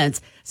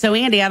comments. So,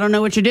 Andy, I don't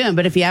know what you're doing,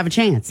 but if you have a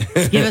chance,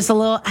 give us a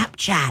little app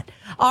chat.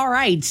 All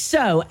right.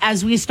 So,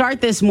 as we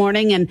start this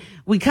morning and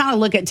we kind of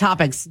look at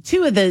topics,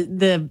 two of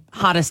the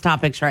hottest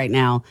topics right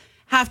now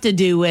have to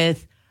do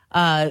with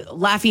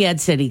Lafayette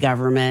city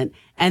government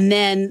and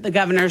then the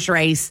governor's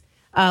race.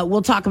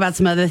 We'll talk about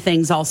some other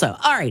things also.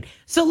 All right.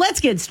 So, let's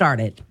get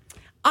started.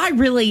 I'm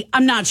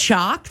not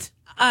shocked.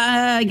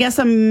 I guess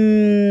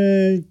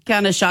I'm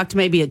kind of shocked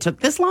maybe it took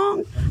this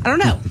long. I don't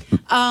know.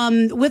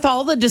 With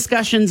all the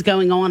discussions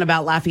going on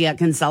about Lafayette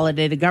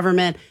consolidated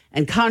government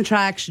and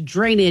contracts,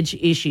 drainage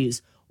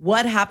issues,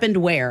 what happened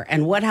where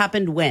and what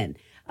happened when?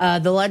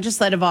 The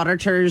legislative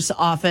auditor's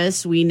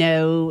office, we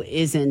know,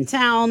 is in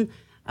town.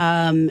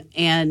 And,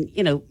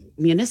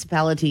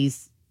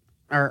 municipalities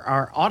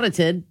are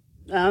audited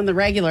on the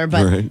regular,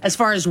 but as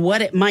far as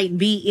what it might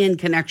be in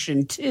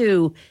connection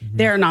to,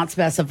 they're not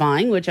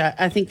specifying, which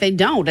I think they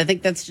don't. I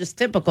think that's just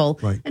typical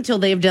until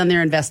they've done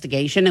their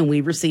investigation and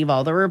we receive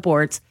all the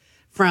reports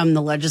from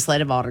the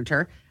legislative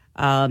auditor.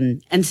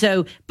 And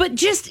so, but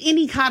just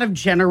any kind of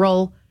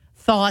general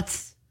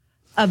thoughts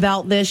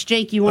about this.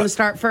 Jake, you want to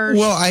start first?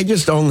 Well, I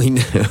just only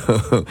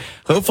know.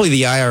 Hopefully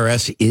the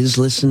IRS is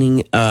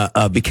listening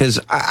because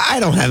I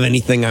don't have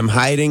anything I'm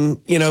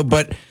hiding,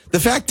 but the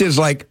fact is,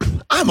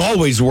 I'm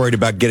always worried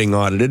about getting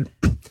audited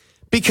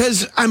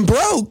because I'm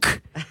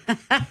broke.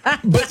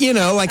 But,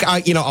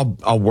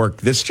 I'll work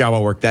this job,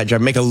 I'll work that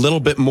job, make a little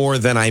bit more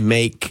than I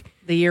make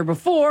the year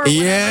before.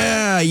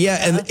 Yeah.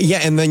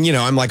 And then,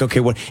 I'm like,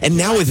 okay, what? And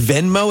now with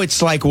Venmo, it's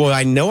like, well,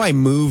 I know I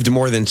moved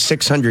more than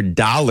 $600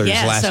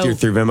 last year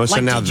through Venmo. So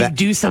now did you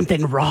do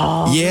something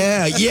wrong?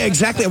 Yeah,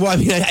 exactly. Well, I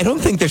mean, I don't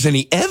think there's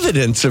any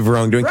evidence of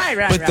wrongdoing.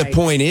 But the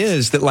point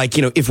is that,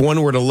 if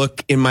one were to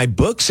look in my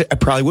books, I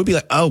probably would be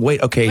like, oh,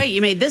 wait, okay. Wait,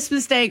 you made this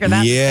mistake or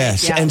that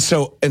mistake? Yeah.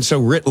 And so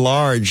writ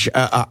large,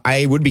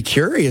 I would be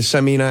curious.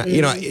 I mean,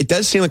 it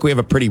does seem like we have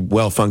a pretty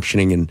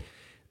well-functioning and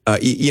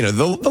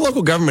the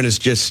local government is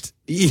just,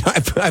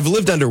 I've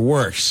lived under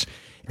worse.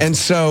 And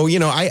so,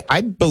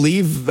 I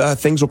believe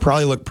things will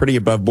probably look pretty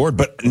above board,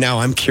 but now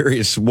I'm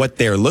curious what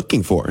they're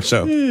looking for.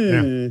 So,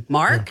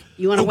 Mark,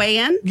 you want to weigh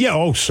in?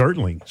 Yeah,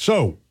 certainly.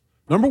 So,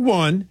 number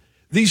one,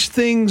 these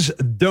things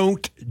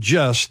don't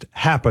just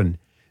happen.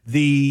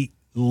 The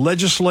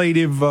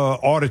legislative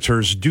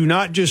auditors do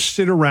not just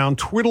sit around,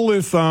 twiddle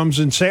their thumbs,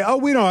 and say, "Oh,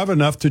 we don't have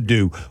enough to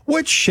do.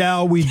 What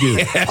shall we do?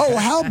 Oh,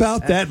 how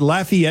about that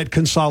Lafayette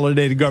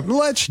Consolidated Government?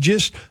 Let's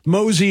just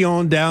mosey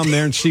on down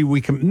there and see we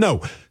can."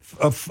 No,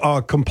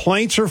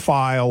 complaints are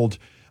filed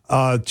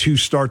to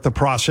start the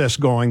process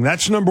going.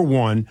 That's number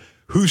one.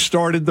 Who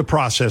started the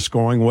process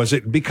going? Was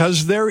it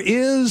because there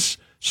is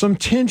some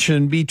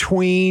tension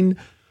between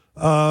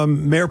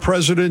Mayor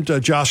President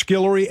Josh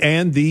Guillory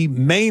and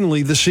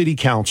mainly the city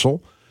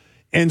council.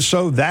 And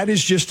so that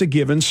is just a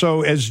given.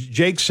 So as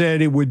Jake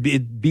said,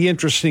 it'd be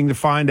interesting to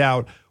find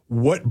out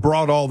what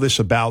brought all this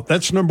about.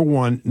 That's number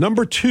one.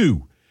 Number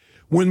two,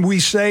 when we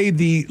say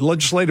the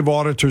legislative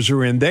auditors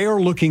are in, they are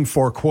looking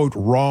for, quote,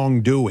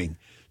 wrongdoing.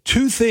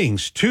 Two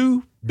things,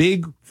 two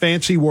big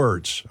fancy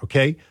words,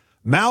 okay?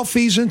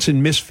 Malfeasance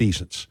and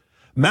misfeasance.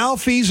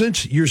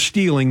 Malfeasance, you're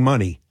stealing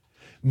money.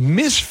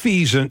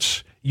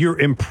 Misfeasance, you're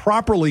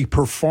improperly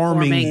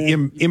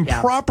performing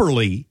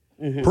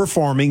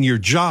performing your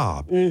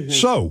job.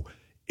 So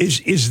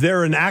is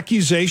there an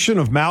accusation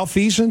of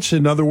malfeasance?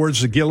 In other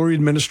words, the Guillory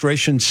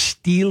administration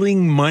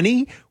stealing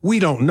money? We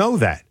don't know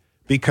that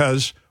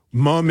because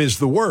mum is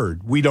the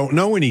word. We don't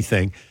know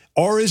anything.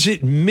 Or is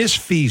it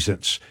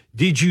misfeasance?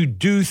 Did you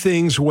do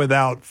things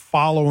without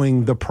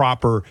following the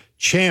proper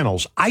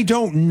channels? I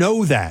don't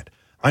know that.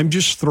 I'm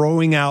just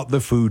throwing out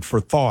the food for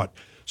thought.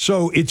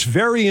 So it's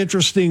very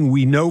interesting.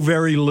 We know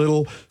very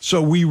little.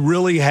 So we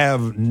really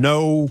have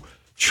no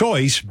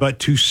choice but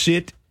to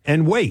sit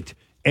and wait.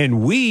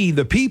 And we,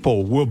 the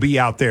people, will be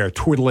out there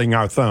twiddling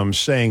our thumbs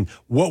saying,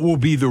 what will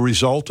be the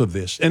result of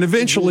this? And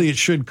eventually it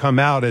should come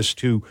out as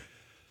to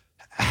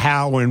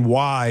how and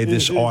why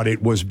this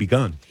audit was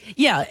begun.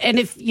 Yeah. And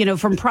if,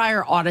 from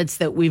prior audits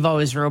that we've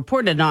always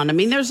reported on,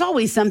 there's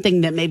always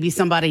something that maybe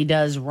somebody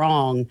does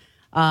wrong.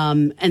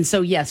 And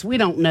so, yes, we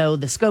don't know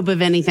the scope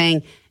of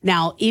anything.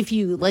 Now, if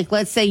you,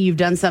 let's say you've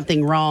done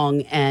something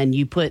wrong and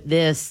you put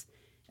this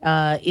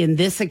in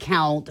this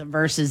account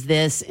versus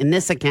this in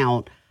this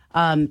account,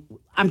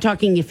 I'm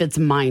talking if it's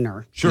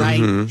minor. Sure.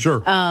 Right?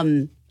 Sure.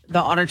 The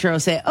auditor will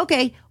say,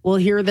 okay, well,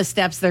 here are the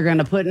steps they're going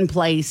to put in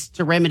place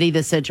to remedy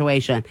the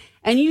situation.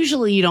 And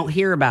usually you don't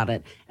hear about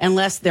it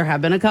unless there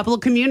have been a couple of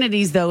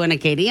communities, though, in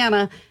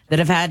Acadiana that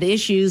have had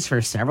issues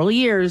for several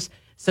years.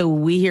 So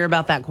we hear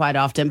about that quite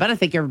often, but I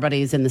think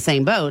everybody's in the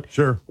same boat.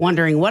 Sure.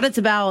 Wondering what it's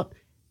about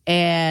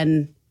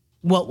and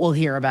what we'll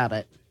hear about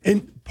it.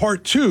 And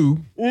part two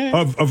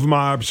of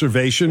my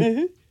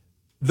observation,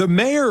 the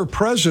mayor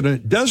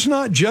president does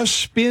not just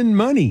spend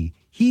money.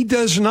 He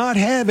does not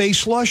have a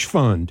slush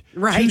fund.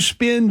 Right. To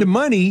spend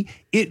money,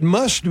 it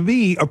must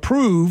be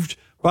approved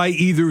by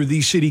either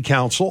the city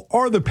council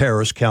or the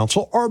parish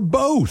council or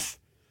both.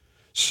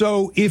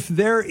 So if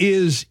there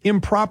is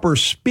improper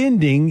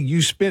spending,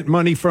 you spent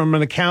money from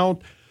an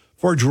account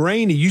for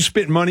drainage, you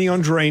spent money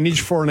on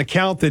drainage for an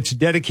account that's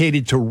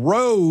dedicated to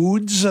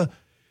roads,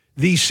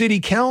 the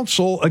city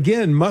council,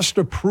 again, must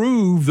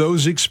approve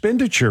those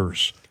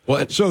expenditures.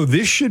 Well, so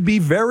this should be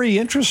very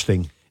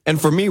interesting. And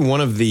for me,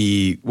 one of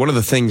the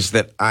things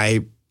that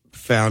I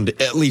found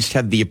at least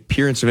had the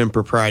appearance of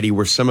impropriety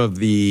were some of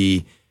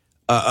the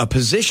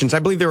positions. I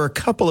believe there were a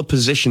couple of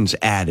positions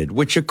added,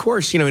 which, of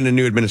course, in a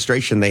new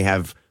administration, they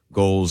have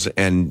goals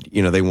and,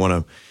 they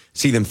want to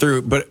see them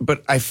through.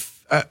 But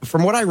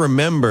from what I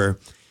remember,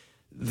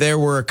 there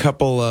were a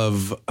couple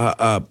of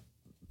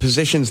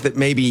positions that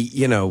maybe,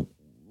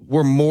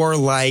 were more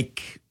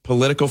like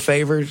political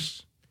favors.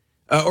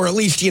 Or at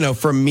least,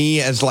 for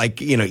me as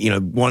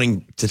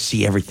wanting to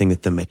see everything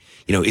that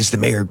is the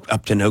mayor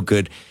up to no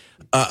good?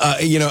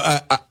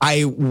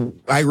 I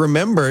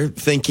remember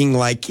thinking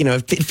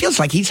it feels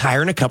like he's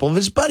hiring a couple of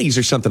his buddies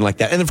or something like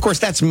that. And of course,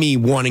 that's me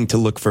wanting to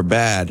look for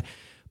bad.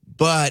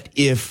 But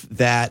if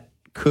that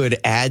could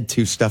add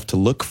to stuff to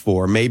look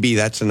for, maybe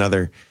that's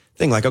another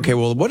thing. Okay,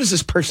 well, what does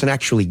this person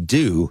actually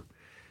do?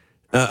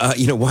 Why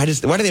do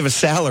they have a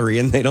salary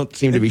and they don't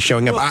seem to be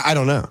showing up? I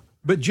don't know.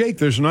 But, Jake,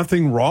 there's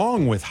nothing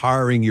wrong with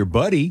hiring your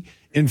buddy.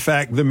 In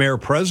fact, the mayor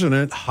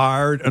president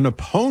hired an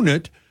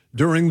opponent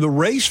during the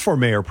race for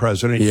mayor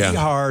president. Yeah. He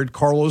hired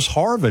Carlos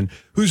Harvin,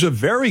 who's a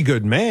very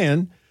good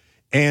man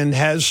and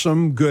has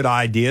some good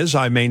ideas.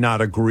 I may not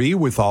agree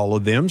with all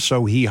of them,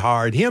 so he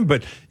hired him.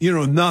 But,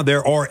 now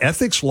there are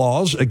ethics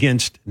laws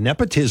against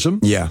nepotism.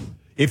 Yeah.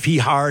 If he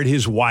hired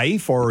his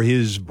wife or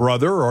his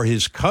brother or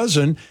his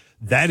cousin,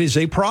 that is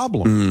a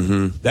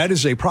problem. That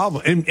is a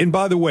problem. And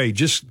by the way,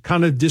 just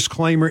kind of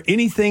disclaimer,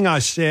 anything I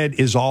said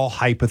is all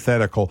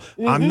hypothetical.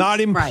 I'm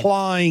not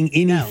implying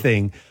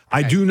anything.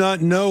 I do not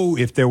know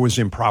if there was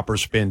improper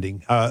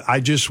spending. I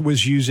just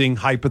was using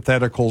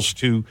hypotheticals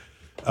to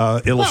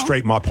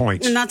illustrate my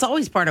points. And that's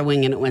always part of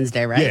Winging It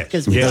Wednesday, right? Yes.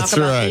 Because we Yes. talk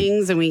about That's right.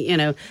 things and we,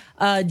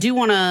 do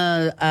want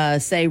to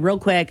say real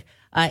quick,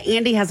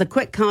 Andy has a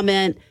quick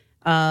comment.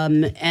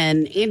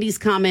 And Andy's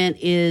comment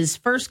is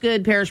first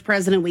good parish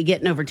president we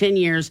get in over 10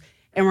 years,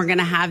 and we're going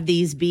to have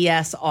these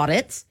BS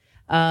audits.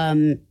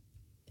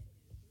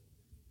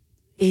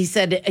 He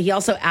said he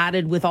also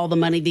added with all the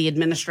money the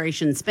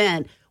administration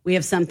spent, we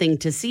have something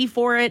to see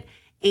for it.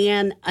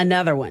 And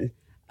another one.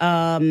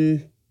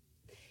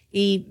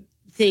 He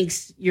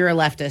thinks you're a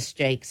leftist,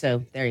 Jake.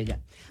 So there you go.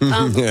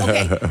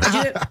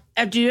 Okay.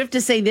 Do you have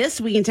to say this?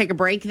 We can take a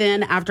break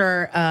then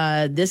after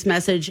this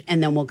message,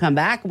 and then we'll come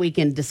back. We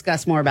can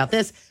discuss more about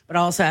this, but I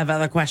also have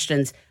other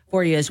questions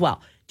for you as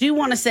well. Do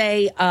want to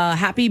say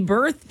happy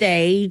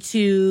birthday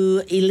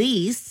to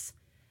Elise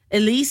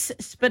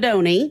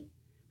Spadoni,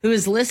 who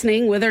is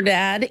listening with her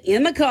dad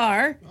in the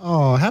car.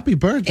 Oh, happy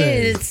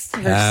birthday. It's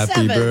her Happy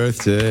 7th.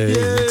 birthday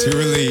to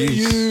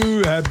Elise.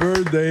 You, happy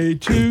birthday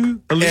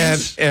to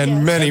Elise.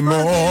 And many more.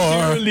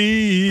 Dear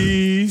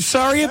Elise.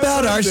 Sorry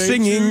about our Birthday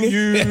singing. to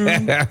you.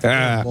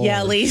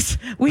 Yeah, Elise,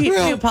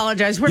 we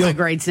apologize. We're not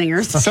great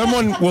singers.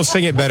 Someone will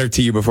sing it better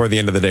to you before the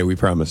end of the day, we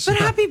promise. But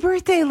happy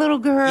birthday, little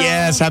girl.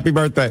 Yes, happy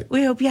birthday.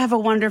 We hope you have a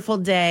wonderful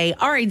day.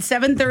 All right,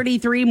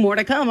 7:33, more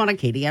to come on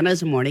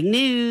Acadiana's Morning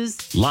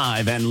News.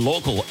 Live and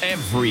local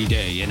every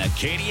day in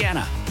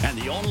Acadiana. And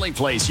the only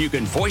place you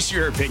can voice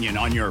your opinion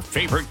on your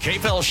favorite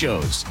KPEL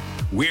shows.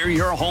 We're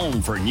your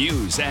home for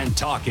news and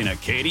talk in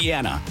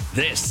Acadiana.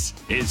 This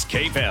is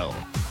KPEL.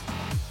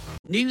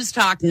 News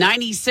Talk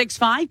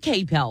 96.5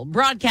 KPEL,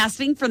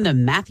 broadcasting from the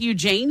Matthew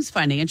James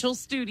Financial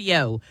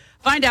Studio.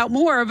 Find out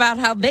more about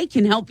how they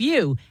can help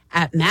you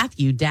at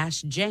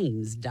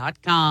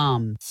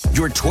matthew-james.com.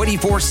 Your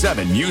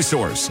 24/7 news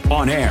source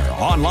on air,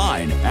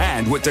 online,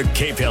 and with the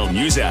KPEL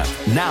News app.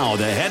 Now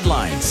the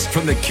headlines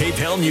from the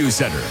KPEL News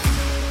Center.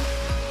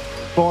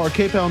 For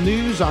KPEL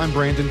News, I'm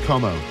Brandon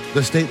Como.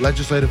 The State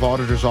Legislative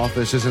Auditor's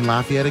Office is in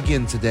Lafayette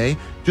again today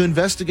to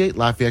investigate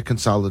Lafayette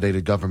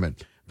Consolidated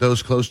Government.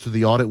 Those close to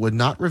the audit would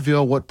not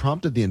reveal what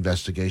prompted the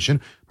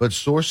investigation, but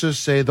sources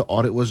say the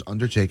audit was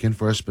undertaken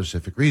for a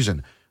specific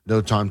reason.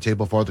 No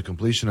timetable for the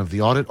completion of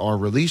the audit or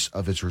release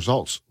of its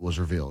results was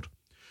revealed.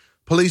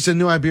 Police in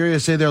New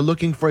Iberia say they're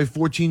looking for a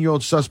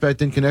 14-year-old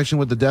suspect in connection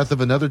with the death of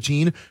another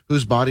teen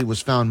whose body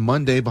was found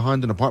Monday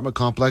behind an apartment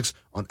complex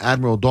on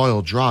Admiral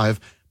Doyle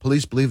Drive.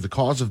 Police believe the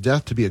cause of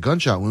death to be a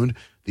gunshot wound.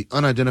 The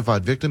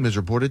unidentified victim is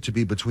reported to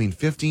be between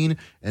 15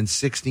 and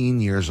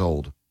 16 years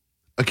old.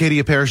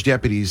 Acadia Parish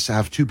deputies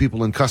have 2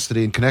 people in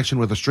custody in connection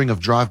with a string of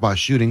drive-by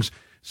shootings.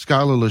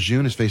 Skylar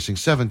Lejeune is facing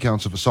 7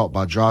 counts of assault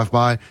by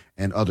drive-by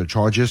and other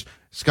charges.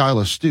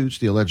 Skylar Stutes,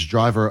 the alleged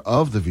driver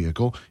of the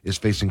vehicle, is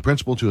facing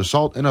principal to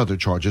assault and other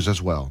charges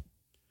as well.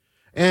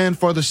 And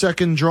for the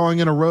second drawing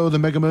in a row, the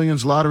Mega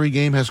Millions lottery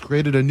game has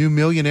created a new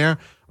millionaire.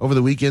 Over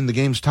the weekend, the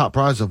game's top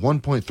prize of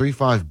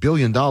 $1.35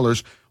 billion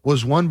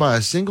was won by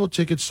a single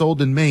ticket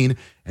sold in Maine,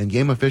 and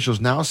game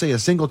officials now say a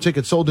single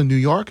ticket sold in New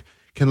York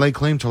can lay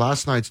claim to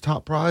last night's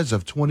top prize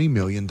of $20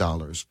 million.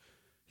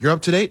 You're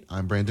up to date.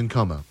 I'm Brandon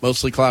Como.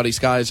 Mostly cloudy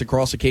skies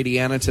across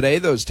Acadiana today.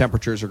 Those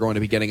temperatures are going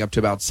to be getting up to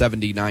about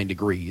 79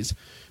 degrees.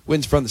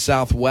 Winds from the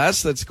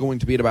southwest, that's going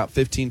to be at about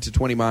 15 to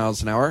 20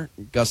 miles an hour,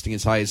 gusting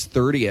as high as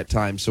 30 at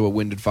times, so a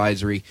wind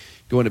advisory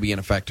going to be in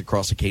effect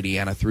across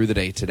Acadiana through the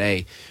day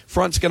today.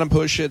 Front's going to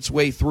push its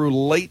way through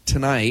late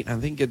tonight. I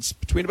think it's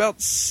between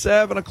about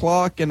 7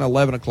 o'clock and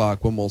 11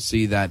 o'clock when we'll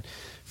see that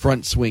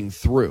front swing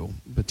through.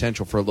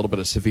 Potential for a little bit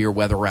of severe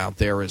weather out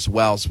there as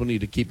well, so we'll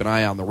need to keep an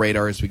eye on the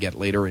radar as we get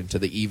later into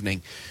the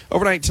evening.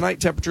 Overnight tonight,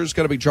 temperatures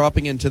going to be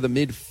dropping into the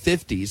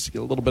mid-50s. Get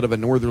a little bit of a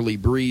northerly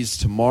breeze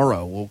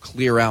tomorrow. Will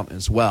clear out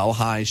as well.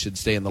 Highs should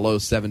stay in the low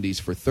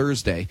 70s for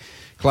Thursday.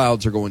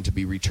 Clouds are going to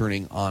be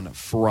returning on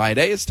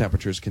Friday as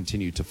temperatures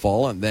continue to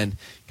fall, and then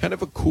kind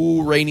of a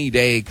cool, rainy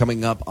day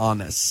coming up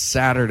on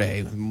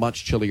Saturday.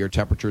 Much chillier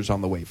temperatures on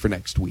the way for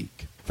next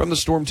week. From the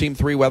Storm Team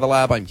 3 Weather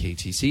Lab, I'm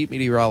KTC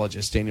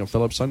meteorologist Daniel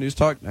Phillips on News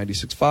Talk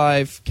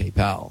 96.5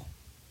 KPEL.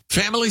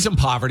 Families in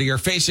poverty are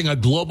facing a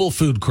global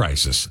food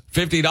crisis.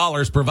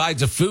 $50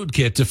 provides a food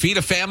kit to feed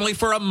a family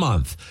for a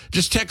month.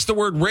 Just text the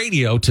word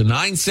radio to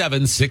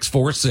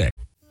 97646.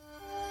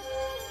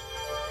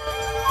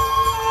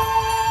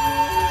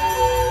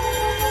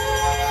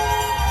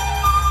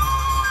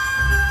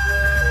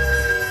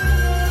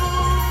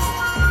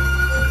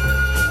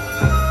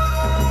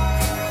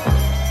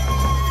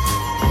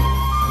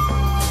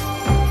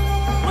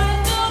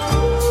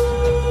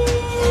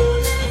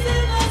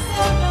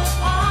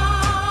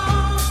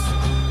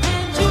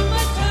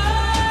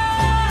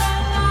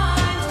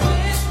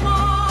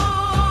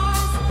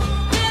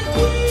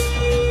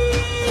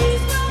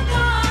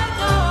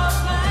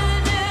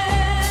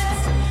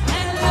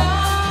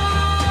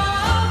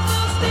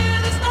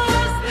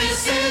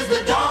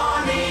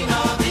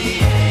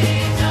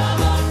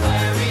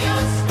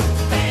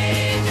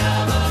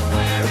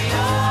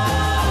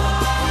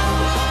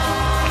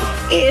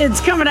 It's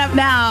coming up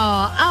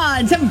now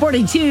on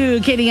 742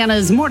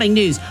 Acadiana's Morning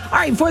News. All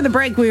right, for the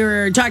break, we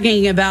were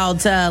talking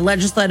about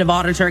legislative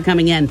auditor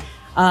coming in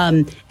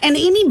And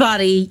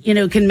anybody,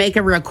 can make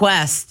a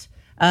request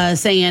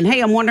saying,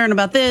 hey, I'm wondering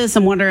about this,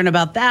 I'm wondering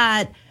about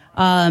that.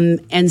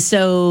 And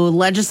so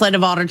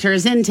legislative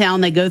auditors in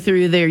town, they go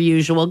through their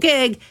usual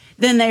gig,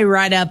 then they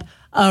write up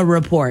a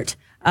report.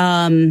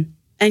 And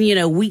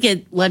we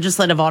get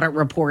legislative audit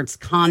reports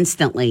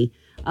constantly.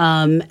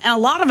 And a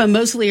lot of them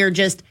mostly are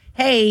just,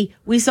 hey,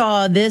 we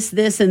saw this,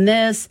 and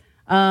this.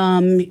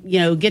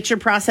 Get your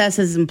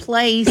processes in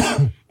place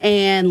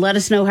and let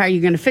us know how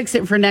you're going to fix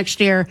it for next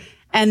year.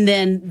 And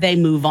then they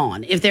move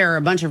on. If there are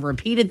a bunch of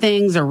repeated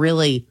things or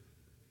really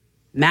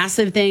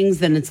massive things,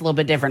 then it's a little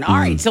bit different. All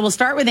right, so we'll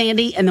start with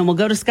Andy, and then we'll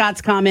go to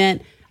Scott's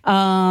comment.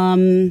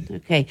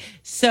 Okay.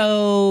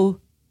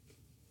 So,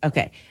 all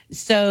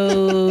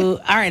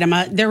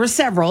right, there were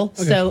several.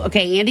 Okay. So,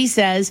 Andy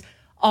says,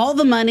 all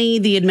the money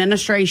the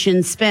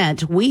administration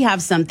spent, we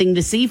have something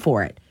to see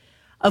for it.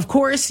 Of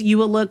course, you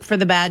will look for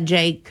the bad,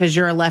 Jake, because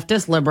you're a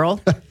leftist liberal.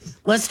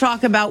 Let's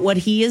talk about what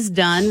he has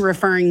done,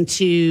 referring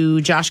to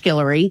Josh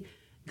Guillory.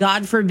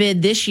 God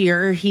forbid this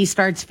year he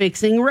starts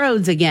fixing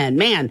roads again.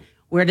 Man,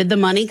 where did the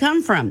money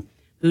come from?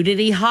 Who did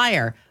he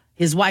hire?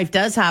 His wife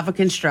does have a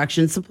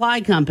construction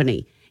supply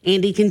company.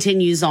 Andy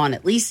continues on.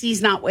 At least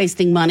he's not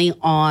wasting money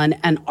on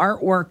an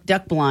artwork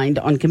duck blind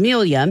on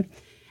Camellia,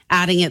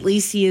 adding at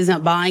least he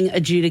isn't buying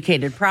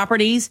adjudicated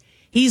properties.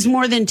 He's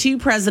more than 2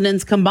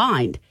 presidents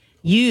combined.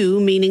 You,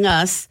 meaning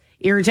us,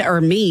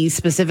 or me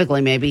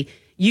specifically maybe,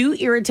 you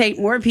irritate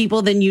more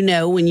people than you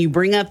know when you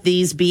bring up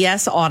these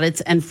BS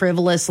audits and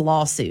frivolous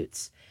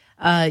lawsuits.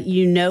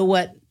 You know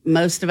what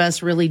most of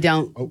us really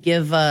don't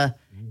give a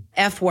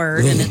F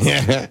word, and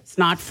it's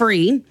not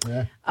free.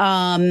 Yeah.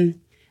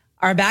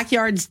 Our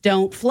backyards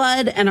don't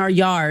flood, and our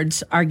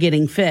yards are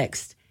getting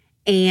fixed.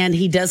 And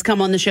he does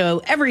come on the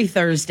show every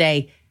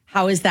Thursday.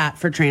 How is that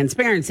for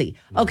transparency?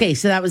 Okay,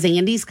 so that was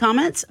Andy's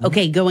comments.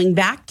 Okay, going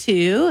back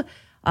to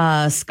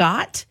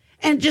Scott,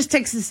 and it just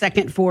takes a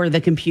second for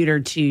the computer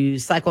to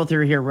cycle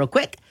through here real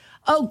quick.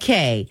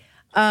 Okay,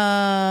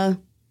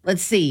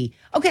 let's see.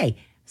 Okay,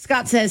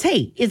 Scott says,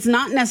 hey, it's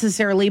not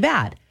necessarily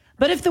bad,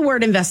 but if the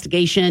word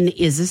investigation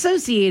is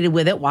associated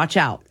with it, watch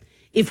out.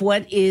 If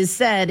what is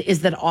said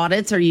is that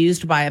audits are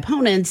used by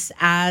opponents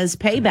as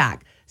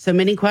payback. So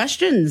many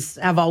questions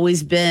have always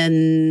have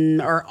been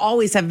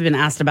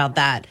asked about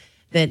that,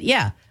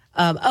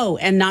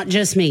 and not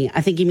just me.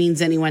 I think he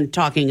means anyone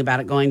talking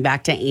about it, going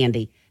back to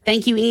Andy.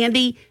 Thank you,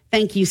 Andy.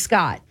 Thank you,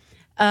 Scott.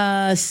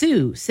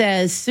 Sue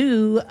says,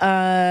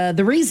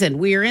 the reason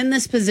we are in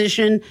this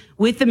position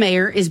with the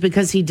mayor is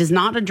because he does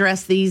not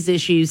address these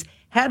issues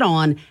head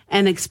on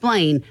and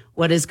explain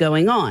what is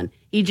going on.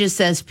 He just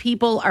says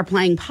people are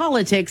playing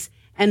politics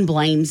and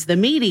blames the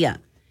media.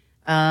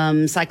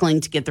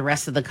 Cycling to get the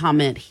rest of the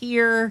comment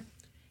here.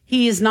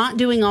 He is not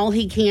doing all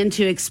he can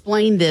to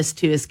explain this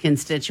to his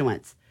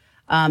constituents.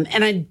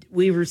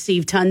 We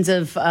received tons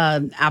of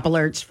app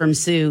alerts from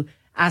Sue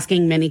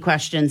asking many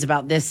questions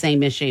about this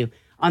same issue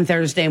on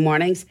Thursday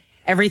mornings.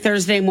 Every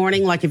Thursday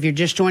morning, like if you're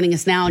just joining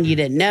us now and you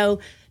didn't know,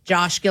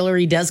 Josh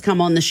Guillory does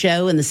come on the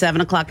show in the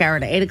 7 o'clock hour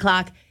to 8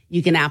 o'clock.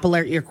 You can app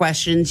alert your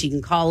questions. You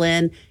can call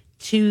in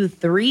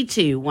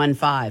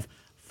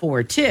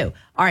 232-1542.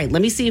 All right,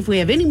 let me see if we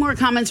have any more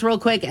comments real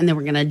quick, and then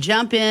we're going to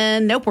jump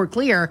in. Nope, we're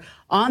clear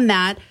on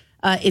that.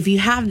 If you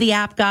have the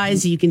app,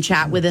 guys, you can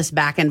chat with us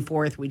back and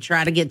forth. We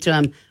try to get to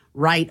them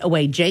right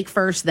away. Jake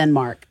first, then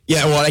Mark.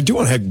 Yeah, well, I do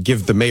want to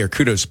give the mayor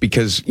kudos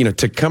because,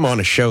 to come on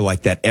a show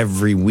like that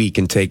every week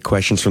and take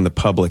questions from the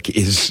public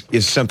is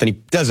something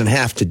he doesn't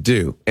have to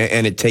do,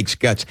 and it takes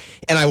guts.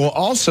 And I will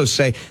also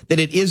say that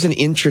it is an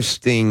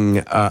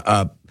interesting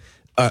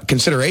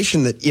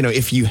consideration that,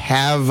 if you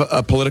have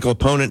a political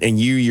opponent and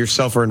you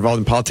yourself are involved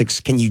in politics,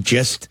 can you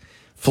just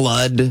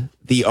flood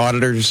the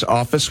auditor's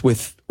office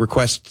with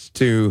requests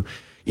to,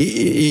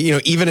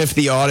 even if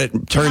the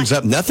audit turns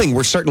up nothing,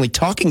 we're certainly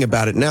talking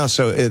about it now.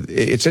 So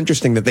it's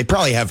interesting that they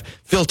probably have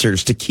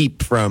filters to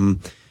keep from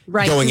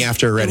going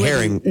after a red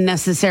herring.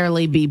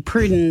 Necessarily be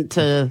prudent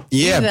to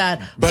do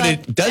that. But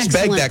it does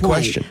beg that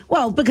question.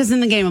 Well, because in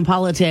the game of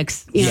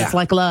politics, it's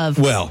like love.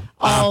 Well,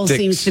 all optics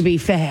seems to be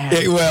fair.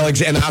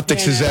 And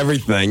optics is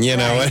everything,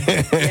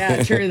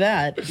 Yeah, true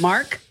that.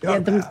 Mark?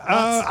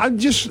 I'm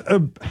just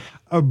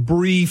a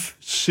brief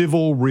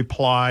civil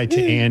reply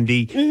to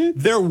Andy. Mm-hmm.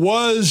 There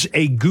was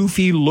a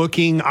goofy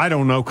looking,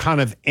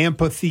 kind of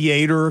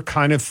amphitheater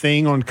kind of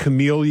thing on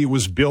Camellia. It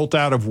was built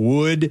out of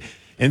wood.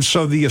 And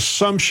so the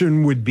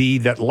assumption would be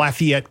that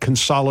Lafayette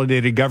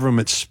Consolidated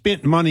Government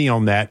spent money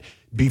on that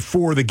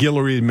before the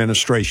Guillory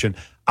administration.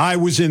 I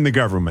was in the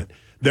government.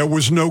 There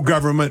was no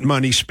government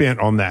money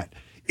spent on that.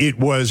 It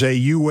was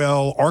a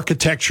UL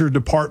Architecture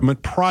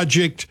Department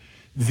project.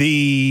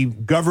 The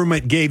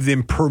government gave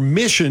them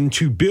permission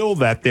to build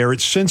that there.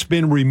 It's since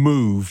been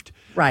removed.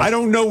 Right. I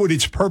don't know what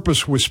its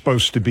purpose was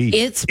supposed to be.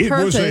 Its it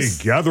was purpose-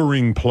 a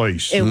gathering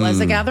place. It was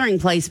a gathering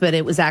place, but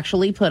it was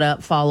actually put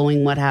up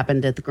following what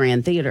happened at the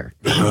Grand Theater.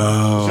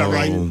 Oh, is that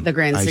right? The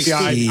Grand I 16.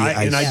 see.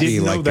 I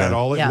didn't know that.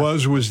 All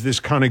it was this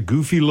kind of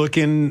goofy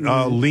looking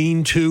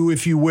lean-to,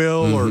 if you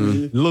will, or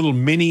little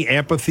mini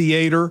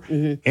amphitheater,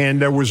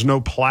 and there was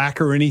no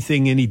plaque or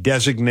anything, any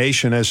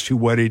designation as to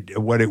what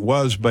it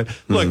was. But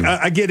look,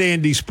 I get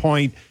Andy's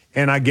point.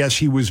 And I guess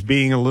he was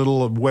being a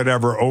little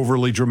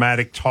overly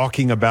dramatic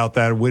talking about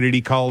that. What did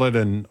he call it?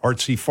 An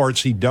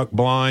artsy-fartsy duck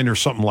blind or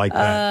something like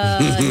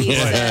that. He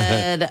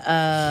said.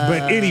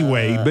 But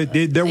anyway,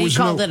 there was he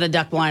called it a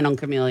duck blind on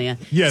Camellia.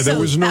 Yeah, there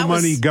was no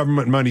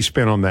government money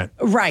spent on that.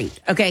 Right.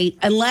 Okay.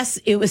 Unless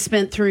it was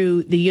spent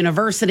through the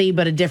university,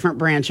 but a different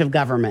branch of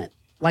government.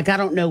 Like, I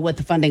don't know what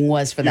the funding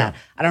was for that.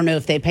 I don't know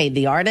if they paid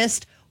the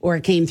artist or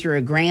it came through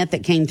a grant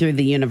that came through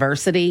the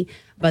university.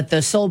 But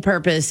the sole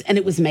purpose, and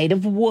it was made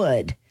of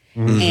wood.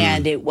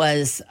 And it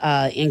was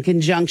in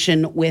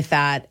conjunction with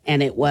that,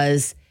 and it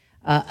was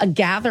a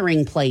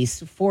gathering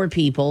place for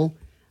people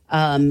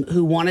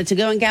who wanted to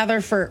go and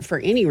gather for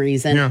any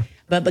reason. Yeah.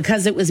 But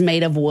because it was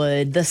made of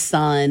wood, the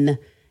sun,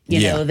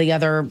 you know,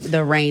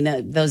 the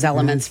rain, those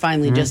elements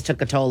finally just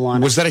took a toll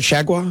on it. Was that at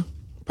Chagua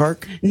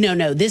Park? No.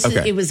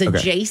 It was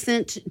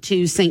adjacent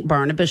to St.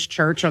 Barnabas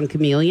Church on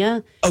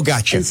Camellia. Oh,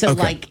 gotcha. And so,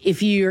 like,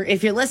 if you're,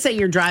 let's say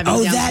you're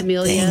driving down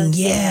Camellia.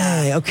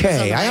 Yeah.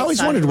 Okay. I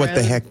always wondered what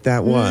the heck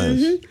that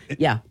was.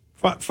 Yeah.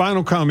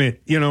 Final comment.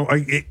 You know,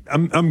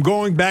 I'm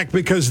going back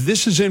because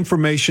this is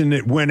information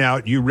that went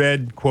out. You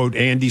read, quote,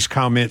 Andy's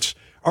comments.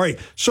 All right.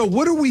 So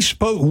what are we News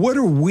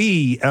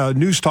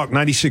Talk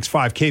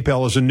 96.5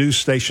 KPEL as a news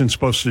station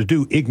supposed to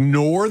do?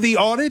 Ignore the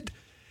audit?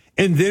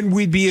 And then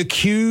we'd be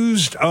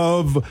accused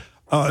of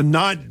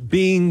not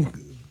being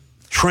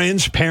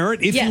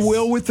transparent, if you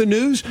will, with the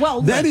news.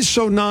 Well, that is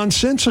so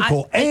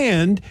nonsensical.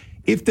 And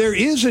if there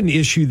is an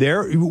issue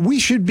there, we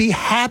should be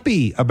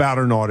happy about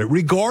an audit,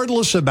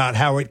 regardless about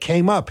how it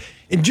came up.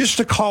 And just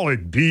to call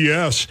it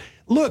BS,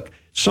 look,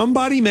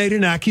 somebody made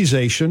an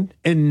accusation,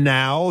 and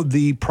now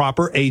the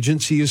proper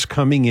agency is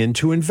coming in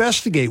to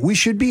investigate. We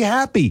should be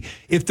happy.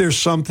 If there's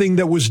something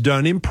that was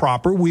done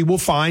improper, we will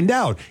find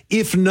out.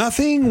 If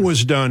nothing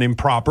was done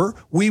improper,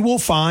 we will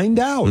find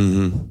out.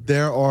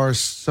 There are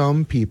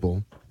some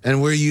people,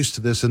 and we're used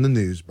to this in the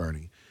news,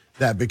 Bernie,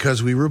 that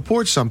because we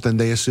report something,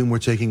 they assume we're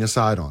taking a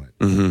side on it.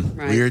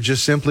 Right. We are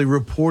just simply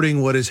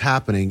reporting what is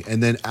happening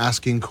and then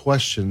asking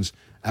questions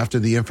after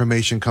the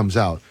information comes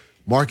out.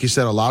 Mark, you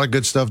said a lot of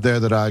good stuff there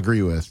that I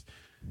agree with.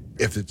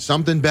 If it's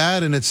something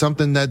bad and it's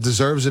something that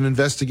deserves an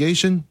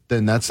investigation,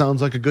 then that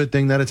sounds like a good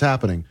thing that it's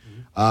happening.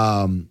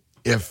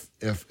 If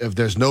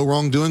there's no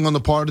wrongdoing on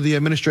the part of the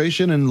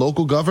administration and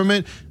local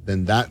government,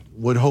 then that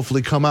would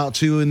hopefully come out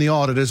too in the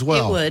audit as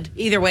well. It would.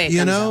 Either way it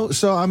comes out.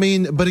 So I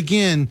mean, but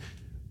again,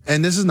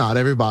 and this is not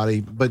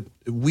everybody, but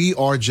we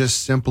are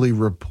just simply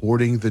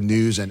reporting the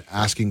news and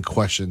asking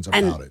questions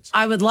about it.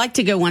 I would like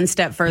to go one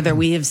step further.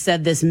 We have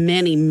said this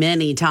many,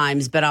 many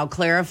times, but I'll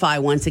clarify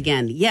once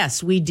again.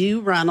 Yes, we do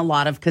run a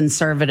lot of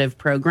conservative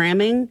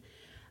programming,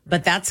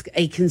 but that's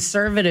a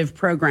conservative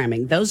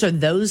programming. Those are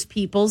those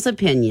people's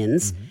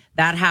opinions.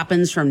 That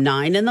happens from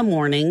 9 in the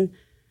morning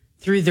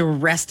through the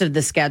rest of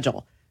the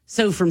schedule.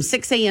 So from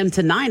 6 a.m.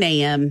 to 9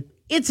 a.m.,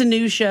 it's a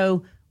news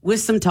show with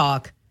some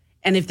talk.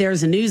 And if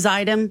there's a news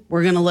item,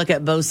 we're going to look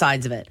at both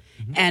sides of it.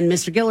 And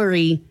Mr.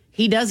 Guillory,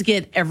 he does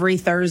get every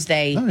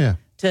Thursday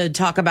to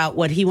talk about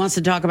what he wants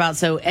to talk about.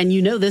 So, and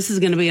you know, this is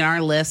going to be on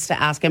our list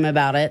to ask him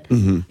about it. I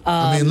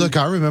mean, look,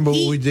 I remember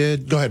what we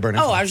did. Go ahead, Bernie.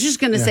 Oh, I was just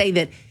going to say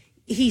that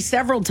he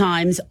several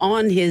times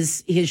on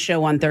his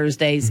show on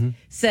Thursdays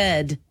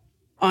said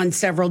on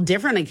several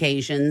different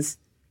occasions,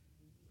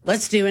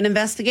 let's do an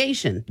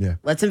investigation. Yeah.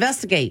 Let's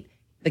investigate.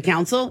 The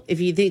council, if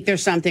you think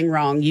there's something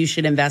wrong, you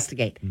should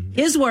investigate.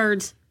 His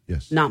words.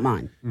 Yes. Not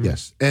mine.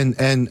 Yes.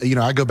 And you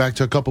know, I go back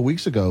to a couple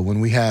weeks ago when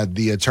we had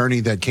the attorney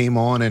that came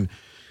on and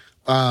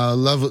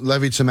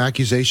levied some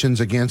accusations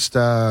against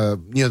the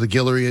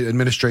Guillory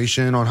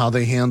administration on how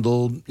they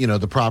handled,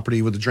 the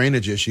property with the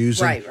drainage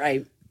issues.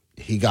 Right.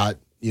 He got,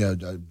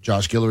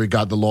 Josh Guillory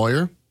got the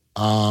lawyer.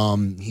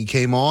 He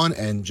came on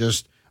and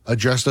just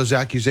addressed those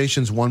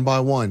accusations one by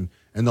one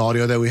in the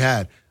audio that we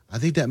had. I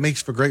think that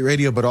makes for great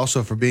radio, but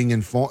also for being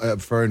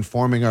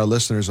informing our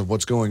listeners of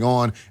what's going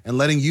on and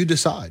letting you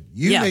decide.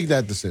 You make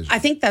that decision. I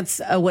think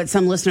that's what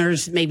some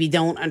listeners maybe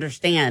don't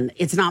understand.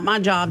 It's not my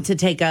job to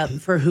take up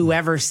for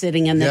whoever's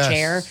sitting in the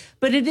chair,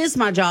 but it is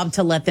my job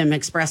to let them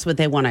express what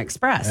they want to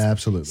express.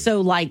 Absolutely.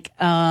 So, like,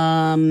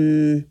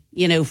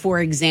 for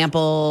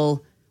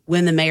example,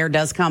 when the mayor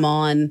does come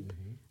on,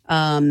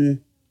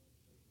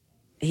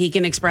 he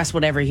can express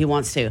whatever he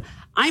wants to.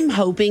 I'm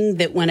hoping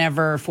that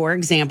whenever, for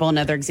example,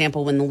 another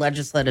example, when the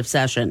legislative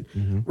session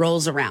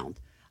rolls around,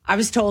 I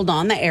was told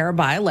on the air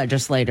by a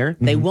legislator,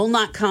 they will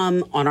not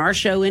come on our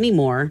show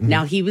anymore.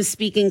 Now, he was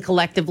speaking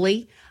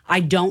collectively. I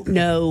don't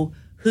know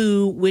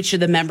which of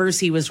the members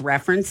he was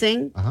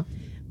referencing,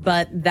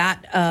 but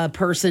that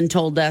person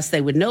told us they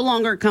would no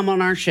longer come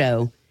on our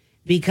show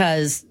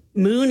because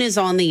Moon is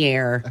on the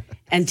air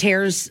and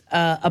tears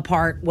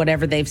apart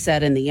whatever they've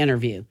said in the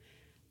interview.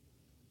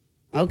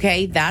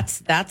 Okay, that's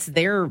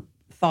their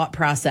thought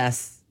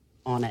process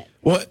on it.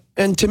 Well,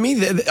 and to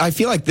me, I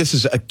feel like this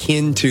is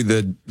akin to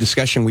the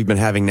discussion we've been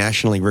having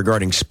nationally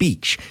regarding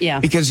speech. Yeah.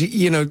 Because,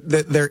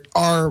 there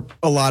are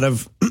a lot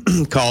of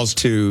calls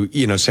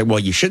to, say, well,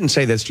 you shouldn't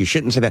say this, you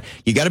shouldn't say that.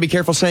 You got to be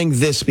careful saying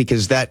this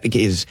because that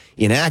is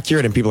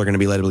inaccurate and people are going to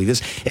be led to believe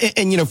this.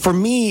 And for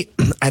me,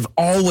 I've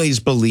always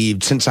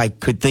believed, since I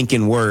could think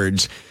in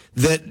words,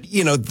 that,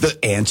 the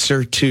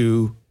answer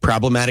to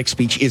problematic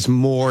speech is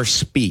more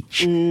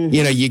speech. Mm-hmm.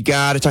 You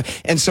got to talk.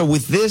 And so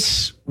with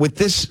this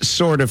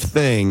sort of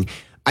thing,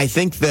 I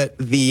think that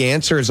the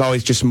answer is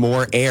always just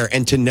more air.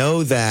 And to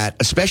know that,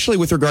 especially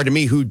with regard to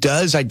me, who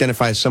does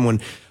identify as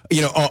someone,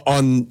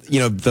 on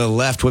the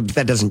left, well, it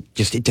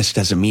just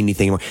doesn't mean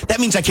anything anymore. That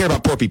means I care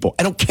about poor people.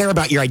 I don't care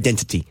about your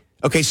identity.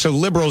 Okay, so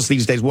liberals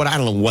these days, I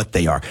don't know what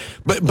they are.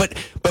 But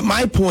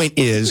my point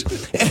is,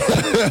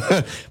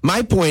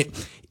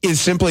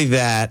 simply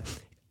that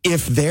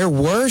if there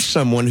were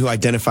someone who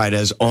identified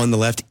as on the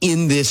left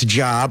in this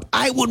job,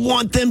 I would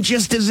want them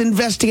just as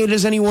investigated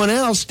as anyone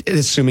else,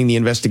 assuming the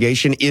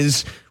investigation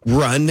is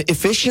run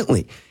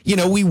efficiently.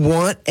 We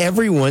want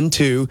everyone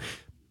to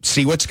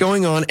see what's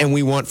going on, and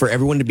we want for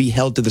everyone to be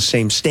held to the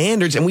same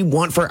standards, and we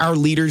want for our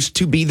leaders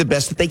to be the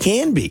best that they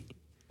can be.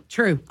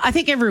 True. I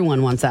think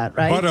everyone wants that,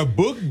 right? Bada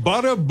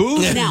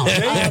book. Now,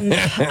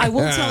 I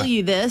will tell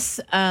you this.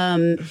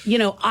 I'm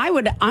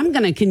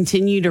going to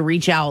continue to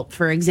reach out,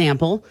 for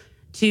example,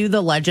 to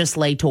the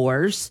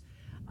legislators,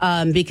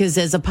 because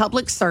as a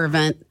public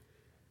servant,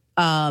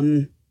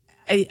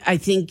 I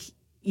think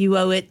you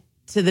owe it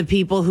to the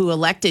people who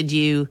elected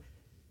you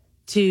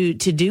to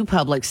do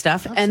public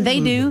stuff. Absolutely. And they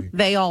do.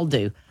 They all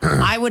do.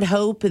 I would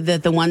hope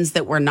that the ones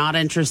that were not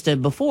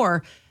interested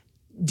before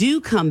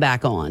do come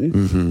back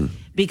on,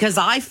 because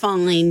I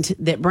find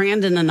that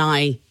Brandon and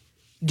I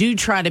do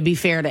try to be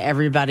fair to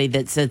everybody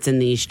that sits in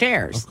these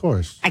chairs. Of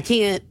course. I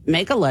can't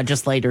make a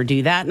legislator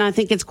do that. And I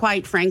think it's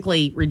quite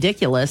frankly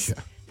ridiculous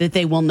that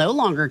they will no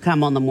longer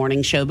come on the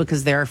morning show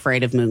because they're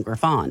afraid of Moon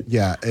Griffon.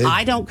 Yeah.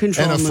 I don't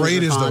control And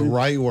afraid Moon is the Griffon.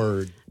 right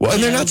word. Well,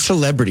 and they're not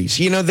celebrities.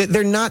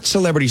 They're not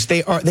celebrities.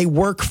 They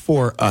work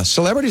for us.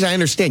 Celebrities, I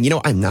understand.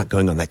 I'm not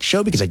going on that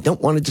show because I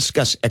don't want to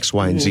discuss X,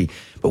 Y, and Z.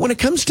 But when it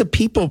comes to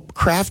people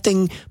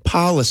crafting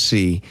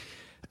policy,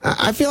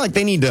 I feel like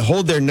they need to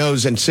hold their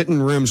nose and sit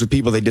in rooms with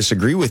people they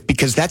disagree with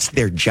because that's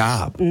their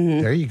job.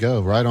 There you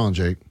go. Right on,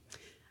 Jake.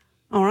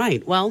 All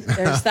right. Well,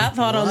 there's that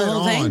thought on the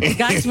whole thing.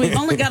 Guys, we've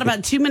only got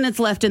about 2 minutes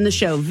left in the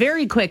show.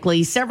 Very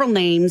quickly, several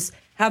names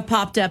have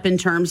popped up in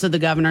terms of the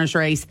governor's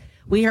race.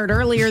 We heard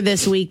earlier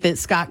this week that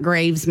Scott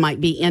Graves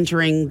might be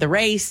entering the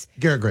race.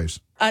 Garrett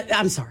Graves.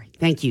 I'm sorry.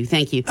 Thank you.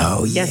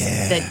 Oh,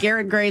 yes, that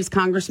Garrett Graves,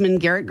 Congressman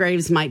Garrett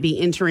Graves, might be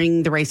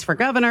entering the race for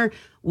governor.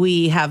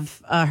 We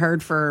have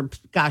heard for,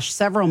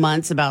 several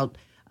months about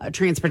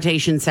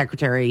Transportation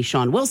Secretary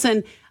Sean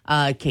Wilson,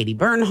 Katie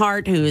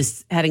Bernhardt, who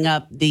is heading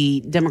up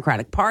the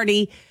Democratic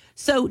Party.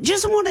 So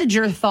just wanted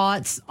your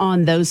thoughts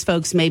on those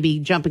folks maybe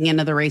jumping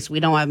into the race. We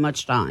don't have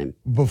much time.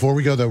 Before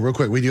we go, though, real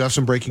quick, we do have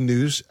some breaking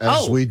news.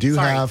 We do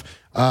have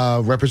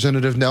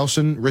Representative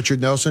Richard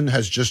Nelson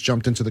has just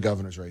jumped into the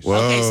governor's race. Whoa.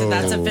 Okay, so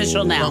that's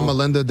official now. From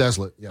Melinda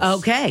Deslett. Yes.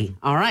 Okay,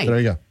 all right. So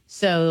there you go.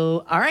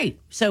 So, all right.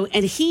 So,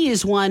 and he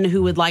is one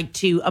who would like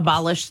to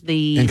abolish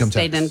the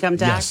state income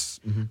tax?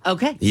 Yes.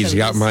 Okay. He's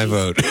got my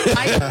vote.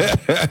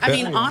 I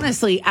mean,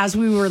 honestly, as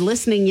we were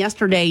listening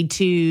yesterday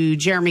to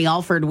Jeremy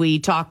Alford, we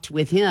talked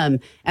with him,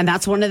 and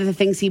that's one of the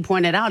things he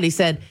pointed out. He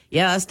said,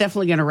 yeah, that's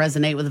definitely going to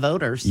resonate with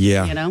voters.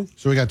 Yeah.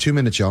 So we got 2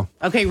 minutes, y'all.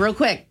 Okay, real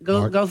quick.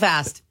 Go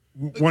fast.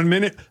 1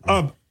 minute.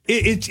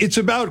 It's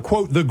about,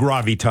 quote, the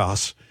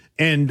gravitas.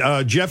 And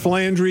Jeff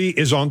Landry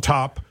is on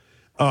top.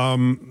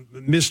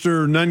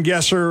 Mr.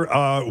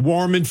 Nungesser,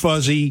 warm and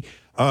fuzzy.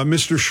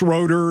 Mr.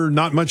 Schroeder,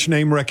 not much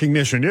name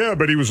recognition. Yeah,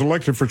 but he was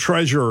elected for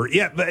treasurer.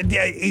 Yeah,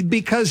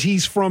 because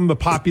he's from the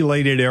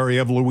populated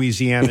area of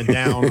Louisiana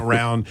down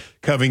around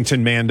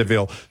Covington,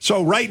 Mandeville.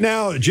 So right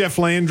now, Jeff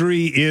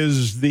Landry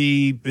is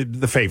the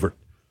favorite.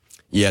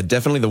 Yeah,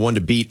 definitely the one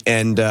to beat.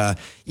 And,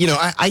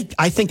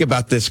 I think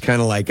about this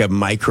kind of like a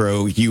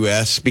micro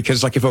U.S.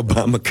 because like if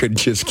Obama could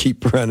just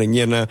keep running,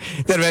 doesn't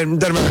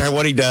matter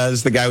what he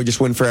does, the guy would just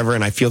win forever.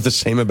 And I feel the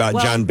same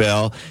about John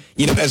Bell.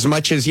 As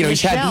much as,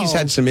 he's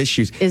had some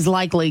issues. Is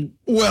likely.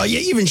 Well, yeah,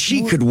 even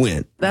she could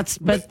win. That's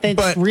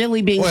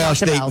really being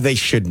talked about.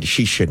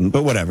 She shouldn't,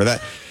 but whatever.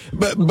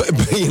 But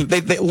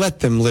they let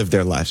them live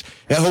their lives.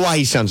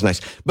 Hawaii sounds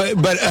nice, but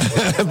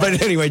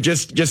anyway,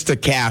 just to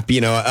cap,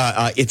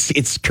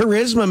 it's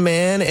charisma,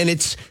 man, and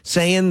it's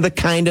saying the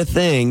kind of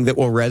thing that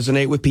will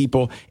resonate with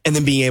people, and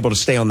then being able to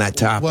stay on that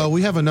topic. Well,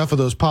 we have enough of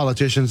those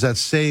politicians that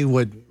say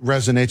what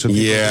resonates with people.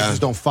 Yeah. They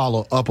just don't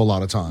follow up a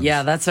lot of times.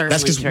 Yeah, that's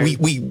certainly because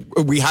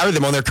true. we hire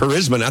them on their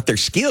charisma, not their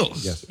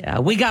skills. Yes. Yeah,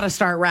 we got to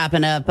start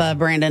wrapping up,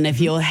 Brandon.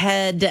 If you'll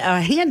hand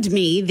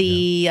me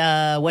the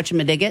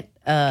whatchamadiggit,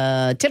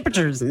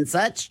 temperatures and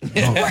such.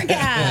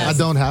 I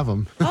don't have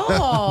them.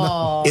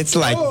 Oh, it's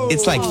like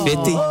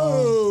 50.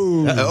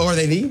 Are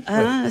they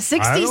the?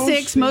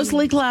 66,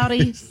 mostly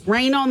cloudy.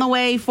 Rain on the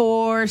way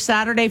for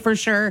Saturday for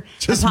sure.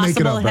 Just and make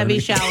it possible up, heavy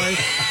Bernie. showers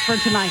for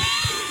tonight.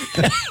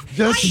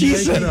 Just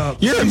make it up.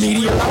 You're a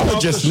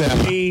meteorologist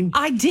now.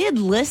 I did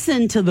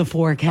listen to the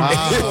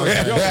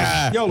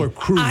forecast. Y'all are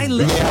crude. I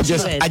listened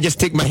to it. I just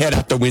take my head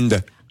out the window.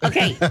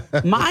 Okay,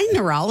 my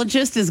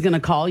neurologist is going to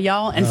call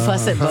y'all and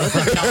fuss at both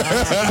of y'all.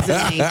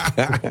 Teasing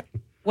me.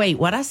 Wait,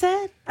 what I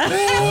said? All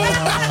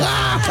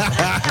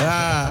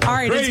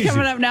right, Crazy. it's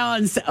coming up now.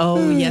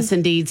 Yes,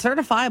 indeed.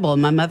 Certifiable.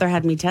 My mother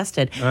had me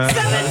tested.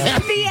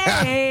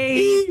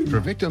 7:58. For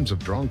victims of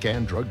drunk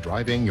and drug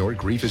driving, your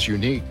grief is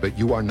unique, but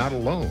you are not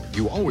alone.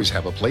 You always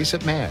have a place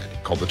at MAD.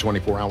 Call the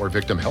 24-hour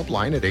victim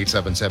helpline at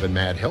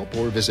 877-MAD-HELP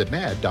or visit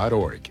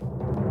mad.org.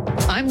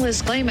 I'm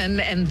Liz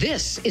Clayman, and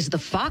this is the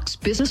Fox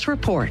Business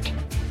Report.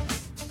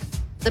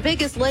 The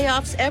biggest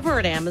layoffs ever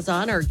at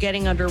Amazon are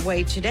getting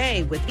underway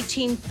today, with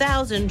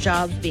 18,000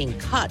 jobs being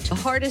cut. The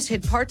hardest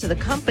hit parts of the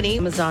company,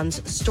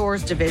 Amazon's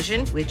stores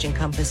division, which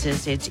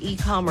encompasses its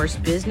e-commerce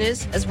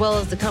business, as well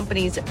as the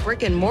company's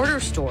brick and mortar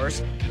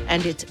stores,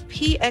 and its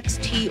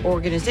PXT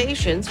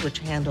organizations, which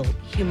handle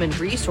human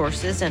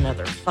resources and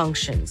other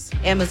functions.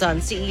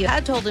 Amazon CEO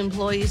had told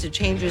employees the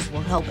changes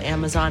will help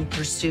Amazon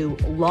pursue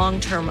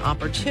long-term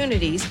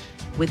opportunities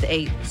with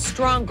a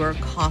stronger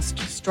cost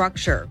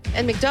structure.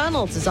 And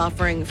McDonald's is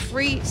offering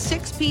free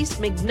 6-piece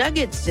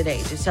McNuggets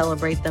today to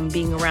celebrate them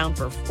being around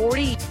for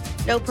 40.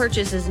 No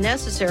purchase is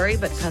necessary,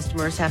 but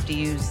customers have to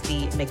use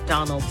the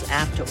McDonald's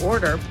app to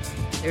order.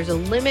 There's a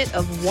limit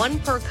of 1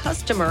 per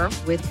customer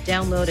with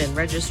download and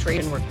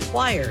registration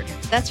required.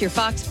 That's your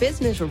Fox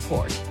Business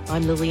Report.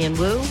 I'm Lillian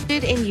Wu.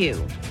 Did in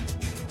you.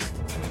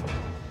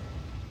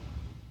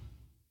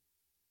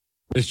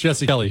 It's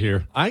Jesse Kelly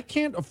here. I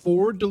can't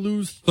afford to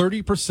lose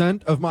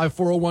 30% of my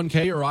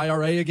 401k or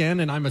IRA again,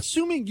 and I'm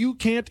assuming you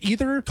can't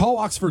either. Call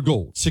Oxford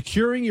Gold.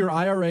 Securing your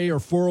IRA or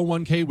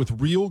 401k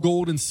with real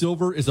gold and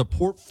silver is a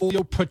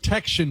portfolio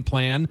protection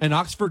plan, and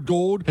Oxford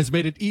Gold has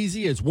made it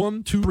easy as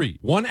 1, 2, 3.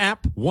 One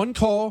app, one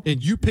call,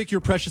 and you pick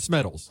your precious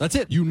metals. That's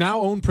it. You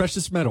now own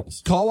precious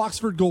metals. Call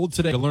Oxford Gold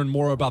today to learn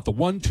more about the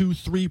 1, 2,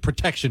 3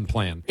 protection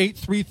plan.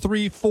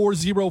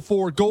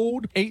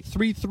 833-404-GOLD.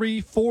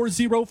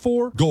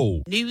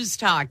 833-404-GOLD. News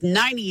Talk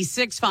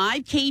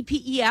 96.5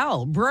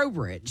 KPEL,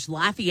 Brobridge,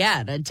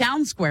 Lafayette, a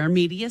Town Square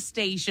media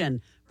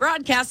station.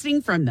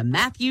 Broadcasting from the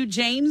Matthew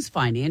James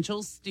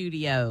Financial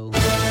Studio.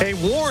 A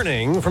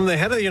warning from the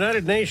head of the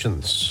United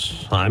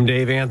Nations. I'm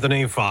Dave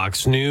Anthony,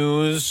 Fox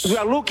News. We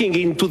are looking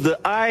into the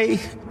eye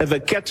of a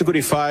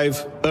Category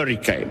 5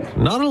 hurricane.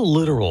 Not a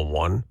literal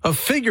one, a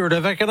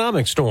figurative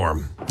economic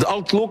storm. The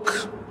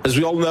outlook, as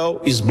we all know,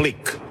 is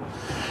bleak.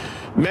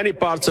 Many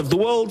parts of the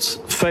world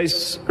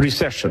face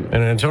recession.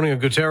 And Antonio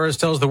Guterres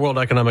tells the World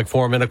Economic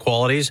Forum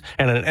inequalities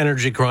and an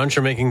energy crunch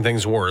are making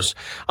things worse.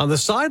 On the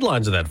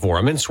sidelines of that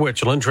forum in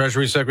Switzerland,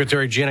 Treasury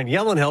Secretary Janet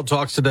Yellen held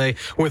talks today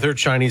with her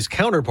Chinese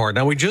counterpart.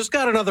 Now, we just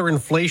got another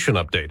inflation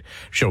update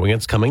showing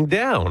it's coming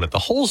down at the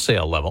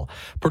wholesale level.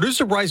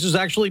 Producer prices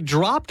actually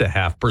dropped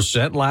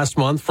 0.5% last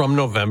month from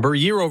November.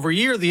 Year over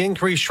year, the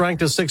increase shrank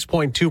to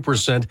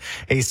 6.2%,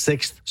 a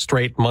 6th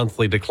straight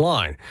monthly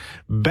decline.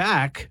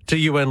 Back to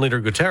UN leader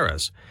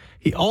Guterres.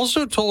 He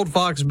also told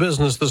Fox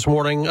Business this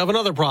morning of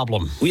another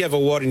problem. We have a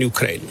war in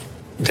Ukraine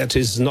that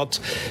is not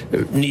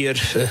near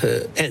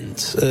end.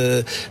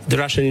 The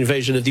Russian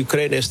invasion of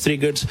Ukraine has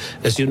triggered,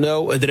 as you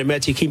know, a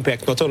dramatic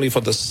impact not only for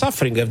the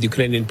suffering of the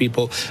Ukrainian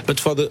people, but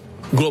for the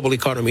global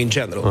economy in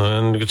general.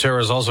 And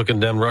Guterres also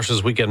condemned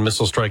Russia's weekend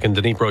missile strike in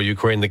Dnipro,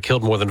 Ukraine, that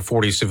killed more than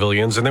 40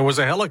 civilians. And there was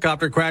a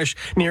helicopter crash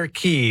near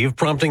Kyiv,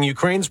 prompting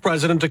Ukraine's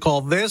president to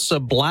call this a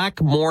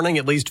black morning.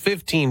 At least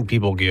 15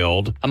 people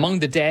killed.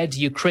 Among the dead,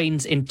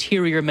 Ukraine's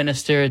Interior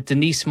Minister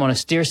Denis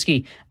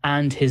Monastyrsky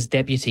and his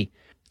deputy.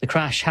 The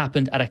crash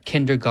happened at a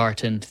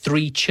kindergarten.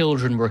 3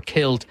 children were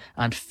killed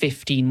and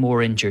 15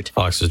 more injured.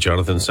 Fox's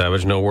Jonathan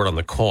Savage, no word on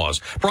the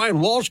cause. Brian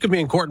Walsh could be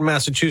in court in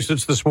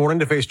Massachusetts this morning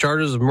to face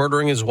charges of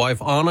murdering his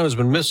wife, Anna, who's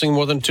been missing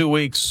more than 2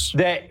 weeks.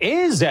 There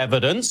is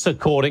evidence,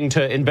 according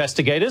to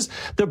investigators,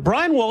 that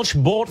Brian Walsh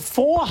bought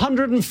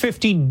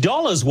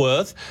 $450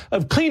 worth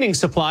of cleaning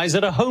supplies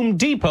at a Home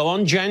Depot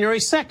on January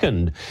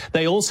 2nd.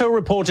 They also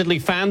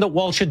reportedly found that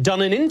Walsh had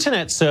done an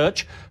internet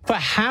search for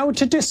how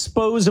to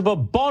dispose of a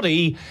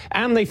body,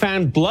 and they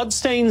found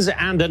bloodstains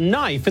and a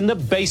knife in the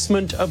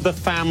basement of the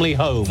family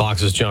home.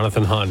 Fox's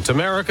Jonathan Hunt.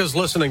 America's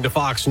listening to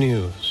Fox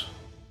News.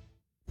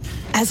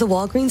 As a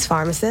Walgreens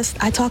pharmacist,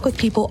 I talk with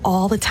people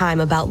all the time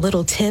about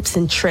little tips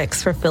and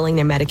tricks for filling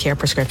their Medicare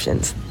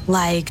prescriptions,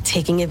 like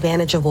taking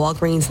advantage of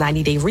Walgreens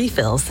 90-day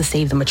refills to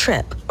save them a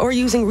trip, or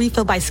using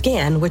Refill by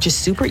Scan, which is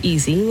super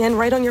easy and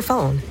right on your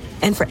phone.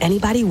 And for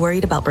anybody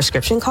worried about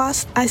prescription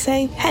costs, I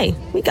say, hey,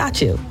 we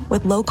got you,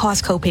 with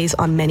low-cost copays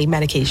on many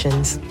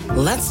medications.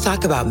 Let's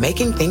talk about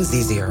making things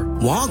easier.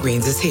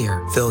 Walgreens is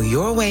here. Fill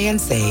your way and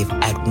save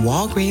at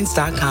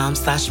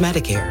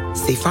walgreens.com/Medicare.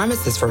 See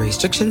pharmacists for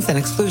restrictions and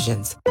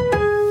exclusions.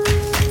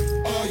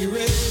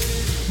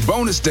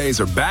 Bonus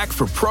days are back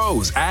for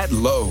pros at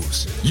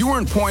Lowe's. You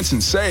earn points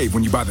and save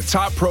when you buy the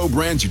top pro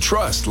brands you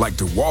trust, like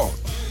DeWalt.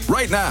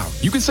 Right now,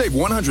 you can save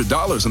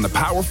 $100 on the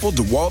powerful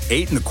DeWalt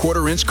 8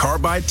 1/4-inch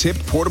carbide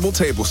tipped portable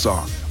table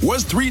saw.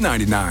 Was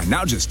 $3.99,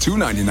 now just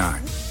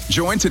 $2.99.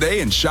 Join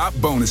today and shop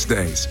bonus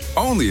days,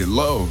 only at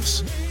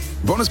Lowe's.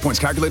 Bonus points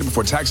calculated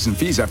before taxes and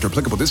fees after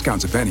applicable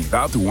discounts, if any.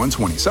 Valid through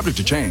 1/20, subject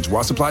to change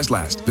while supplies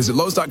last. Visit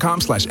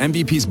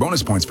Lowes.com/MVPs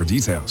bonus points for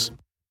details.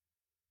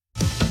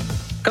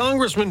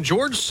 Congressman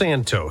George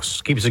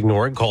Santos keeps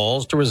ignoring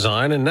calls to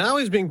resign, and now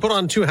he's being put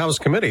on 2 House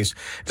committees,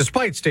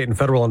 despite state and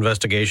federal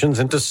investigations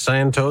into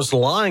Santos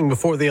lying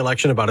before the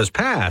election about his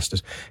past,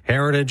 his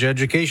heritage,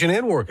 education,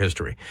 and work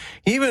history.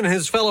 Even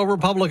his fellow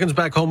Republicans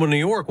back home in New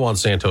York want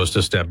Santos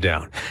to step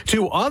down.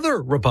 2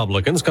 other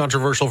Republicans,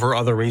 controversial for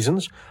other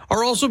reasons,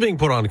 are also being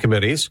put on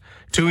committees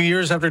 2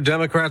 years after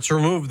Democrats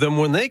removed them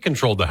when they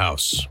controlled the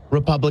House.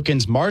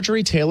 Republicans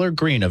Marjorie Taylor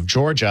Greene of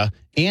Georgia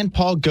and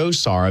Paul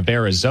Gosar of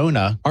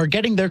Arizona are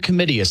getting their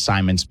committee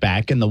assignments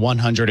back in the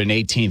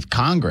 118th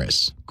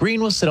Congress.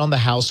 Greene will sit on the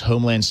House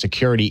Homeland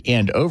Security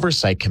and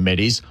Oversight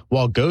Committees,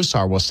 while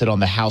Gosar will sit on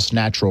the House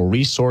Natural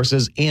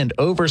Resources and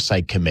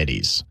Oversight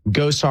Committees.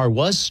 Gosar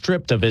was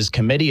stripped of his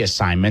committee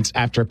assignments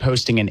after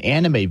posting an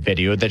anime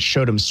video that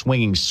showed him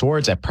swinging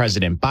swords at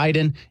President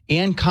Biden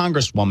and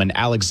Congresswoman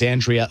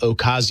Alexandria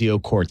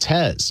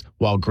Ocasio-Cortez,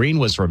 while Greene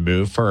was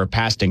removed for her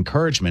past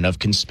encouragement of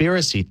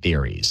conspiracy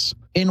theories.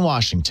 In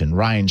Washington,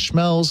 Ryan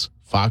Schmelz,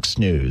 Fox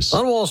News.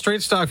 On Wall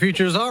Street, stock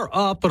futures are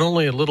up, but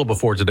only a little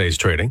before today's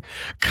trading.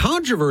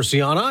 Controversy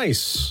on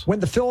ice. When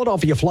the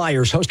Philadelphia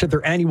Flyers hosted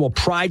their annual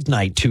Pride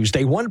Night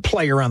Tuesday, one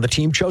player on the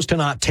team chose to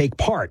not take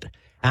part.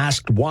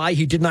 Asked why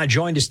he did not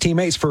join his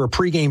teammates for a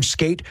pregame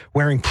skate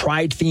wearing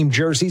Pride-themed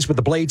jerseys with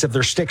the blades of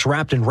their sticks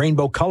wrapped in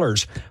rainbow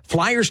colors,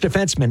 Flyers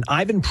defenseman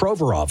Ivan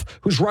Provorov,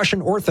 who's Russian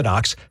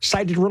Orthodox,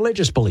 cited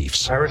religious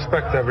beliefs. I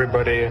respect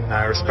everybody, and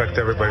I respect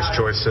everybody's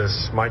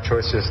choices. My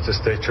choice is to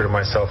stay true to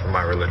myself and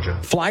my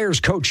religion. Flyers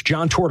coach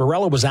John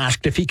Tortorella was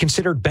asked if he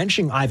considered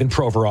benching Ivan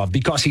Provorov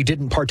because he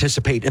didn't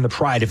participate in the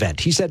Pride event.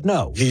 He said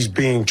no. He's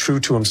being true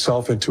to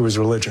himself and to his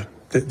religion.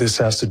 This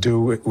has to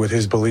do with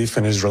his belief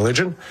in his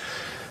religion.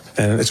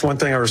 And it's one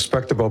thing I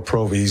respect about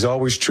Provi. He's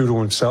always true to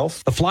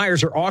himself. The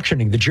Flyers are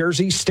auctioning the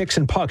jerseys, sticks,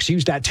 and pucks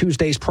used at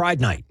Tuesday's Pride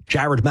Night.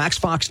 Jared Max,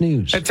 Fox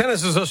News. At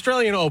tennis's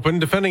Australian Open,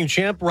 defending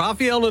champ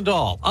Rafael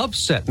Nadal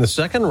upset in the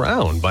second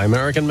round by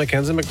American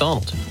Mackenzie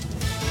McDonald.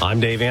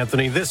 I'm Dave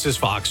Anthony. This is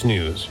Fox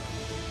News.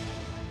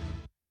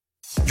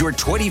 Your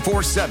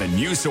 24/7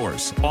 news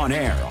source, on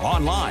air,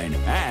 online,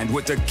 and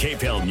with the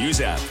KPEL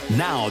News app.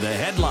 Now the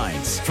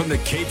headlines from the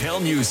KPEL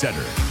News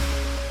Center.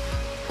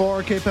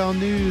 For KPEL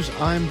News,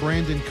 I'm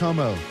Brandon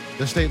Como.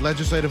 The state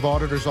legislative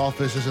auditor's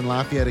office is in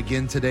Lafayette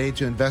again today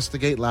to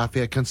investigate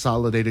Lafayette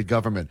Consolidated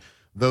Government.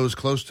 Those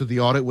close to the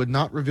audit would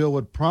not reveal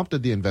what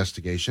prompted the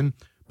investigation,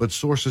 but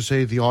sources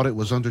say the audit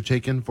was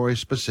undertaken for a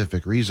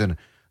specific reason.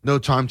 No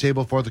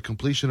timetable for the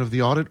completion of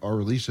the audit or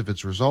release of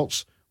its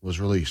results was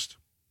released.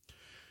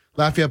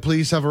 Lafayette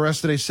police have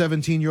arrested a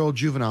 17-year-old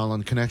juvenile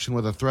in connection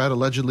with a threat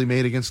allegedly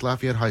made against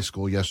Lafayette High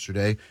School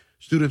yesterday.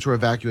 Students were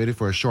evacuated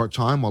for a short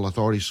time while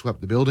authorities swept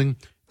the building.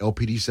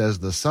 LPD says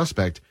the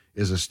suspect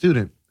is a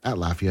student at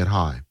Lafayette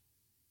High.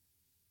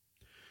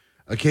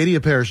 Acadia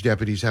Parish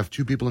deputies have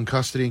 2 people in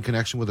custody in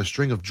connection with a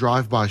string of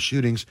drive-by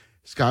shootings.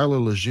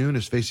 Skylar Lejeune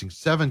is facing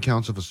 7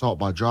 counts of assault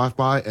by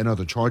drive-by and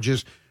other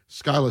charges.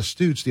 Skylar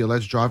Stutes, the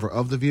alleged driver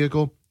of the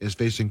vehicle, is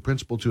facing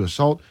principal to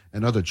assault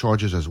and other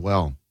charges as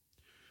well.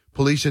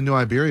 Police in New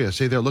Iberia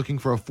say they're looking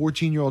for a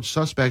 14-year-old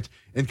suspect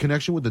in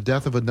connection with the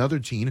death of another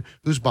teen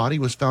whose body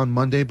was found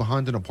Monday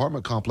behind an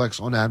apartment complex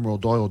on Admiral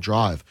Doyle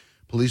Drive.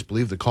 Police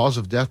believe the cause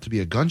of death to be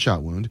a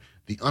gunshot wound.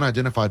 The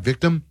unidentified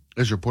victim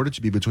is reported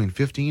to be between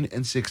 15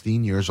 and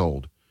 16 years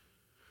old.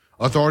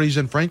 Authorities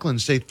in Franklin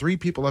say 3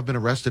 people have been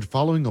arrested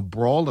following a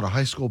brawl at a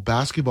high school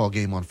basketball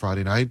game on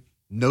Friday night.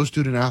 No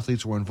student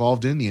athletes were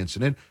involved in the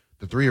incident.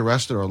 The 3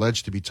 arrested are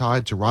alleged to be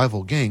tied to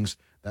rival gangs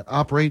that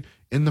operate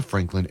in the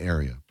Franklin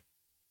area.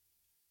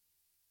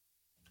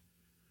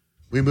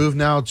 We move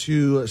now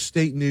to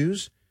state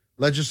news.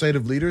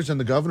 Legislative leaders and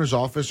the governor's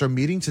office are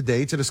meeting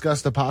today to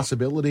discuss the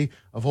possibility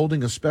of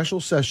holding a special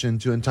session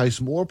to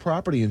entice more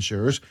property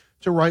insurers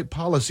to write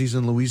policies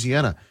in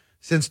Louisiana.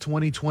 Since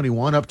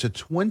 2021, up to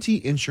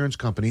 20 insurance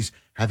companies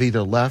have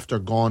either left or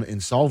gone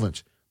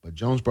insolvent. But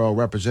Jonesboro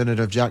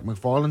Representative Jack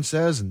McFarland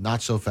says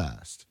not so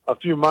fast. A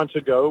few months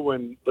ago,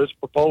 when this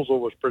proposal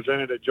was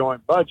presented at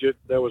joint budget,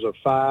 there was a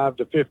 $5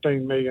 to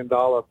 $15 million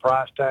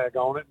price tag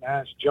on it.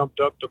 Now it's jumped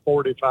up to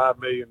 $45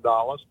 million.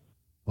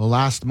 Well,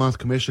 last month,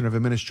 Commissioner of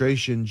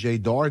Administration Jay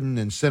Darden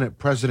and Senate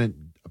President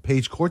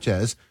Paige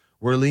Cortez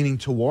were leaning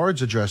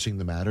towards addressing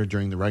the matter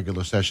during the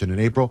regular session in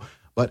April.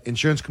 But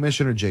Insurance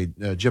Commissioner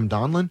Jim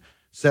Donlin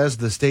says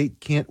the state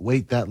can't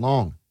wait that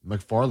long.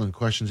 McFarland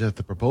questions if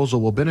the proposal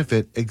will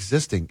benefit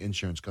existing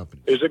insurance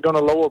companies. Is it going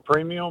to lower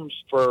premiums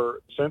for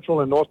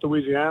Central and North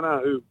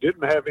Louisiana who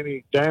didn't have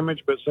any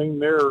damage but seen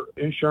their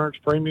insurance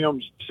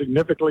premiums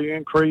significantly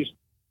increase?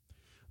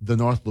 The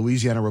North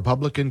Louisiana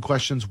Republican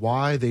questions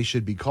why they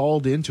should be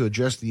called in to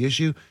address the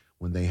issue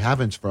when they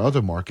haven't for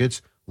other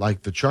markets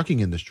like the trucking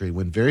industry,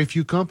 when very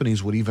few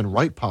companies would even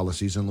write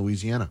policies in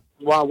Louisiana.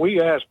 While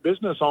we ask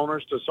business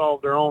owners to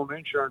solve their own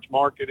insurance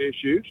market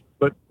issues,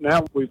 but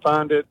now we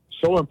find it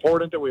so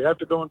important that we have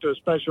to go into a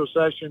special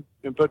session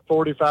and put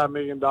 $45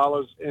 million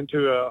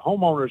into a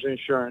homeowners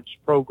insurance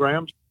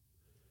program.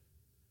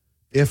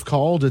 If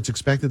called, it's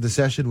expected the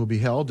session will be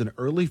held in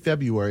early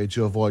February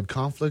to avoid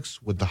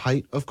conflicts with the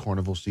height of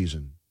carnival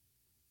season.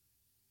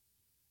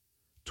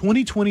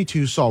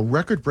 2022 saw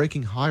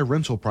record-breaking high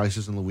rental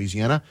prices in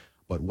Louisiana,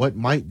 but what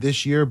might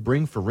this year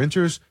bring for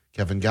renters?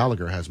 Kevin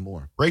Gallagher has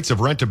more. Rates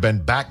of rent have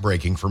been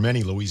backbreaking for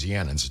many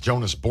Louisianans.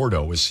 Jonas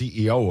Bordeaux is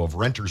CEO of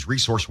renters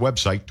resource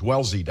website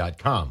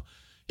Dwellsy.com.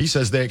 He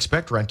says they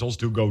expect rentals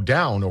to go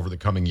down over the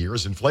coming year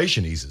as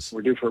inflation eases.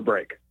 We're due for a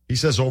break. He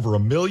says over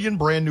 1 million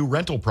brand new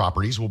rental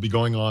properties will be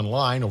going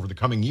online over the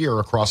coming year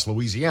across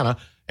Louisiana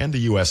and the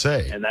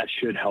USA. And that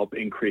should help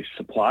increase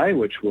supply,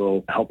 which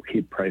will help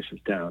keep prices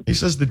down. He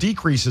says the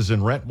decreases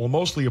in rent will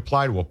mostly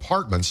apply to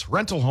apartments.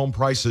 Rental home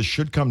prices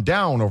should come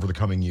down over the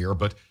coming year,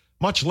 but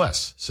much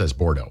less, says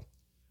Bordeaux.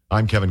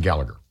 I'm Kevin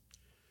Gallagher.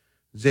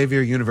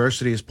 Xavier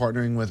University is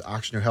partnering with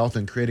Ochsner Health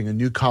and creating a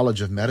new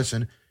college of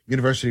medicine.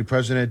 University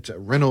President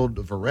Reynold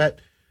Verrett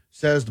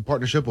says the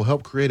partnership will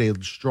help create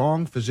a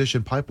strong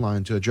physician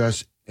pipeline to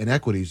address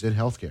inequities in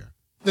healthcare.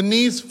 The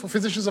needs for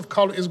physicians of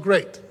color is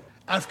great.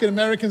 African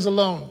Americans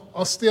alone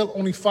are still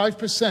only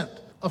 5%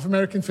 of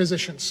American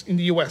physicians in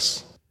the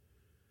U.S.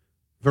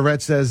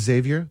 Verrett says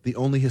Xavier, the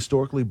only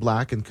historically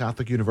black and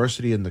Catholic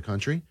university in the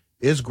country,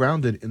 is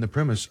grounded in the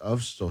premise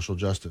of social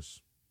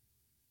justice.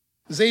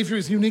 Xavier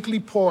is uniquely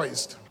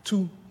poised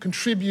to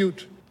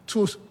contribute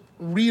to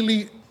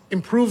really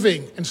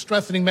improving and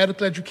strengthening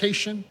medical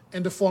education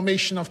and the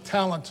formation of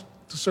talent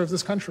to serve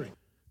this country.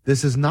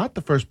 This is not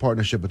the first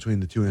partnership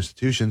between the two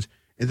institutions.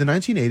 In the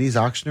 1980s,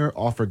 Ochsner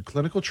offered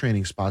clinical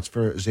training spots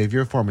for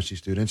Xavier pharmacy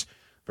students.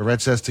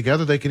 Verrett says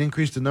together they can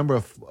increase the number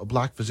of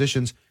black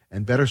physicians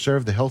and better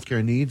serve the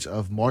healthcare needs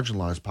of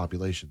marginalized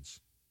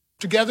populations.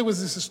 Together with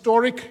this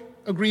historic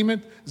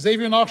agreement,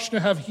 Xavier and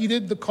Ochsner have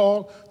heeded the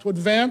call to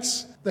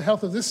advance the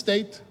health of this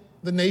state,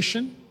 the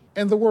nation,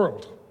 and the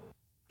world.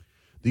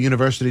 The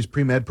university's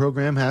pre-med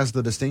program has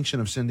the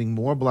distinction of sending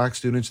more black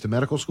students to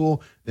medical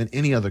school than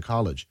any other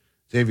college.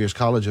 Xavier's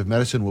College of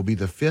Medicine will be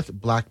the 5th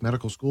black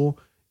medical school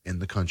in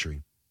the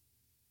country.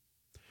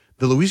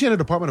 The Louisiana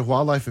Department of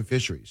Wildlife and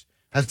Fisheries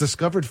has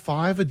discovered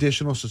 5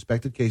 additional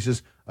suspected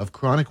cases of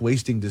chronic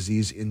wasting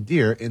disease in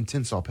deer in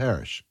Tensas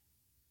Parish.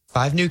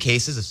 5 new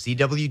cases of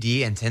CWD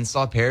in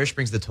Tensas Parish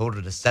brings the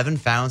total to 7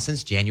 found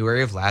since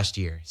January of last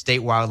year. State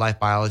wildlife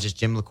biologist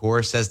Jim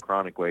LaCour says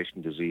chronic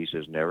wasting disease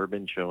has never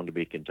been shown to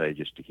be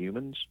contagious to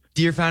humans.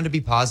 Deer found to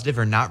be positive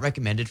are not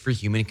recommended for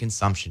human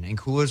consumption, and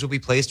coolers will be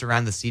placed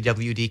around the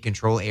CWD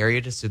control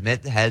area to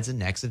submit the heads and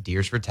necks of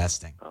deers for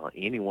testing.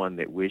 Anyone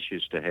that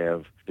wishes to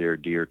have their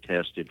deer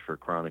tested for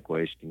chronic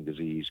wasting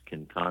disease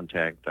can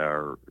contact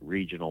our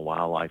regional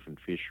wildlife and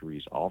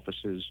fisheries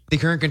offices. The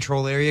current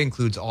control area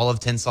includes all of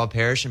Tensas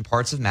Parish and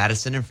parts of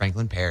Madison and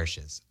Franklin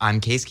parishes. I'm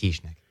Case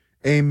Kieschnick.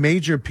 A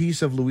major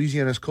piece of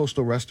Louisiana's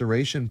coastal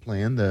restoration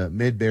plan, the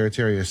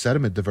Mid-Barataria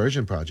Sediment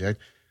Diversion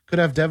Project, could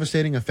have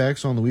devastating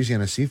effects on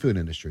Louisiana's seafood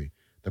industry.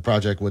 The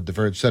project would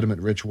divert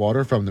sediment-rich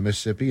water from the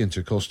Mississippi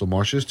into coastal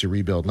marshes to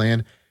rebuild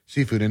land.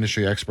 Seafood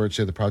industry experts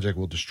say the project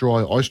will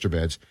destroy oyster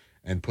beds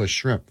and push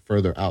shrimp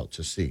further out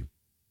to sea.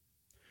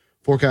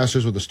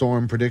 Forecasters with the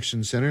Storm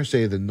Prediction Center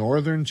say the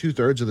northern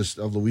two-thirds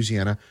of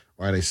Louisiana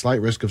are at a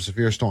slight risk of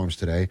severe storms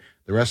today.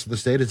 The rest of the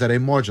state is at a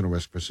marginal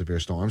risk for severe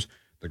storms.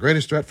 The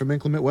greatest threat from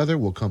inclement weather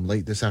will come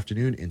late this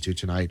afternoon into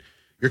tonight.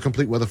 Your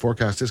complete weather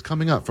forecast is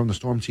coming up from the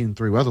Storm Team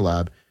 3 Weather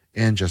Lab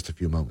in just a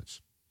few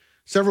moments.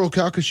 Several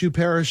Calcasieu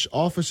Parish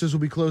offices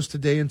will be closed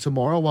today and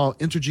tomorrow while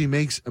Entergy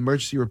makes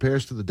emergency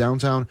repairs to the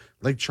downtown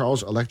Lake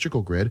Charles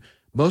electrical grid.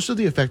 Most of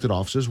the affected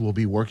offices will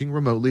be working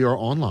remotely or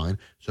online,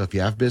 so if you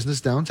have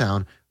business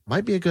downtown,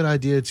 might be a good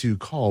idea to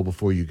call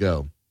before you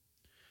go.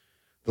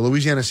 The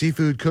Louisiana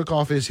Seafood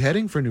Cook-Off is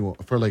heading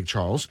for Lake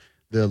Charles.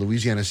 The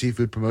Louisiana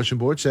Seafood Promotion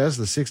Board says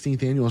the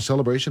 16th annual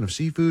celebration of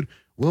seafood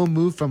will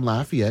move from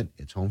Lafayette,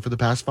 its home for the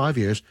past 5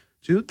 years,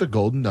 to the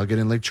Golden Nugget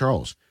in Lake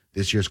Charles.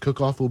 This year's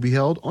cook-off will be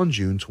held on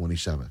June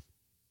 27th.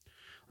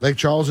 Lake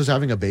Charles is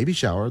having a baby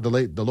shower.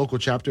 The local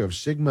chapter of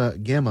Sigma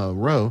Gamma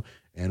Rho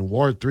and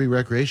Ward 3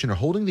 Recreation are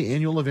holding the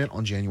annual event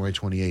on January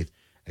 28th.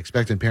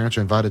 Expectant parents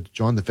are invited to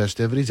join the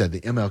festivities at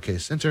the MLK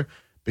Center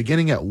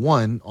beginning at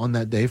 1 on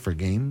that day for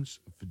games,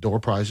 door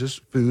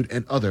prizes, food,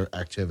 and other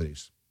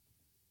activities.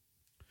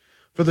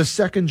 For the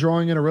second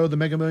drawing in a row, the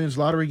Mega Millions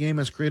lottery game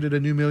has created a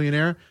new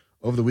millionaire.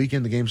 Over the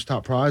weekend, the game's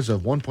top prize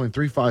of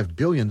 $1.35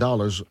 billion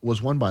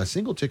was won by a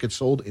single ticket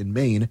sold in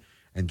Maine,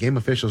 and game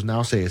officials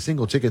now say a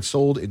single ticket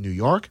sold in New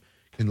York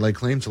can lay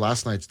claim to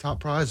last night's top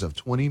prize of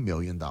 $20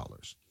 million.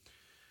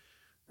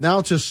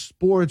 Now to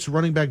sports.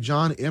 Running back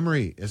John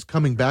Emery is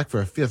coming back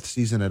for a 5th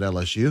season at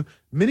LSU.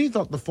 Many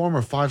thought the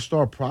former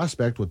 5-star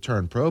prospect would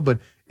turn pro, but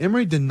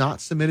Emory did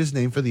not submit his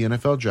name for the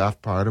NFL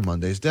draft prior to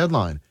Monday's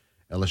deadline.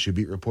 LSU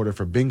beat reporter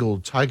for Bengal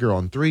Tiger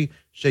on 3,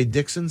 Shay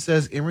Dixon,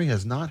 says Emory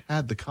has not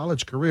had the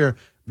college career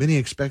many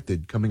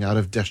expected coming out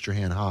of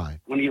Destrehan High.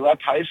 When he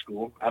left high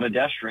school out of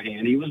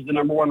Destrehan, he was the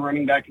number one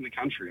running back in the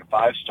country, a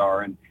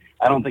 5-star, and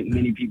I don't think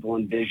many people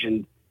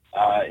envisioned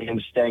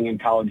him staying in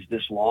college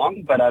this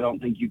long, but I don't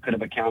think you could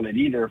have accounted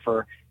either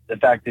for the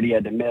fact that he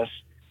had to miss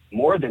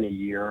more than a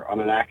year on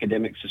an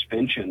academic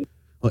suspension.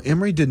 Well,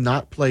 Emory did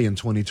not play in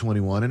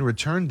 2021 and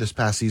returned this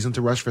past season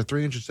to rush for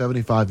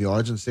 375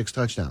 yards and 6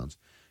 touchdowns.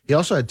 He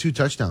also had 2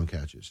 touchdown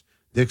catches.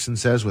 Dixon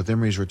says with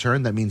Emory's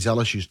return, that means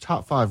LSU's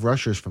top 5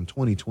 rushers from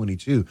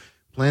 2022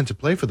 plan to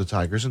play for the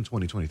Tigers in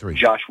 2023.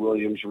 Josh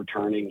Williams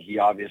returning. He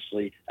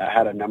obviously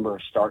had a number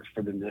of starts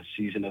for them this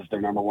season as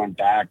their number one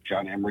back.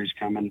 John Emery's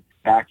coming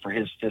back for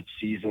his 5th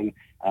season.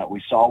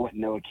 We saw what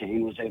Noah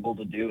Cain was able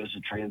to do as a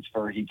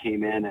transfer. He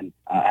came in and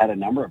had a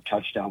number of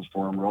touchdowns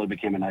for him, really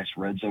became a nice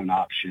red zone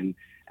option.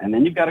 And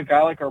then you've got a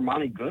guy like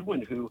Armani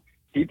Goodwin, who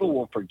people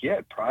will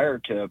forget prior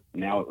to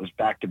now it was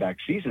back-to-back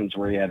seasons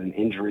where he had an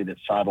injury that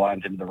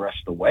sidelined him the rest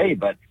of the way.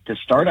 But to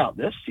start out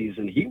this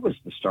season, he was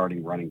the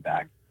starting running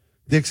back.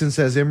 Dixon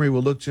says Emory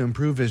will look to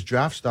improve his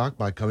draft stock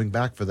by coming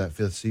back for that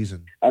 5th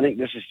season. I think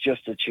this is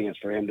just a chance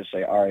for him to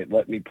say, all right,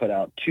 let me put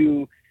out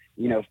 2,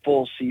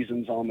 full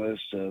seasons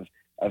almost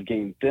of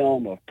game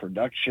film, of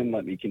production.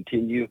 Let me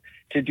continue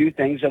to do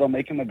things that'll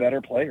make him a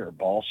better player.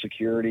 Ball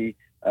security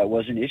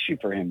was an issue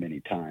for him many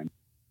times.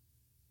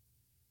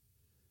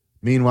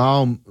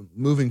 Meanwhile,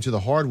 moving to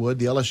the hardwood,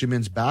 the LSU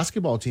men's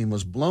basketball team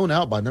was blown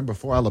out by number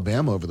 4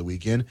 Alabama over the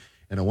weekend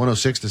in a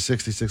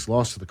 106-66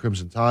 loss to the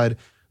Crimson Tide.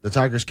 The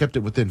Tigers kept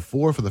it within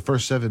 4 for the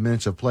first 7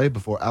 minutes of play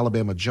before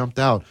Alabama jumped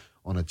out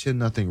on a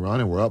 10-0 run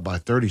and were up by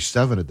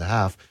 37 at the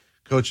half.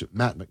 Coach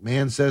Matt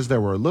McMahon says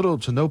there were little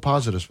to no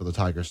positives for the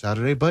Tigers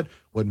Saturday, but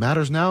what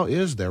matters now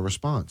is their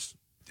response.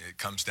 It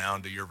comes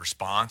down to your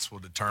response will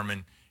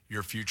determine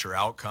your future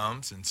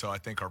outcomes. And so I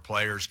think our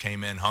players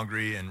came in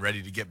hungry and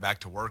ready to get back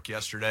to work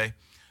yesterday.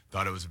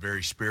 Thought it was a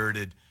very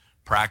spirited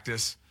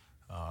practice,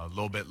 a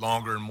little bit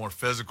longer and more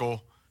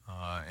physical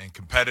and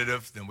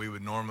competitive than we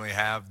would normally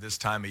have this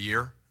time of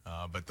year,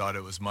 but thought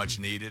it was much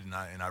needed, and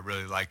I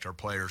really liked our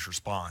players'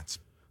 response.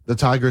 The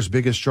Tigers'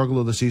 biggest struggle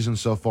of the season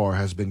so far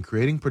has been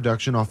creating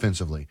production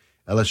offensively.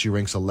 LSU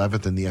ranks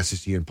 11th in the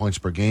SEC in points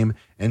per game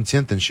and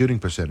 10th in shooting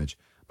percentage.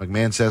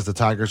 McMahon says the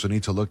Tigers will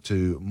need to look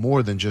to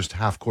more than just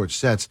half-court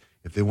sets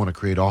if they want to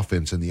create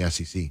offense in the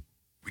SEC.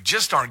 We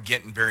just aren't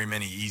getting very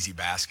many easy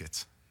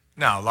baskets.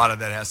 Now, a lot of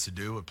that has to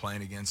do with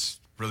playing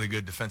against really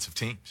good defensive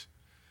teams.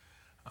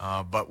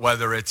 But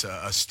whether it's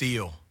a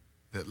steal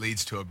that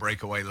leads to a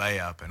breakaway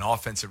layup, an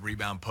offensive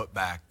rebound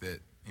putback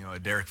that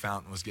Derek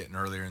Fountain was getting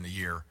earlier in the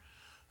year,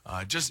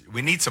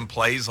 we need some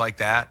plays like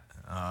that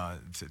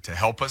to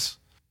help us.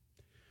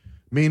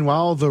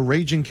 Meanwhile, the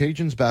Raging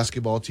Cajuns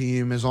basketball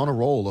team is on a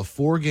roll, a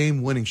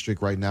 4-game winning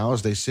streak right now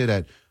as they sit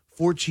at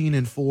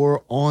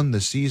 14-4 on the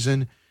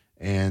season.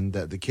 And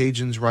the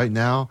Cajuns right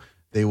now,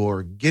 they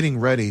were getting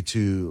ready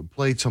to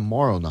play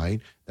tomorrow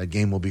night. That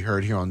game will be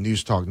heard here on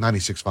News Talk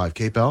 96.5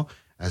 KPEL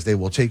as they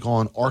will take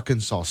on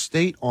Arkansas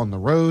State on the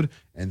road,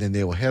 and then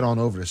they will head on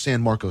over to San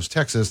Marcos,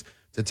 Texas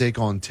to take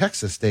on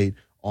Texas State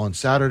on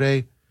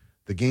Saturday.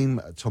 The game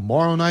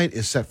tomorrow night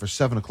is set for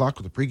 7 o'clock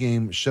with a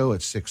pregame show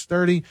at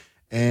 6:30.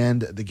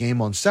 And the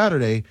game on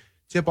Saturday,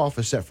 tip-off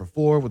is set for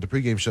 4 with the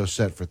pregame show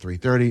set for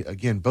 3:30.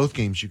 Again, both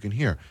games you can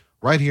hear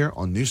right here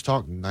on News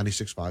Talk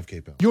 96.5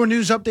 KPEL. Your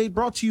news update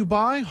brought to you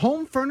by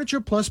Home Furniture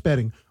Plus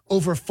Bedding.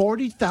 Over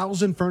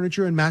 40,000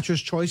 furniture and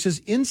mattress choices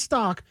in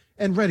stock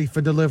and ready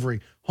for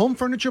delivery. Home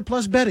Furniture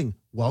Plus Bedding.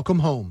 Welcome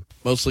home.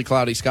 Mostly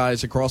cloudy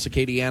skies across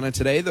Acadiana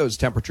today. Those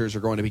temperatures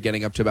are going to be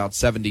getting up to about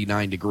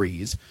 79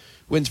 degrees.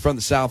 Winds from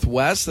the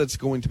southwest, that's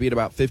going to be at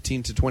about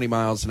 15 to 20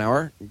 miles an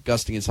hour,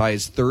 gusting as high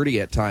as 30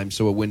 at times,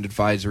 so a wind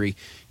advisory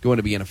going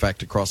to be in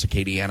effect across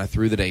Acadiana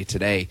through the day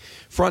today.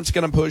 Front's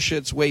going to push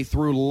its way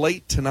through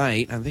late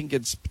tonight. I think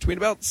it's between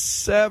about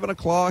 7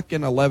 o'clock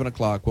and 11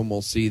 o'clock when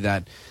we'll see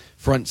that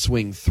front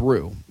swing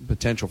through.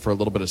 Potential for a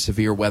little bit of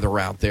severe weather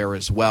out there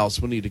as well,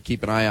 so we'll need to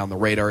keep an eye on the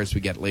radar as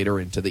we get later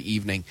into the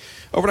evening.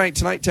 Overnight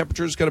tonight,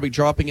 temperatures going to be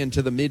dropping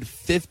into the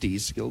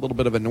mid-50s. Get a little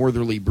bit of a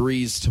northerly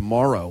breeze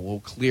tomorrow. We'll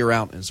clear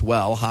out as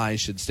well.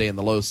 Highs should stay in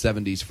the low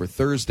 70s for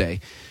Thursday.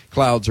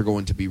 Clouds are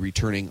going to be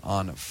returning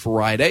on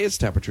Friday as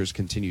temperatures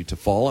continue to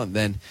fall, and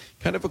then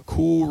kind of a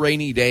cool,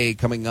 rainy day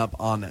coming up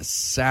on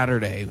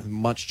Saturday.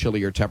 Much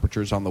chillier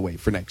temperatures on the way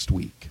for next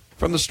week.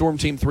 From the Storm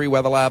Team 3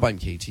 Weather Lab, I'm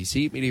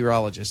KTC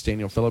meteorologist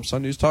Daniel Phillips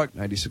on News Talk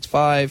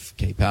 96.5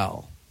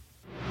 KPEL.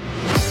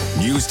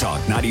 News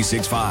Talk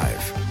 96.5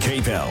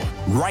 KPEL.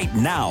 Right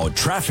now,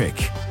 traffic.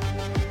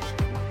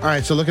 All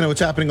right, so looking at what's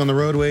happening on the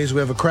roadways, we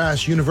have a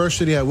crash.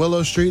 University at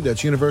Willow Street.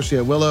 That's University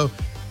at Willow.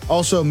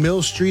 Also,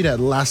 Mill Street at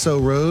Lasso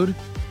Road.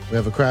 We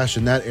have a crash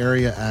in that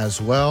area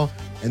as well.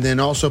 And then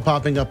also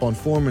popping up on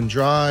Foreman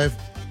Drive.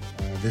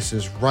 This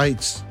is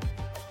right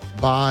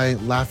by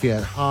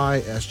Lafayette High,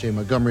 S.J.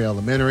 Montgomery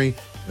Elementary.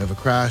 We have a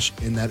crash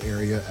in that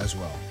area as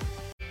well.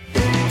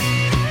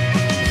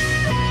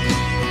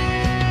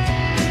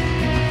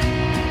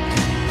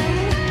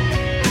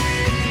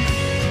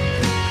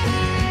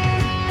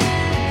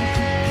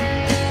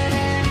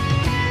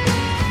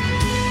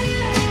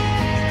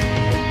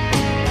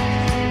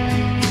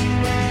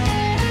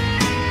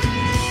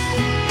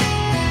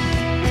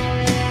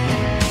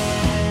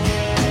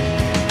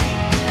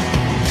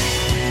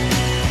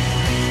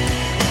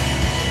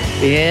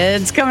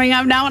 It's coming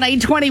up now at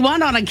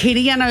 8:21 on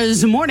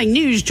Acadiana's Morning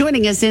News.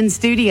 Joining us in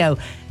studio,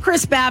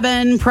 Chris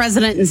Babin,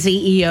 President and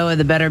CEO of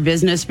the Better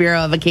Business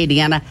Bureau of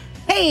Acadiana.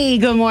 Hey,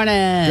 good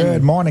morning.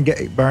 Good morning,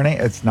 Bernie.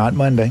 It's not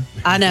Monday.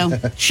 I know.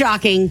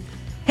 Shocking.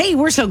 Hey,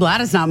 we're so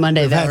glad it's not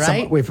Monday, though,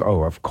 right?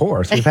 Of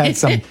course. We've had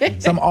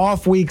some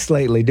off weeks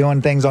lately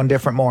doing things on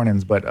different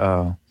mornings,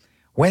 but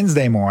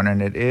Wednesday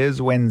morning, it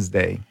is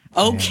Wednesday.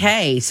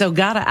 Okay, so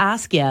got to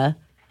ask you,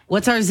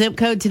 what's our zip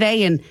code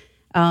today, and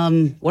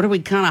what are we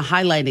kind of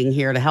highlighting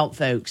here to help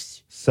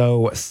folks?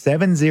 So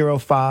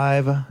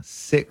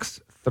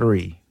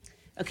 70563.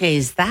 Okay,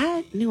 is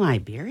that New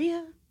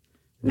Iberia?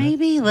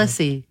 Maybe? Let's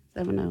see.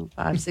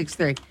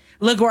 70563.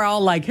 Look, we're all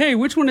like, hey,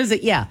 which one is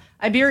it? Yeah,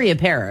 Iberia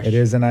Parish. It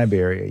is in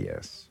Iberia,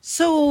 yes.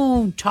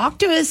 So talk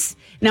to us.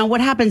 Now, what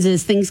happens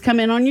is things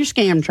come in on your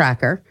scam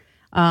tracker.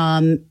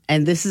 And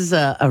this is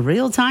a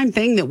real-time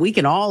thing that we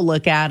can all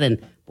look at.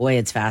 And, boy,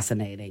 it's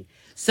fascinating.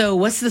 So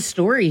what's the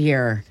story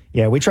here?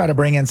 Yeah, we try to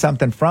bring in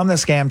something from the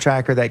scam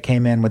tracker that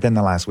came in within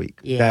the last week.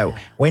 Yeah. That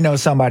we know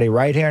somebody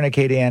right here in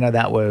Acadiana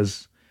that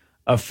was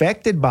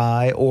affected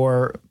by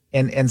or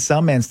in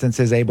some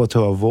instances able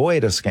to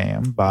avoid a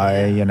scam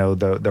by,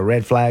 the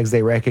red flags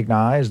they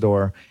recognized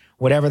or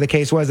whatever the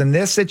case was. In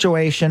this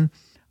situation,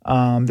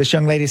 this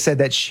young lady said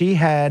that she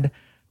had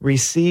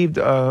received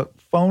a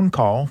phone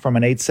call from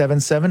an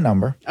 877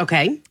 number.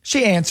 Okay.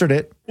 She answered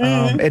it,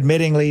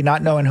 admittingly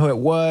not knowing who it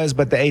was,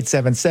 but the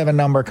 877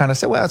 number kind of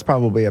said, well, it's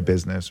probably a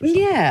business or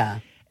something. Yeah.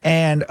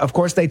 And, of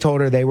course, they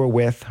told her they were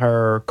with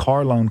her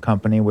car loan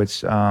company,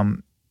 which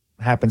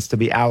happens to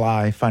be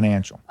Ally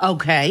Financial.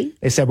 Okay.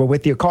 They said, we're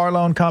with your car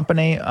loan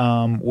company.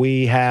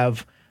 We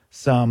have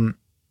some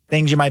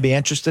things you might be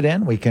interested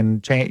in. We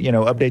can change,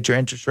 update your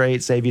interest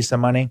rate, save you some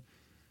money.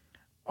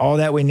 All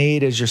that we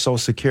need is your social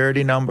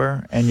security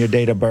number and your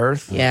date of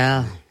birth.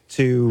 Yeah.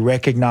 To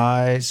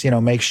recognize,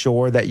 make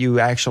sure that you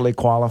actually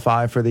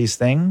qualify for these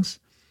things.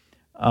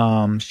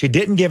 She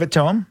didn't give it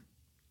to him.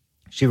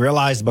 She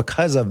realized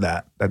because of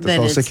that the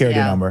social security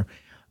number,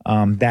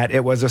 that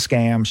it was a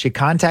scam. She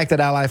contacted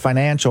Ally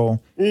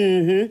Financial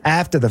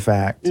after the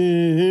fact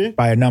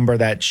by a number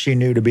that she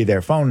knew to be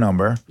their phone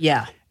number.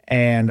 Yeah.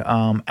 And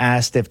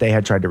asked if they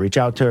had tried to reach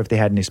out to her, if they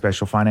had any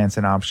special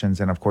financing options.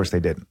 And, of course, they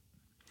didn't.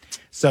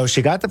 So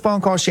she got the phone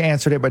call, she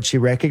answered it, but she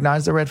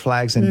recognized the red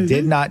flags and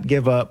did not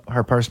give up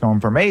her personal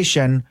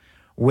information,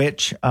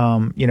 which,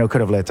 could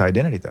have led to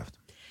identity theft.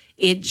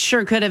 It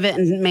sure could have.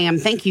 And, ma'am,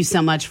 thank you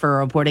so much for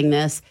reporting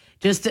this.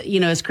 Just,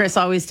 as Chris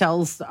always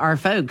tells our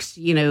folks,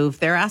 if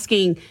they're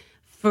asking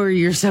for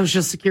your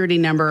social security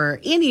number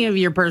or any of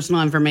your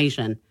personal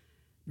information,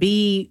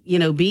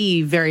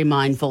 be very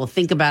mindful,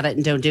 think about it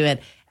and don't do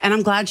it. And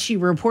I'm glad she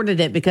reported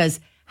it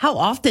because how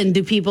often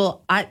do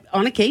people,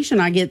 on occasion,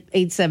 I get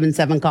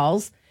 877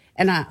 calls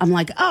and I'm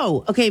like,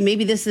 oh, okay,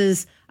 maybe this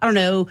is, I don't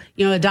know,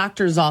 a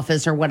doctor's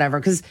office or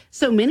whatever. Because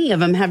so many of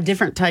them have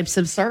different types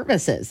of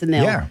services and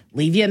they'll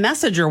leave you a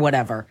message or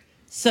whatever.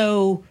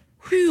 So,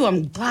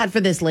 I'm glad for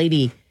this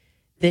lady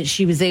that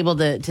she was able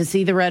to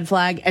see the red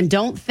flag. And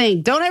don't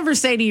ever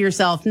say to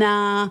yourself,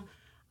 nah,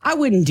 I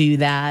wouldn't do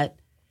that.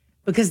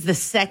 Because the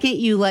second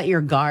you let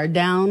your guard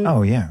down.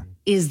 Oh, yeah.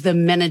 Is the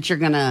minute you're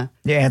going to...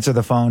 You answer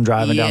the phone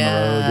driving down the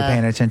road. You're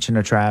paying attention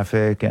to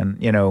traffic and,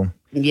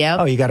 Yep.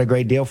 Oh, you got a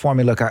great deal for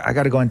me. Look, I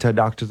got to go into a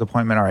doctor's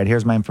appointment. All right,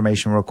 here's my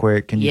information real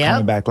quick. Can you call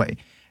me back?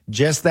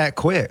 Just that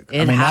quick.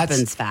 It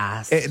happens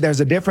fast. There's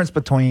a difference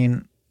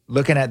between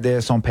looking at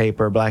this on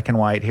paper, black and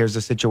white. Here's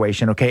the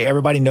situation. Okay,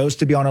 everybody knows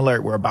to be on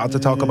alert. We're about to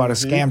talk about a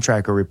scam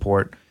tracker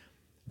report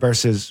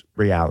versus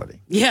reality.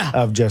 Yeah.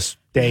 Of just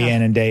day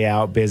in and day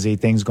out, busy,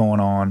 things going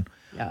on.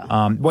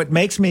 Yeah. What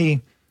makes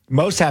me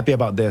most happy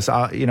about this,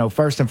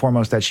 first and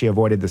foremost, that she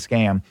avoided the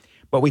scam.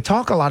 But we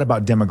talk a lot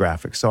about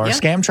demographics. So our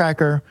scam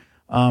tracker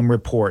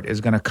report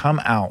is going to come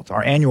out.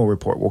 Our annual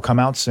report will come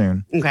out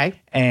soon. Okay.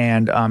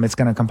 And it's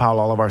going to compile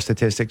all of our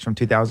statistics from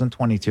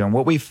 2022. And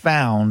what we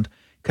found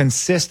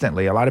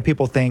consistently, a lot of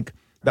people think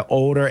the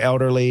older,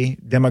 elderly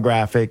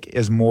demographic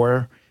is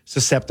more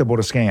susceptible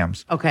to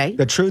scams. Okay.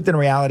 The truth and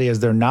reality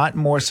is they're not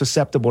more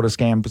susceptible to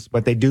scams,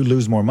 but they do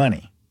lose more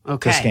money. To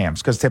scams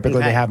because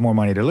typically they have more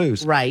money to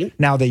lose. Right.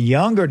 Now, the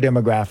younger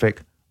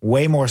demographic,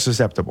 way more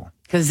susceptible.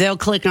 Because they'll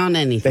click on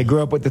anything. They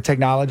grew up with the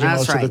technology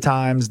most of the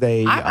times.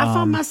 I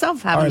found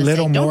myself having a to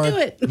little say, more, don't do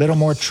it. little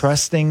more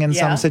trusting in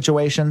some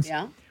situations.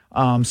 Yeah.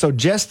 So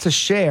just to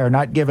share,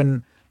 not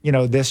giving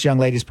this young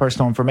lady's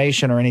personal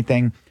information or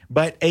anything,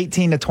 but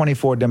 18 to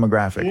 24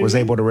 demographic was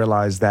able to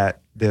realize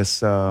that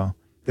this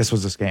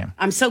was a scam.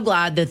 I'm so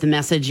glad that the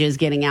message is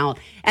getting out.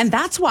 And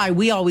that's why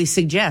we always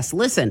suggest,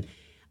 listen,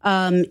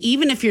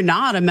 even if you're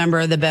not a member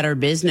of the Better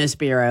Business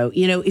Bureau,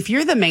 if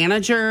you're the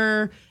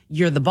manager,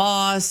 you're the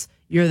boss,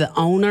 you're the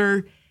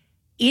owner,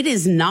 it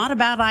is not a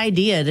bad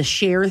idea to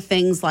share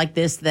things like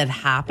this that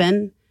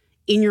happen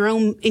in your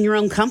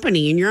own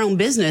company, in your own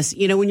business,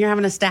 when you're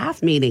having a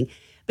staff meeting.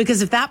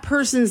 Because if that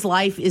person's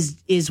life is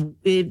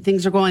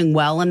things are going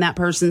well in that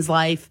person's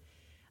life,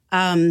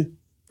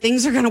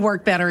 things are going to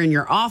work better in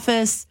your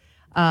office.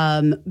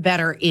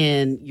 better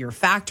in your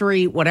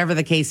factory, whatever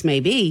the case may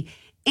be.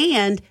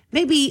 And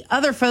maybe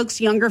other folks,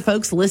 younger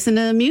folks, listen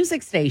to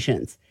music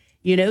stations,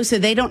 so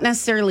they don't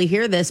necessarily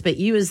hear this, but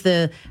you as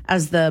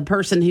the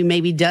person who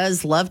maybe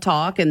does love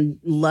talk and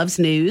loves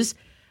news,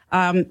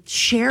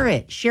 share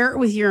it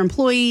with your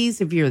employees.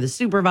 If you're the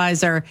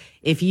supervisor,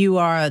 if you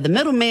are the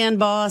middleman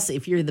boss,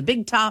 if you're the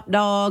big top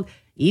dog,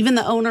 even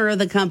the owner of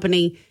the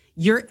company,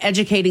 you're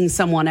educating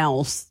someone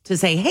else to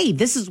say, hey,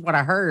 this is what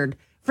I heard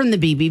from the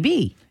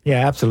BBB.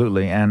 Yeah,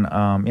 absolutely. And,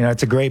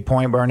 it's a great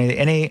point,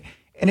 Bernie.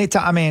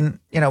 Anytime,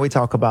 we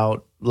talk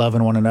about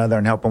loving one another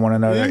and helping one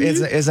another.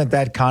 Mm-hmm. Isn't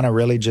that kind of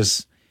really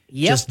just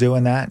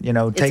doing that?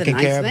 Taking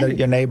care of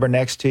your neighbor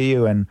next to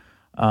you and,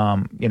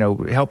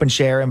 helping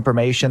share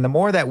information. The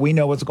more that we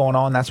know what's going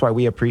on, that's why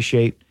we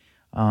appreciate,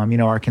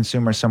 our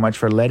consumers so much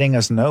for letting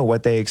us know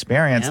what they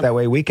experience. That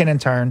way we can in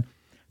turn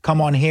come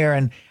on here,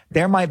 and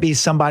there might be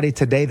somebody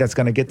today that's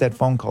going to get that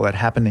phone call that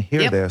happened to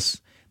hear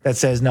this that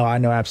says, no, I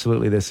know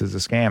absolutely this is a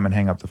scam, and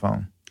hang up the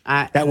phone.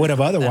 That would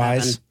have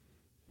otherwise...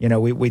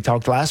 we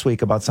talked last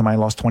week about somebody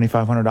lost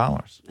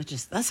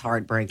 $2,500. That's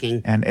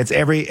heartbreaking. And it's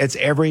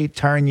every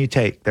turn you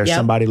take, there's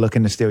somebody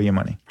looking to steal your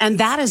money. And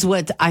that is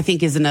what I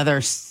think is another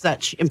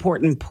such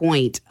important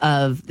point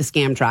of the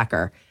scam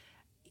tracker.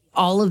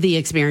 All of the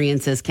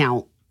experiences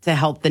count to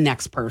help the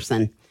next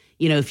person.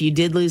 If you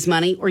did lose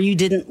money or you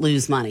didn't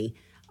lose money,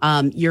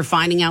 you're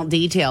finding out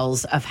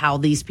details of how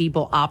these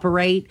people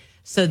operate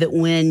so that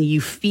when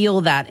you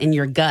feel that in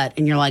your gut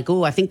and you're like,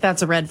 oh, I think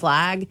that's a red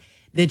flag,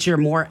 that you're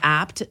more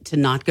apt to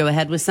not go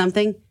ahead with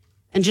something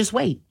and just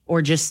wait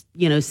or just,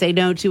 say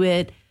no to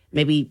it.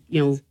 Maybe,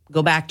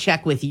 go back,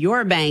 check with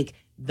your bank,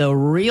 the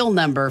real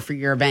number for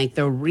your bank,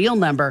 the real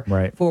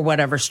number for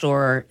whatever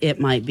store it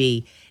might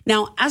be.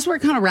 Now, as we're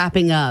kind of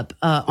wrapping up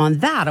on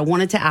that, I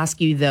wanted to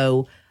ask you,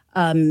 though,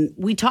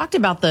 we talked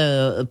about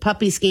the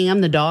puppy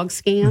scam, the dog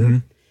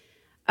scam.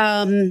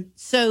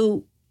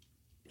 So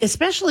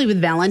especially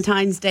with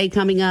Valentine's Day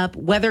coming up,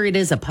 whether it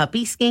is a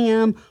puppy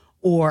scam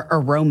or a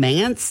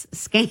romance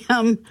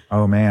scam.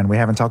 Oh, man, we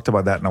haven't talked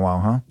about that in a while,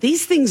 huh?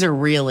 These things are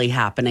really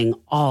happening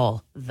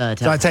all the time.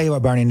 So I tell you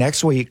what, Bernie,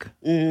 next week,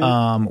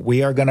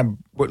 we are going to,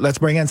 let's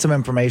bring in some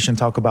information,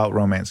 talk about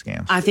romance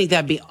scams. I think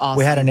that'd be awesome.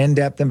 We had an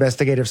in-depth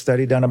investigative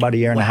study done about a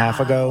year and a half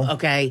ago.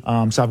 Okay.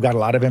 So I've got a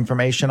lot of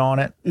information on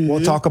it.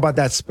 We'll talk about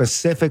that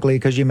specifically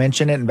because you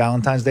mentioned it and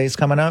Valentine's Day is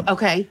coming up.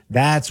 Okay.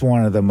 That's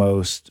one of the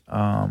most,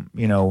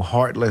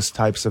 heartless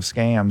types of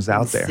scams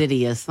out there.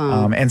 Insidious,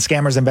 huh? And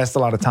scammers invest a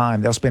lot of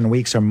time. They'll spend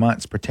weeks or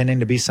months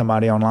pretending to be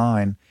somebody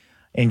online,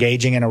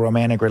 engaging in a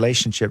romantic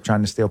relationship,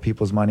 trying to steal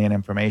people's money and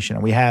information.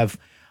 And we have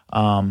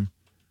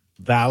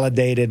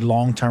validated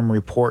long-term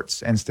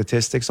reports and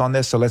statistics on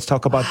this. So let's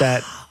talk about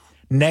that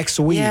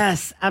next week.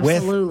 Yes,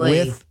 absolutely.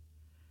 With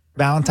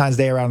Valentine's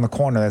Day around the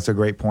corner, that's a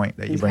great point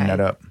that you bring that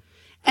up.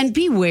 And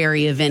be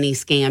wary of any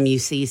scam you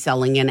see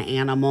selling an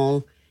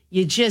animal.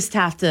 You just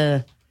have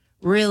to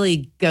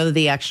really go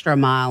the extra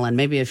mile and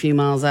maybe a few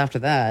miles after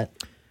that.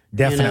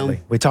 Definitely.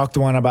 We talked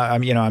one about,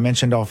 I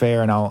mentioned off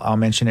air and I'll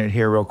mention it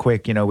here real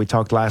quick. We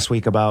talked last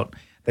week about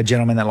the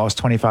gentleman that lost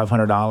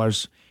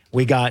 $2,500.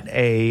 We got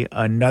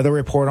another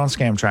report on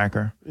Scam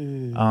Tracker.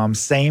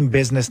 Same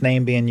business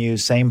name being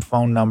used, same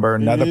phone number.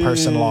 Another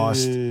person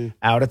lost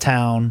out of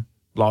town,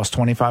 lost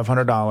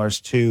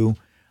 $2,500 to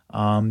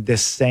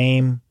this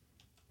same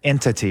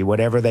entity,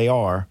 whatever they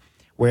are.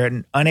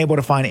 We're unable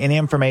to find any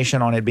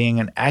information on it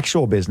being an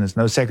actual business.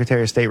 No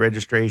Secretary of State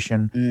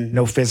registration,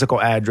 no physical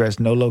address,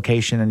 no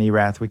location in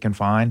Erath we can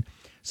find.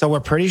 So we're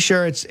pretty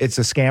sure it's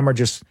a scammer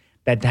just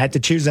that had to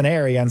choose an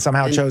area and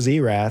somehow chose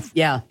Erath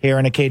here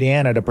in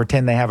Acadiana to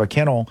pretend they have a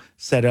kennel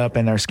set up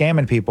and they're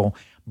scamming people.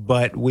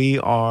 But we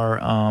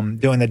are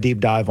doing the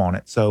deep dive on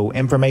it. So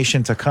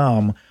information to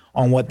come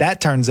on what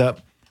that turns up.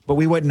 But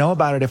we wouldn't know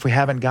about it if we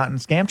haven't gotten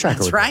Scam Tracker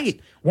reports.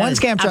 Right. One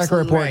Scam Tracker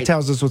report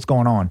tells us what's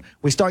going on.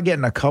 We start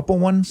getting a couple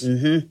ones.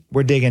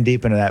 We're digging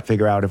deep into that,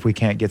 figure out if we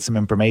can't get some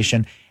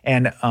information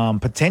and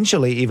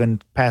potentially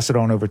even pass it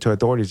on over to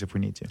authorities if we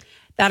need to.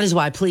 That is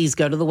why please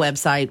go to the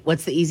website.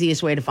 What's the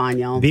easiest way to find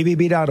y'all?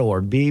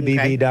 BBB.org.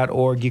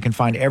 BBB.org. You can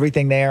find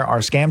everything there. Our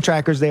Scam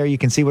Tracker's there. You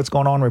can see what's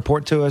going on.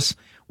 Report to us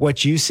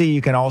what you see.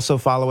 You can also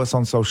follow us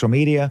on social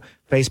media,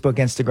 Facebook,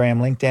 Instagram,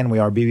 LinkedIn. We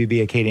are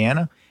BBB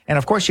Acadiana. And,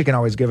 of course, you can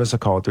always give us a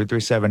call,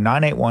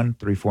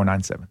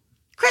 337-981-3497.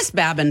 Chris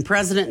Babin,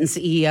 President and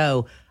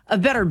CEO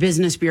of Better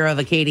Business Bureau of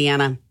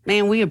Acadiana.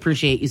 Man, we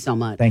appreciate you so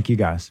much. Thank you,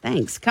 guys.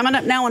 Thanks. Coming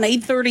up now on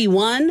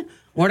 8:31,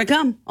 more to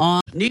come on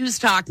News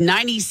Talk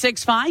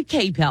 96.5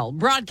 KPEL,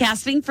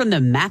 broadcasting from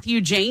the Matthew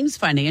James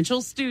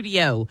Financial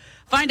Studio.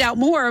 Find out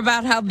more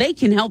about how they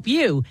can help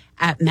you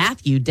at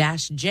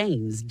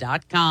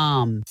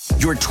matthew-james.com.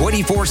 Your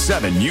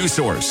 24/7 news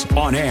source,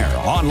 on air,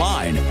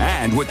 online,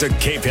 and with the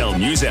KPEL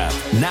News app.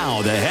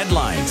 Now the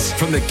headlines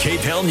from the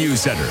KPEL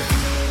News Center.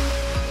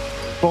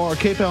 For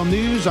KPEL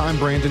News, I'm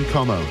Brandon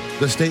Como.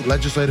 The State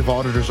Legislative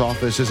Auditor's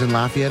Office is in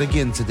Lafayette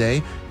again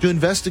today to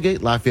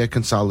investigate Lafayette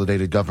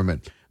Consolidated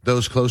Government.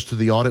 Those close to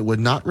the audit would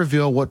not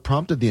reveal what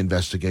prompted the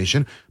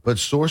investigation, but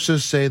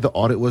sources say the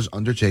audit was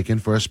undertaken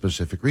for a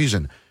specific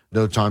reason.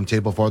 No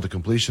timetable for the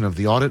completion of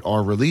the audit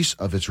or release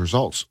of its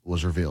results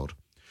was revealed.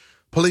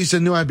 Police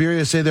in New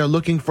Iberia say they're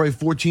looking for a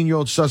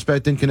 14-year-old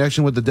suspect in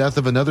connection with the death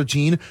of another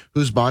teen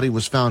whose body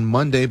was found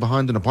Monday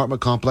behind an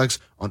apartment complex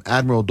on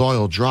Admiral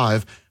Doyle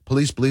Drive.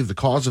 Police believe the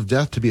cause of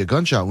death to be a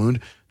gunshot wound.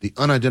 The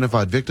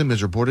unidentified victim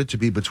is reported to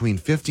be between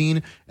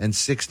 15 and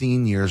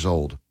 16 years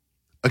old.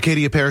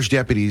 Acadia Parish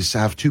deputies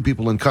have 2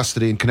 people in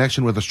custody in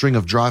connection with a string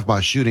of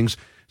drive-by shootings.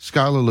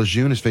 Skylar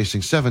Lejeune is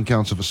facing 7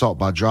 counts of assault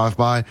by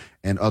drive-by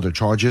and other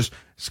charges.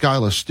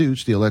 Skylar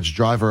Stutes, the alleged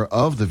driver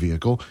of the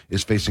vehicle,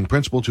 is facing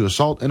principal to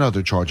assault and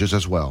other charges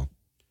as well.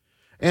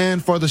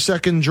 And for the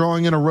second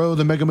drawing in a row,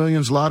 the Mega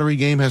Millions lottery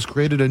game has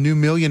created a new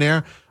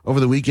millionaire. Over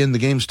the weekend, the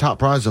game's top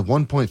prize of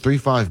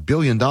 $1.35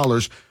 billion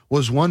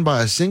was won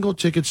by a single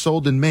ticket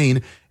sold in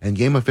Maine, and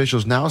game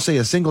officials now say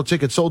a single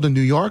ticket sold in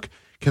New York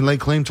can lay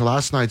claim to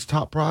last night's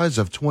top prize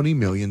of $20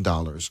 million.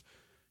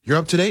 You're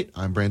up to date.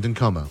 I'm Brandon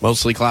Como.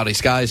 Mostly cloudy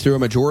skies through a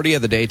majority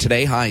of the day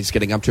today. Highs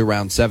getting up to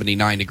around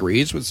 79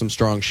 degrees with some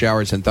strong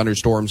showers and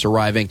thunderstorms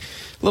arriving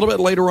a little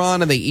bit later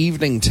on in the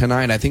evening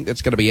tonight. I think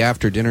that's going to be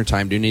after dinner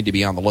time. Do need to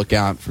be on the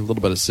lookout for a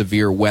little bit of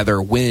severe weather.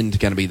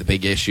 Wind going to be the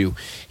big issue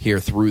here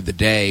through the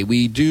day.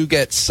 We do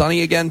get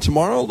sunny again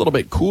tomorrow, a little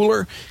bit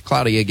cooler.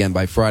 Cloudy again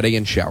by Friday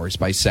and showers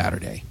by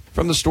Saturday.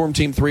 From the Storm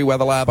Team 3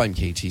 Weather Lab, I'm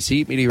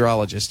KTC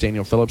meteorologist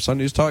Daniel Phillips on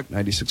News Talk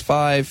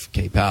 96.5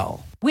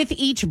 KPEL. With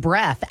each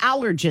breath,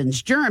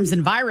 allergens, germs,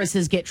 and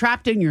viruses get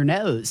trapped in your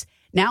nose.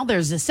 Now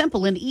there's a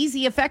simple and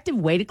easy, effective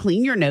way to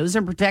clean your nose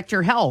and protect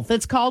your health.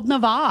 It's called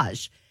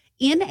Navage.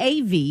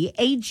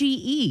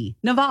 Navage.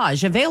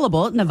 Navage,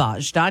 available at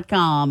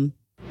Navage.com.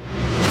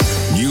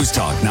 News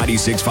Talk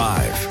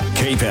 96.5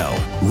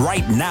 KPEL.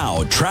 Right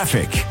now,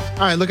 traffic.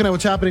 All right, looking at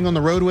what's happening on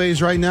the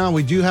roadways right now,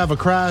 we do have a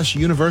crash.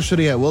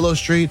 University at Willow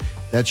Street.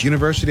 That's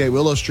University at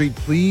Willow Street.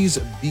 Please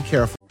be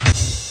careful.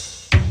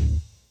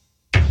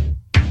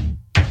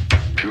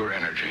 Pure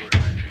energy.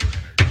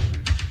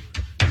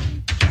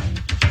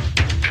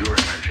 Pure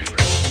energy.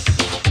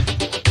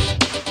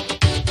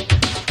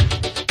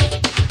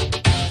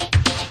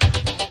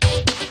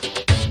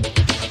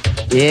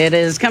 It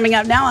is coming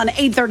up now on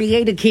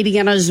 8:38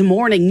 Acadiana's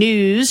Morning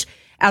News.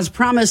 As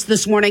promised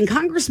this morning,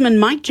 Congressman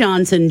Mike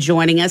Johnson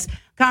joining us.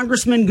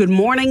 Congressman, good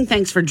morning.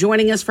 Thanks for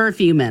joining us for a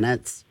few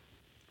minutes.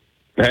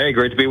 Hey,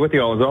 great to be with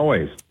you all as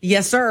always.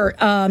 Yes, sir.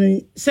 All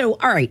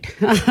right.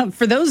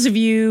 For those of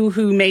you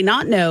who may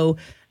not know,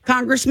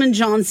 Congressman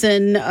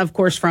Johnson, of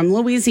course, from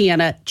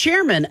Louisiana,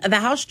 chairman of the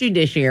House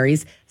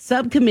Judiciary's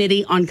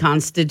Subcommittee on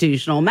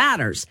Constitutional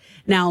Matters.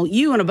 Now,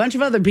 you and a bunch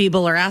of other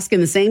people are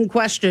asking the same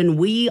question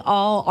we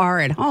all are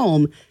at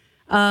home.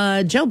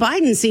 Joe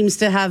Biden seems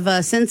to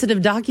have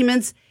sensitive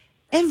documents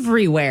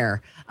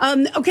everywhere.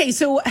 Okay,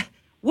 so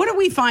what are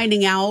we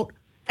finding out,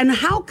 and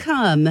how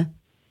come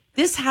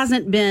this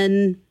hasn't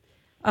been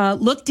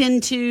looked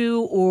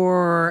into,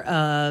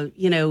 or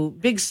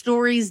big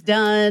stories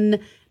done?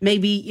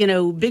 Maybe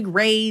big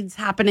raids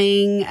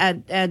happening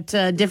at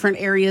different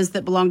areas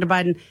that belong to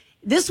Biden.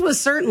 This was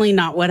certainly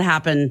not what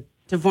happened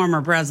to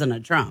former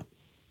President Trump.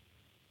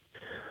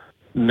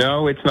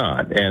 No, it's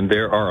not. And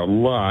there are a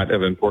lot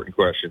of important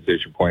questions,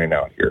 as you're pointing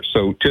out here.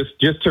 So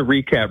just to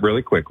recap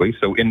really quickly.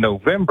 So in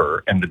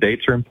November, and the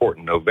dates are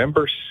important,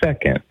 November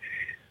 2nd,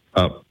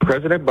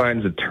 President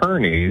Biden's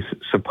attorneys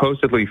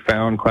supposedly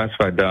found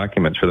classified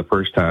documents for the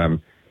first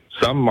time,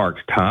 some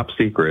marked top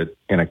secret,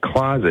 in a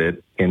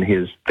closet in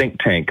his think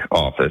tank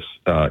office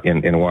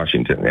in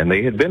Washington. And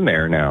they had been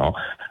there now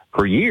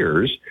for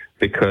years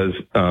because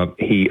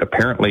he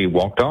apparently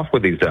walked off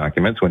with these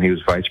documents when he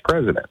was vice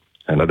president.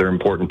 Another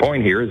important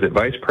point here is that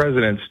vice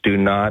presidents do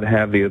not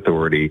have the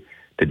authority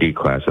to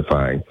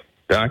declassify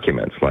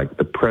documents like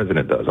the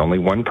president does. Only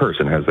one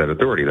person has that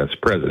authority. That's the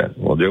president.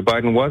 Well, Joe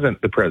Biden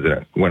wasn't the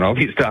president when all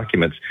these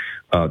documents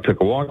took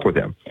a walk with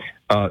him.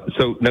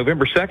 So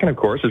November 2nd, of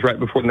course, is right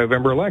before the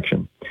November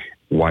election.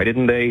 Why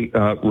didn't they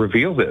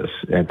reveal this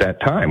at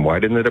that time? Why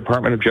didn't the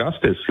Department of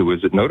Justice, who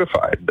was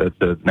notified,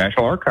 the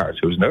National Archives,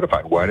 who was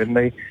notified, why didn't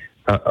they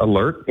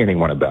alert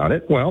anyone about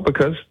it? Well,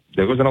 because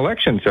there was an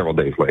election several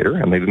days later,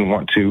 and they didn't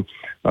want to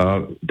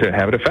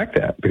have it affect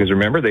that. Because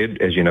remember,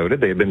 as you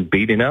noted, they had been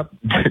beating up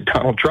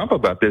Donald Trump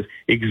about this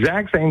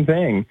exact same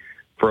thing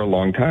for a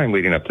long time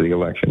leading up to the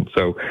election.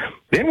 So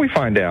then we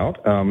find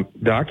out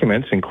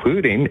documents,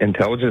 including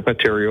intelligence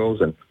materials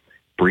and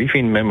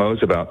briefing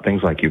memos about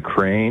things like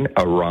Ukraine,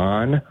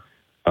 Iran,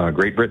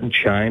 Great Britain,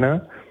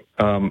 China,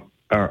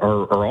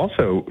 are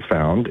also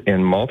found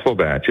in multiple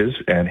batches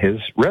at his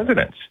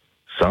residence.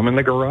 Some in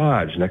the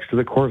garage next to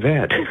the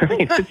Corvette. I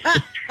mean,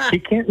 you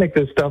can't make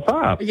this stuff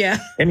up. Yeah.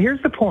 And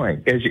here's the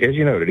point, as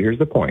you noted, here's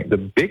the point. The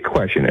big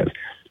question is,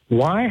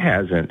 why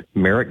hasn't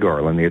Merrick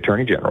Garland, the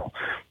Attorney General,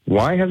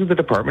 why hasn't the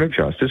Department of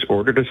Justice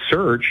ordered a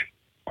search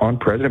on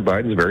President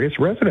Biden's various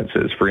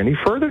residences for any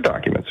further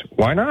documents?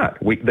 Why not?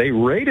 They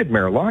raided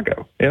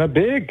Mar-a-Lago in a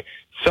big,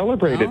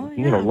 celebrated,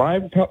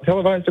 live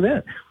televised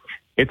event.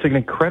 It's an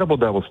incredible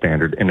double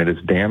standard, and it is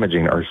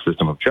damaging our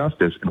system of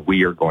justice, and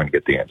we are going to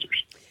get the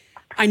answers.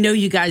 I know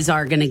you guys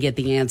are going to get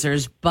the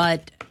answers,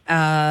 but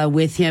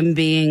with him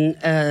being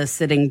a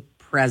sitting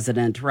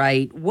president,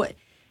 right?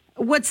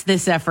 What's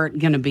this effort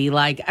going to be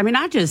like? I mean,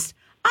 I'm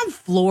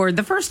floored.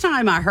 The first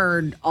time I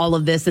heard all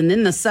of this and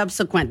then the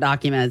subsequent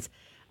documents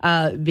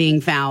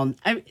being found,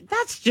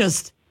 that's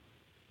just,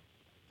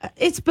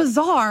 it's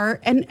bizarre.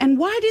 And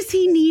why does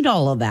he need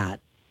all of that?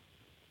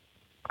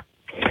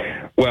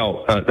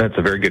 Well, that's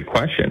a very good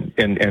question.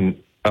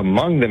 And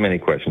among the many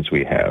questions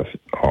we have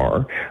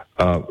are,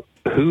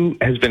 who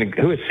has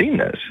seen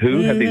this?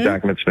 Who have these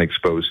documents been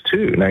exposed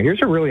to? Now,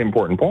 here's a really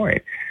important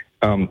point.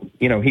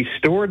 He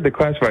stored the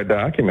classified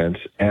documents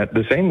at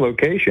the same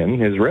location,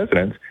 his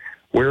residence,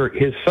 where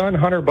his son,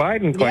 Hunter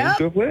Biden, claims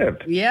to have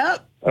lived.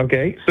 Yep.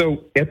 Okay,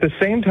 so at the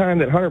same time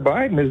that Hunter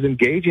Biden is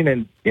engaging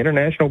in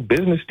international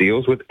business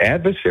deals with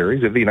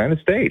adversaries of the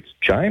United States,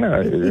 China,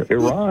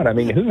 Iran, I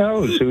mean, who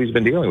knows who he's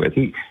been dealing with?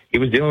 He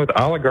was dealing with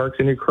oligarchs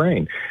in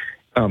Ukraine.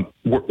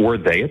 Were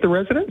they at the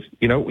residence?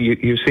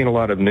 You've seen a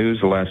lot of news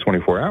the last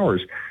 24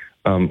 hours.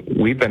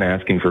 We've been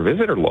asking for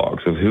visitor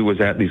logs of who was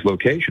at these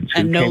locations.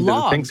 And no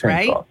logs,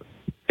 right? Office.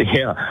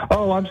 Yeah.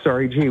 Oh, I'm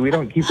sorry. Gee, we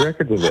don't keep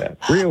records of that.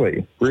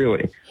 Really?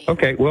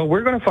 Okay, well,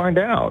 we're going to find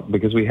out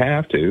because we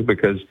have to,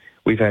 because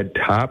we've had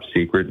top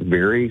secret,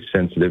 very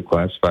sensitive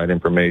classified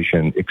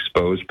information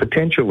exposed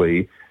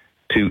potentially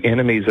to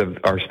enemies of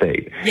our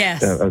state,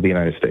 yes, of the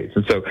United States.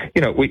 And so,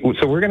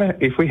 we're going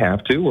to, if we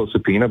have to, we'll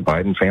subpoena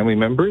Biden family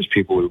members,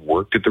 people who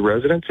worked at the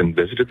residence and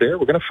visited there.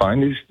 We're going to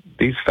find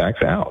these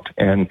facts out.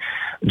 And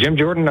Jim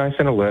Jordan and I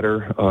sent a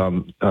letter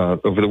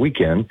over the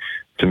weekend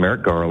to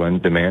Merrick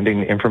Garland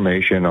demanding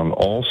information on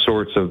all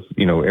sorts of,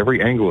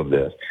 every angle of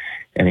this.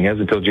 And he has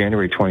until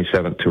January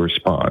 27th to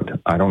respond.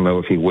 I don't know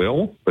if he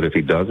will, but if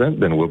he doesn't,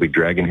 then we'll be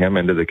dragging him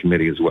into the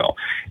committee as well.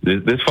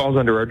 This falls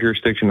under our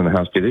jurisdiction in the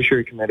House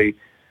Judiciary Committee.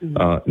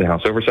 The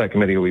House Oversight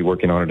Committee will be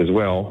working on it as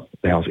well,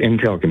 the House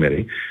Intel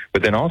Committee.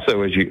 But then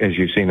also, as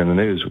you've seen in the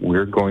news,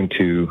 we're going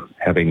to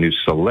have a new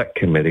select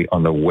committee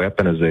on the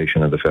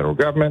weaponization of the federal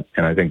government,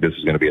 and I think this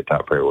is going to be a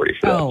top priority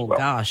for that as well.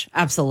 Gosh,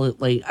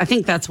 absolutely. I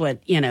think that's what,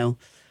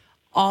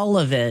 all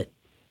of it.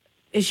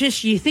 It's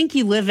just you think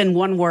you live in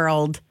one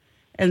world,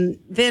 and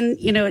then,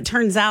 it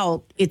turns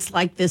out it's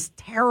like this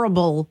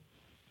terrible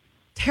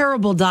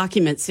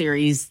document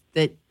series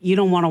that you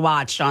don't want to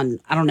watch on,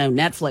 I don't know,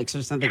 Netflix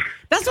or something.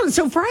 That's what's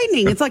so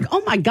frightening. It's like,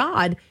 oh my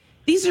God,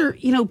 these are,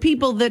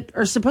 people that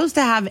are supposed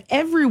to have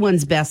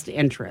everyone's best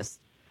interest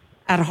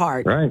at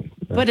heart. Right.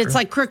 But it's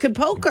like crooked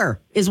poker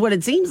is what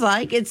it seems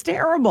like. It's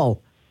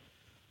terrible.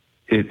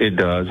 It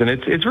does. And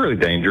it's really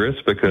dangerous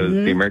because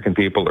the American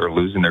people are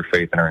losing their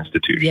faith in our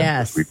institutions,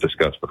 as we've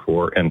discussed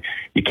before. And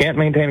you can't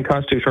maintain a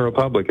constitutional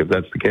republic if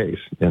that's the case.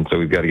 And so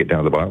we've got to get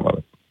down to the bottom of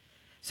it.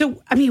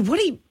 So, I mean, what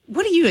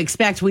do you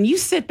expect when you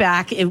sit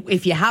back,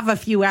 if you have a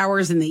few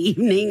hours in the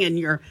evening and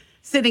you're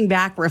sitting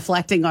back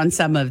reflecting on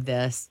some of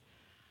this?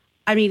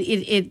 I mean,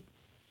 it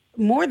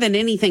more than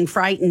anything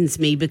frightens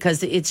me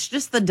because it's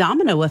just the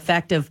domino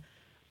effect of,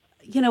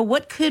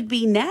 what could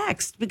be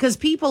next? Because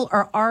people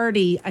are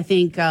already, I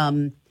think,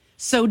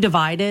 so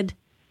divided.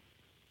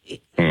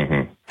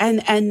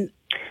 And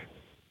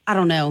I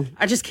don't know.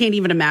 I just can't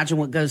even imagine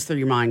what goes through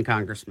your mind,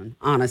 Congressman,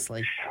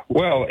 honestly.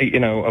 Well,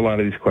 a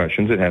lot of these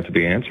questions that have to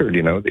be answered,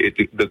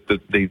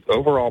 the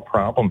overall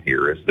problem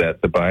here is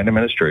that the Biden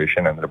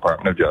administration and the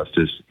Department of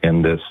Justice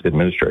in this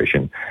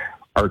administration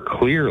are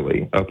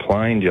clearly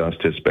applying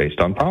justice based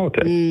on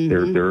politics.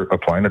 They're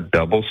applying a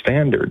double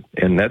standard,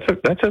 and that's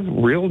a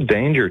real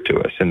danger to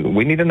us. And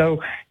we need to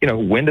know,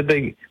 when did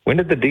the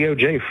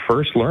DOJ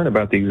first learn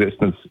about the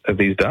existence of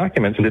these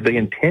documents, and did they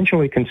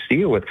intentionally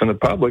conceal it from the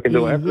public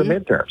until after the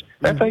midterms?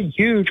 That's a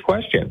huge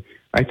question.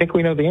 I think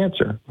we know the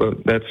answer,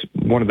 but that's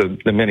one of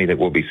the many that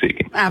we'll be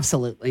seeking.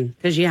 Absolutely,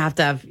 because you have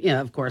to have,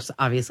 of course,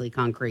 obviously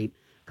concrete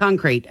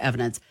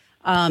evidence.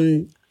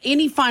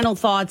 Any final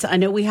thoughts? I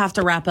know we have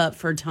to wrap up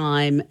for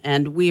time,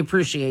 and we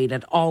appreciate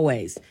it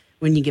always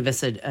when you give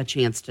us a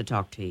chance to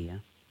talk to you.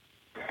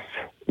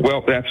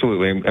 Well,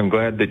 absolutely. I'm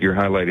glad that you're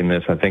highlighting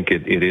this. I think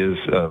it is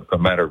a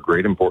matter of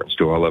great importance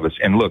to all of us.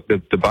 And look,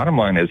 the bottom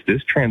line is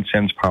this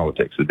transcends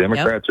politics. The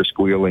Democrats are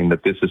squealing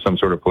that this is some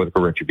sort of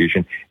political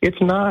retribution. It's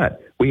not.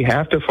 We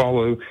have to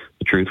follow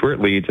the truth where it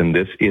leads, and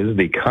this is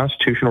the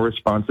constitutional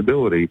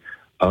responsibility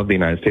of the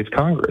United States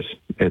Congress.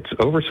 It's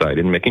oversight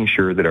in making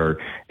sure that our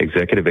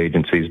executive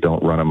agencies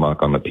don't run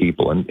amok on the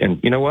people. And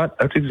you know what?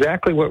 That's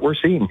exactly what we're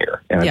seeing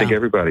here. And I think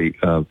everybody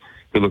who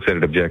looks at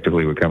it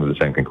objectively would come to the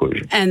same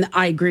conclusion. And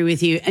I agree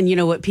with you. And you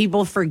know what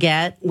people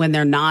forget when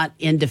they're not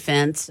in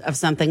defense of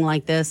something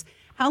like this?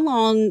 How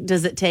long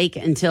does it take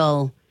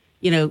until,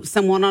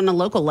 someone on a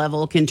local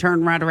level can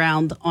turn right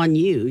around on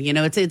you?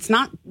 It's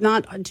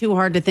not too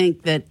hard to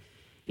think that,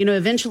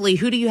 eventually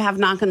who do you have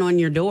knocking on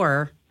your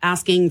door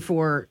asking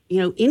for,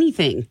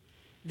 anything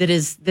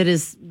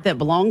that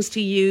belongs to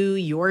you,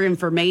 your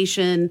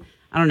information.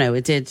 I don't know.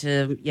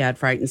 It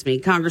frightens me.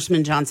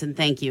 Congressman Johnson,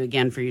 thank you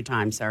again for your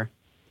time, sir.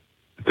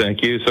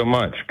 Thank you so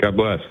much. God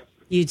bless.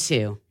 You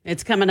too.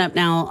 It's coming up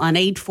now on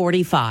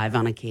 8:45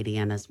 on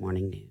Acadiana's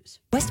Morning News.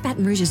 West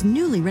Baton Rouge's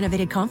newly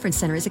renovated conference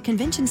center is a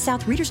Convention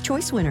South Reader's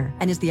Choice winner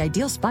and is the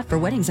ideal spot for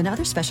weddings and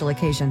other special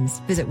occasions.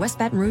 Visit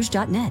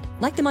westbatonrouge.net.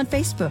 Like them on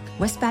Facebook,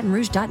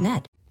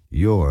 westbatonrouge.net.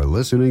 You're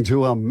listening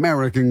to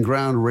American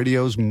Ground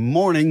Radio's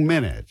Morning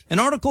Minute. An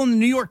article in the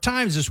New York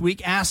Times this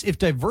week asks if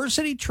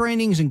diversity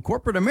trainings in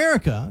corporate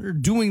America are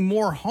doing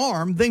more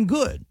harm than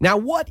good. Now,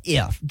 what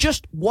if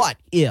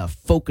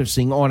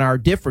focusing on our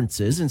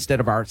differences instead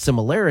of our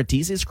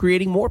similarities is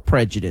creating more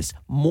prejudice,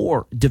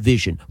 more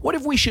division? What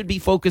if we should be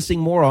focusing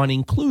more on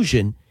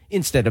inclusion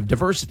instead of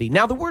diversity?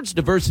 Now, the words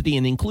diversity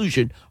and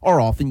inclusion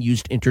are often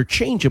used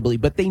interchangeably,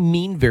 but they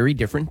mean very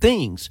different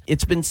things.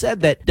 It's been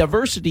said that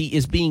diversity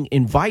is being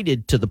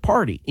invited to the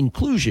party.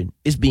 Inclusion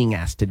is being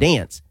asked to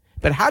dance.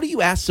 But how do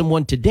you ask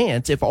someone to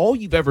dance if all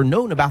you've ever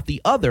known about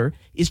the other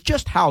is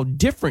just how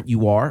different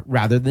you are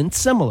rather than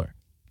similar?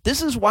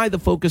 This is why the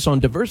focus on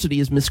diversity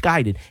is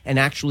misguided and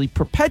actually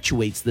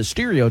perpetuates the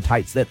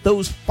stereotypes that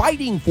those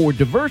fighting for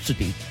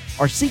diversity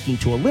are seeking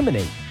to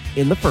eliminate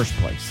in the first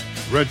place.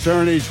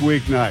 Return each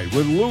weeknight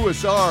with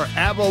Louis R.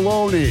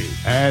 Avalone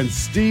and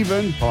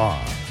Stephen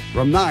Parr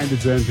from 9 to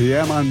 10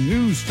 p.m. on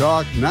News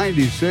Talk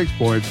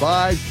 96.5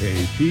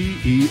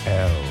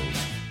 KPEL.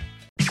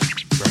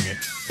 Bring it.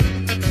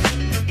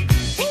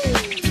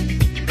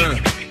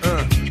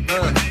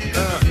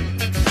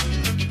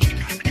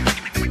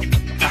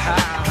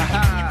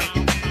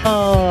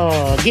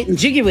 Oh, getting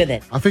jiggy with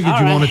it. I figured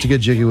you wanted to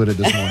get jiggy with it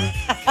this morning.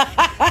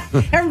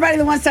 Everybody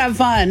that wants to have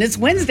fun. It's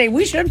Wednesday.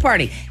 We should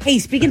party. Hey,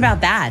 speaking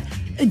about that,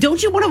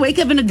 don't you want to wake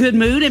up in a good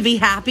mood and be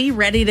happy,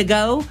 ready to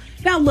go?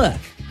 Now, look,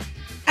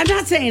 I'm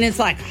not saying it's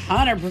like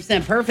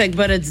 100% perfect,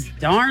 but it's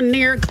darn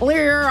near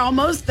clear,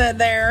 almost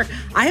there.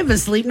 I have a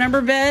Sleep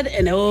Number bed,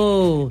 and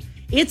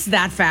it's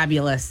that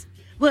fabulous.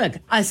 Look,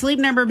 a Sleep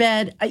Number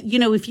bed,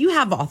 if you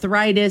have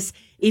arthritis,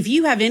 if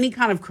you have any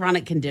kind of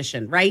chronic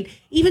condition, right?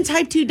 Even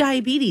type 2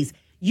 diabetes,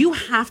 you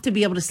have to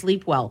be able to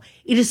sleep well.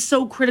 It is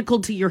so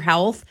critical to your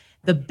health.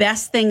 The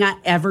best thing I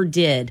ever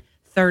did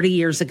 30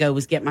 years ago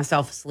was get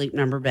myself a Sleep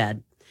Number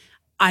bed.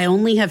 I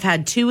only have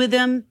had 2 of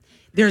them.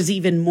 There's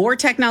even more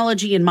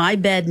technology in my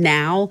bed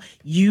now.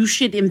 You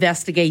should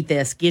investigate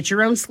this. Get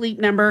your own Sleep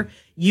Number.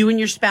 You and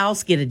your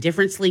spouse get a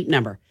different Sleep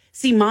Number.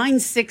 See,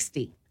 mine's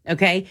 60,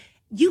 okay?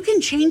 You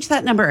can change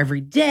that number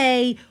every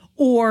day,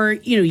 or,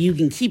 you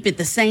can keep it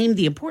the same.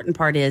 The important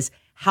part is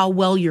how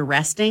well you're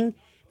resting.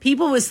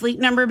 People with Sleep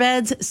Number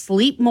beds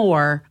sleep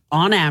more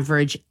on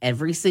average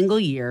every single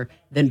year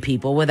than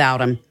people without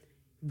them.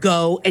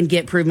 Go and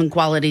get proven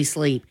quality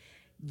sleep.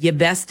 Your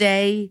best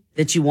day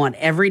that you want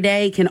every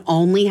day can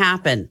only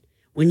happen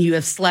when you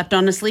have slept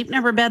on a Sleep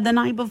Number bed the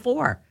night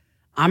before.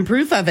 I'm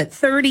proof of it.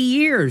 30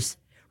 years.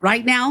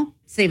 Right now,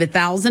 save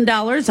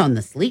 $1,000 on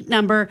the Sleep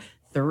Number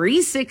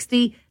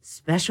 360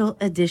 Special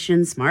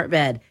Edition Smart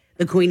Bed.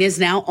 The Queen is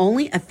now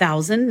only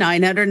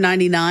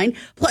 $1,999.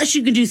 Plus,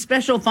 you can do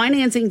special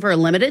financing for a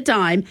limited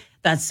time.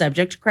 That's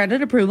subject to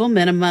credit approval.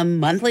 Minimum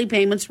monthly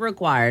payments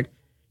required.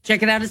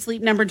 Check it out at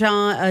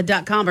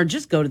sleepnumber.com or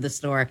just go to the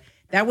store.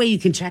 That way you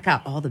can check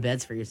out all the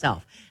beds for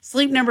yourself.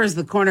 Sleep Number is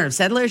the corner of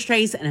Settlers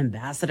Trace and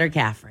Ambassador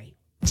Caffrey.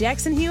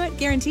 Jackson Hewitt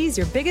guarantees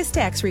your biggest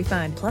tax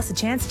refund, plus a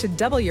chance to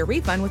double your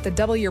refund with the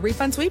Double Your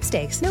Refund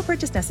sweepstakes. No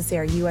purchase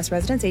necessary. U.S.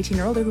 residents 18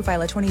 or older who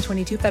file a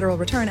 2022 federal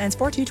return ends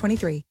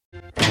 4/2/23.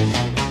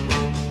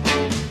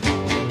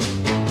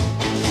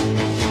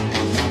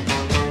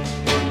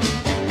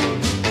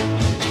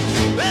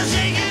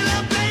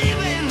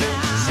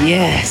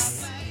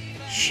 Yes.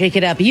 Shake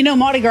it up.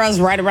 Mardi Gras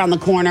is right around the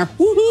corner.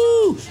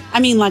 Woohoo!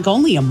 I mean, like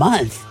only a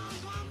month.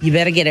 You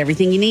better get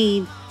everything you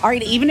need. All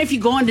right, even if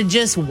you're going to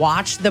just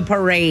watch the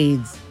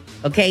parades,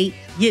 okay,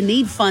 you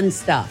need fun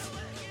stuff.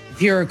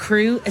 If you're a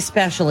crew,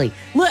 especially.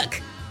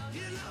 Look,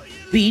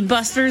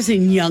 Beadbusters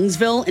in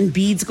Youngsville and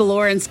Beads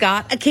Galore in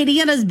Scott,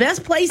 Acadiana's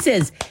best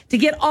places to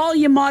get all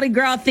your Mardi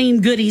Gras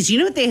themed goodies. You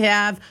know what they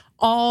have?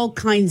 All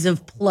kinds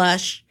of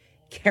plush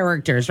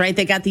characters, right?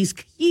 They got these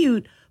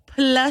cute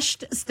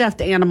plushed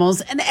stuffed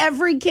animals, and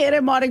every kid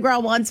at Mardi Gras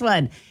wants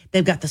one.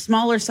 They've got the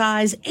smaller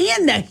size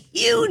and the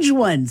huge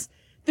ones.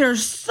 They're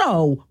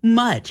so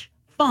much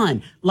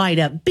fun. Light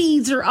up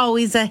beads are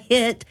always a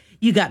hit.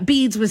 You got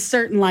beads with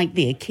certain, like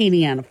the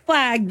Acadiana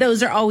flag.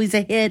 Those are always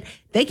a hit.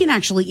 They can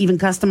actually even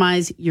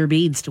customize your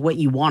beads to what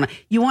you want.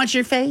 You want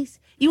your face?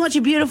 You want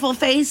your beautiful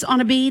face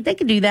on a bead? They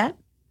can do that.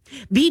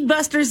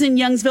 Beadbusters in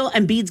Youngsville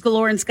and Beads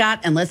Galore in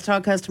Scott. And let's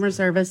talk customer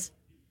service.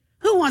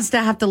 Who wants to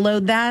have to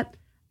load that?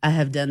 I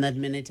have done that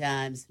many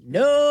times.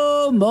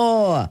 No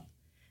more.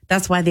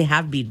 That's why they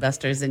have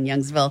Beadbusters in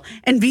Youngsville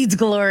and Beads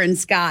Galore in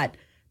Scott.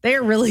 They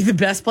are really the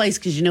best place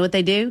because you know what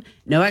they do?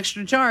 No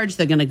extra charge.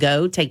 They're going to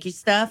go take your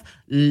stuff,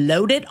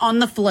 load it on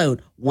the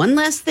float. One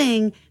less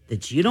thing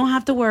that you don't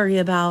have to worry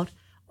about.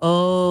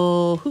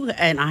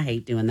 And I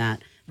hate doing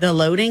that. The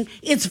loading.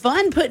 It's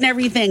fun putting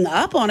everything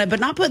up on it,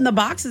 but not putting the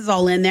boxes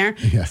all in there.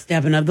 Yeah.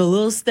 Stepping up the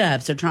little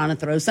steps or trying to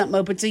throw something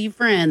open to your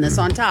friend that's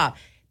on top.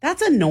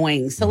 That's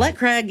annoying. So let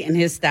Craig and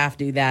his staff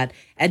do that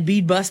at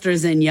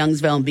Beadbusters in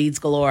Youngsville and Beads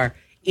Galore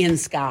in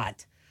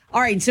Scott.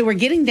 All right, so we're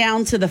getting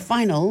down to the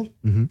final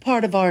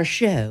part of our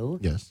show.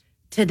 Yes.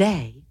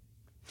 Today.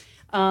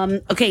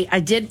 Okay, I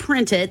did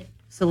print it,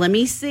 so let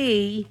me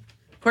see.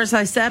 Of course,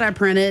 I said I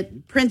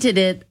printed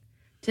it.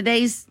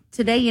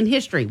 Today in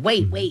history.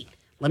 Wait.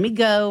 Let me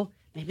go.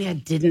 Maybe I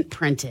didn't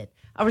print it.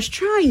 I was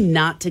trying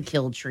not to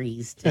kill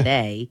trees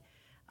today.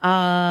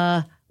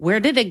 Where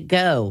did it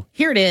go?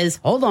 Here it is.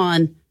 Hold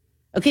on.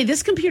 Okay,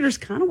 this computer's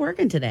kind of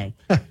working today.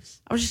 I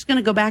was just going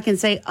to go back and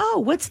say,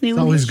 what's new? It's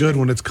always good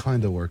when it's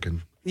kind of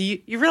working.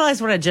 You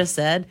realize what I just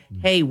said?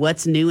 Hey,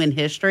 what's new in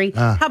history?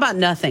 How about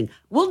nothing?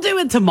 We'll do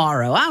it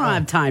tomorrow. I don't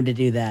have time to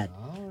do that.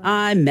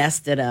 I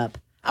messed it up.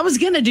 I was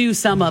going to do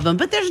some of them,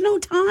 but there's no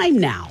time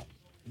now.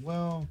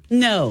 Well,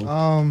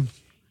 no.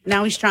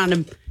 Now he's trying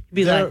to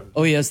be like,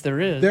 oh, yes, there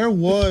is. There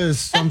was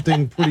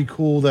something pretty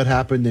cool that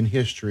happened in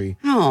history.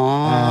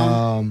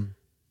 Aww.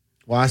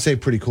 Well, I say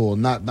pretty cool,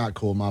 not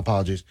cool. My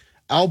apologies.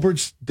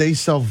 Albert De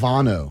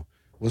Salvano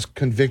was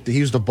convicted.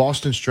 He was the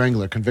Boston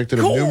Strangler, convicted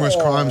of numerous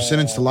crimes,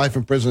 sentenced to life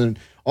in prison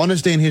on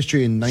this day in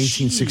history in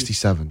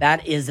 1967.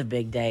 That is a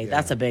big day. Yeah.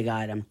 That's a big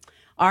item.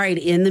 All right.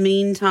 In the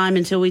meantime,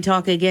 until we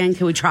talk again,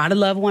 can we try to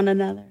love one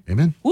another? Amen.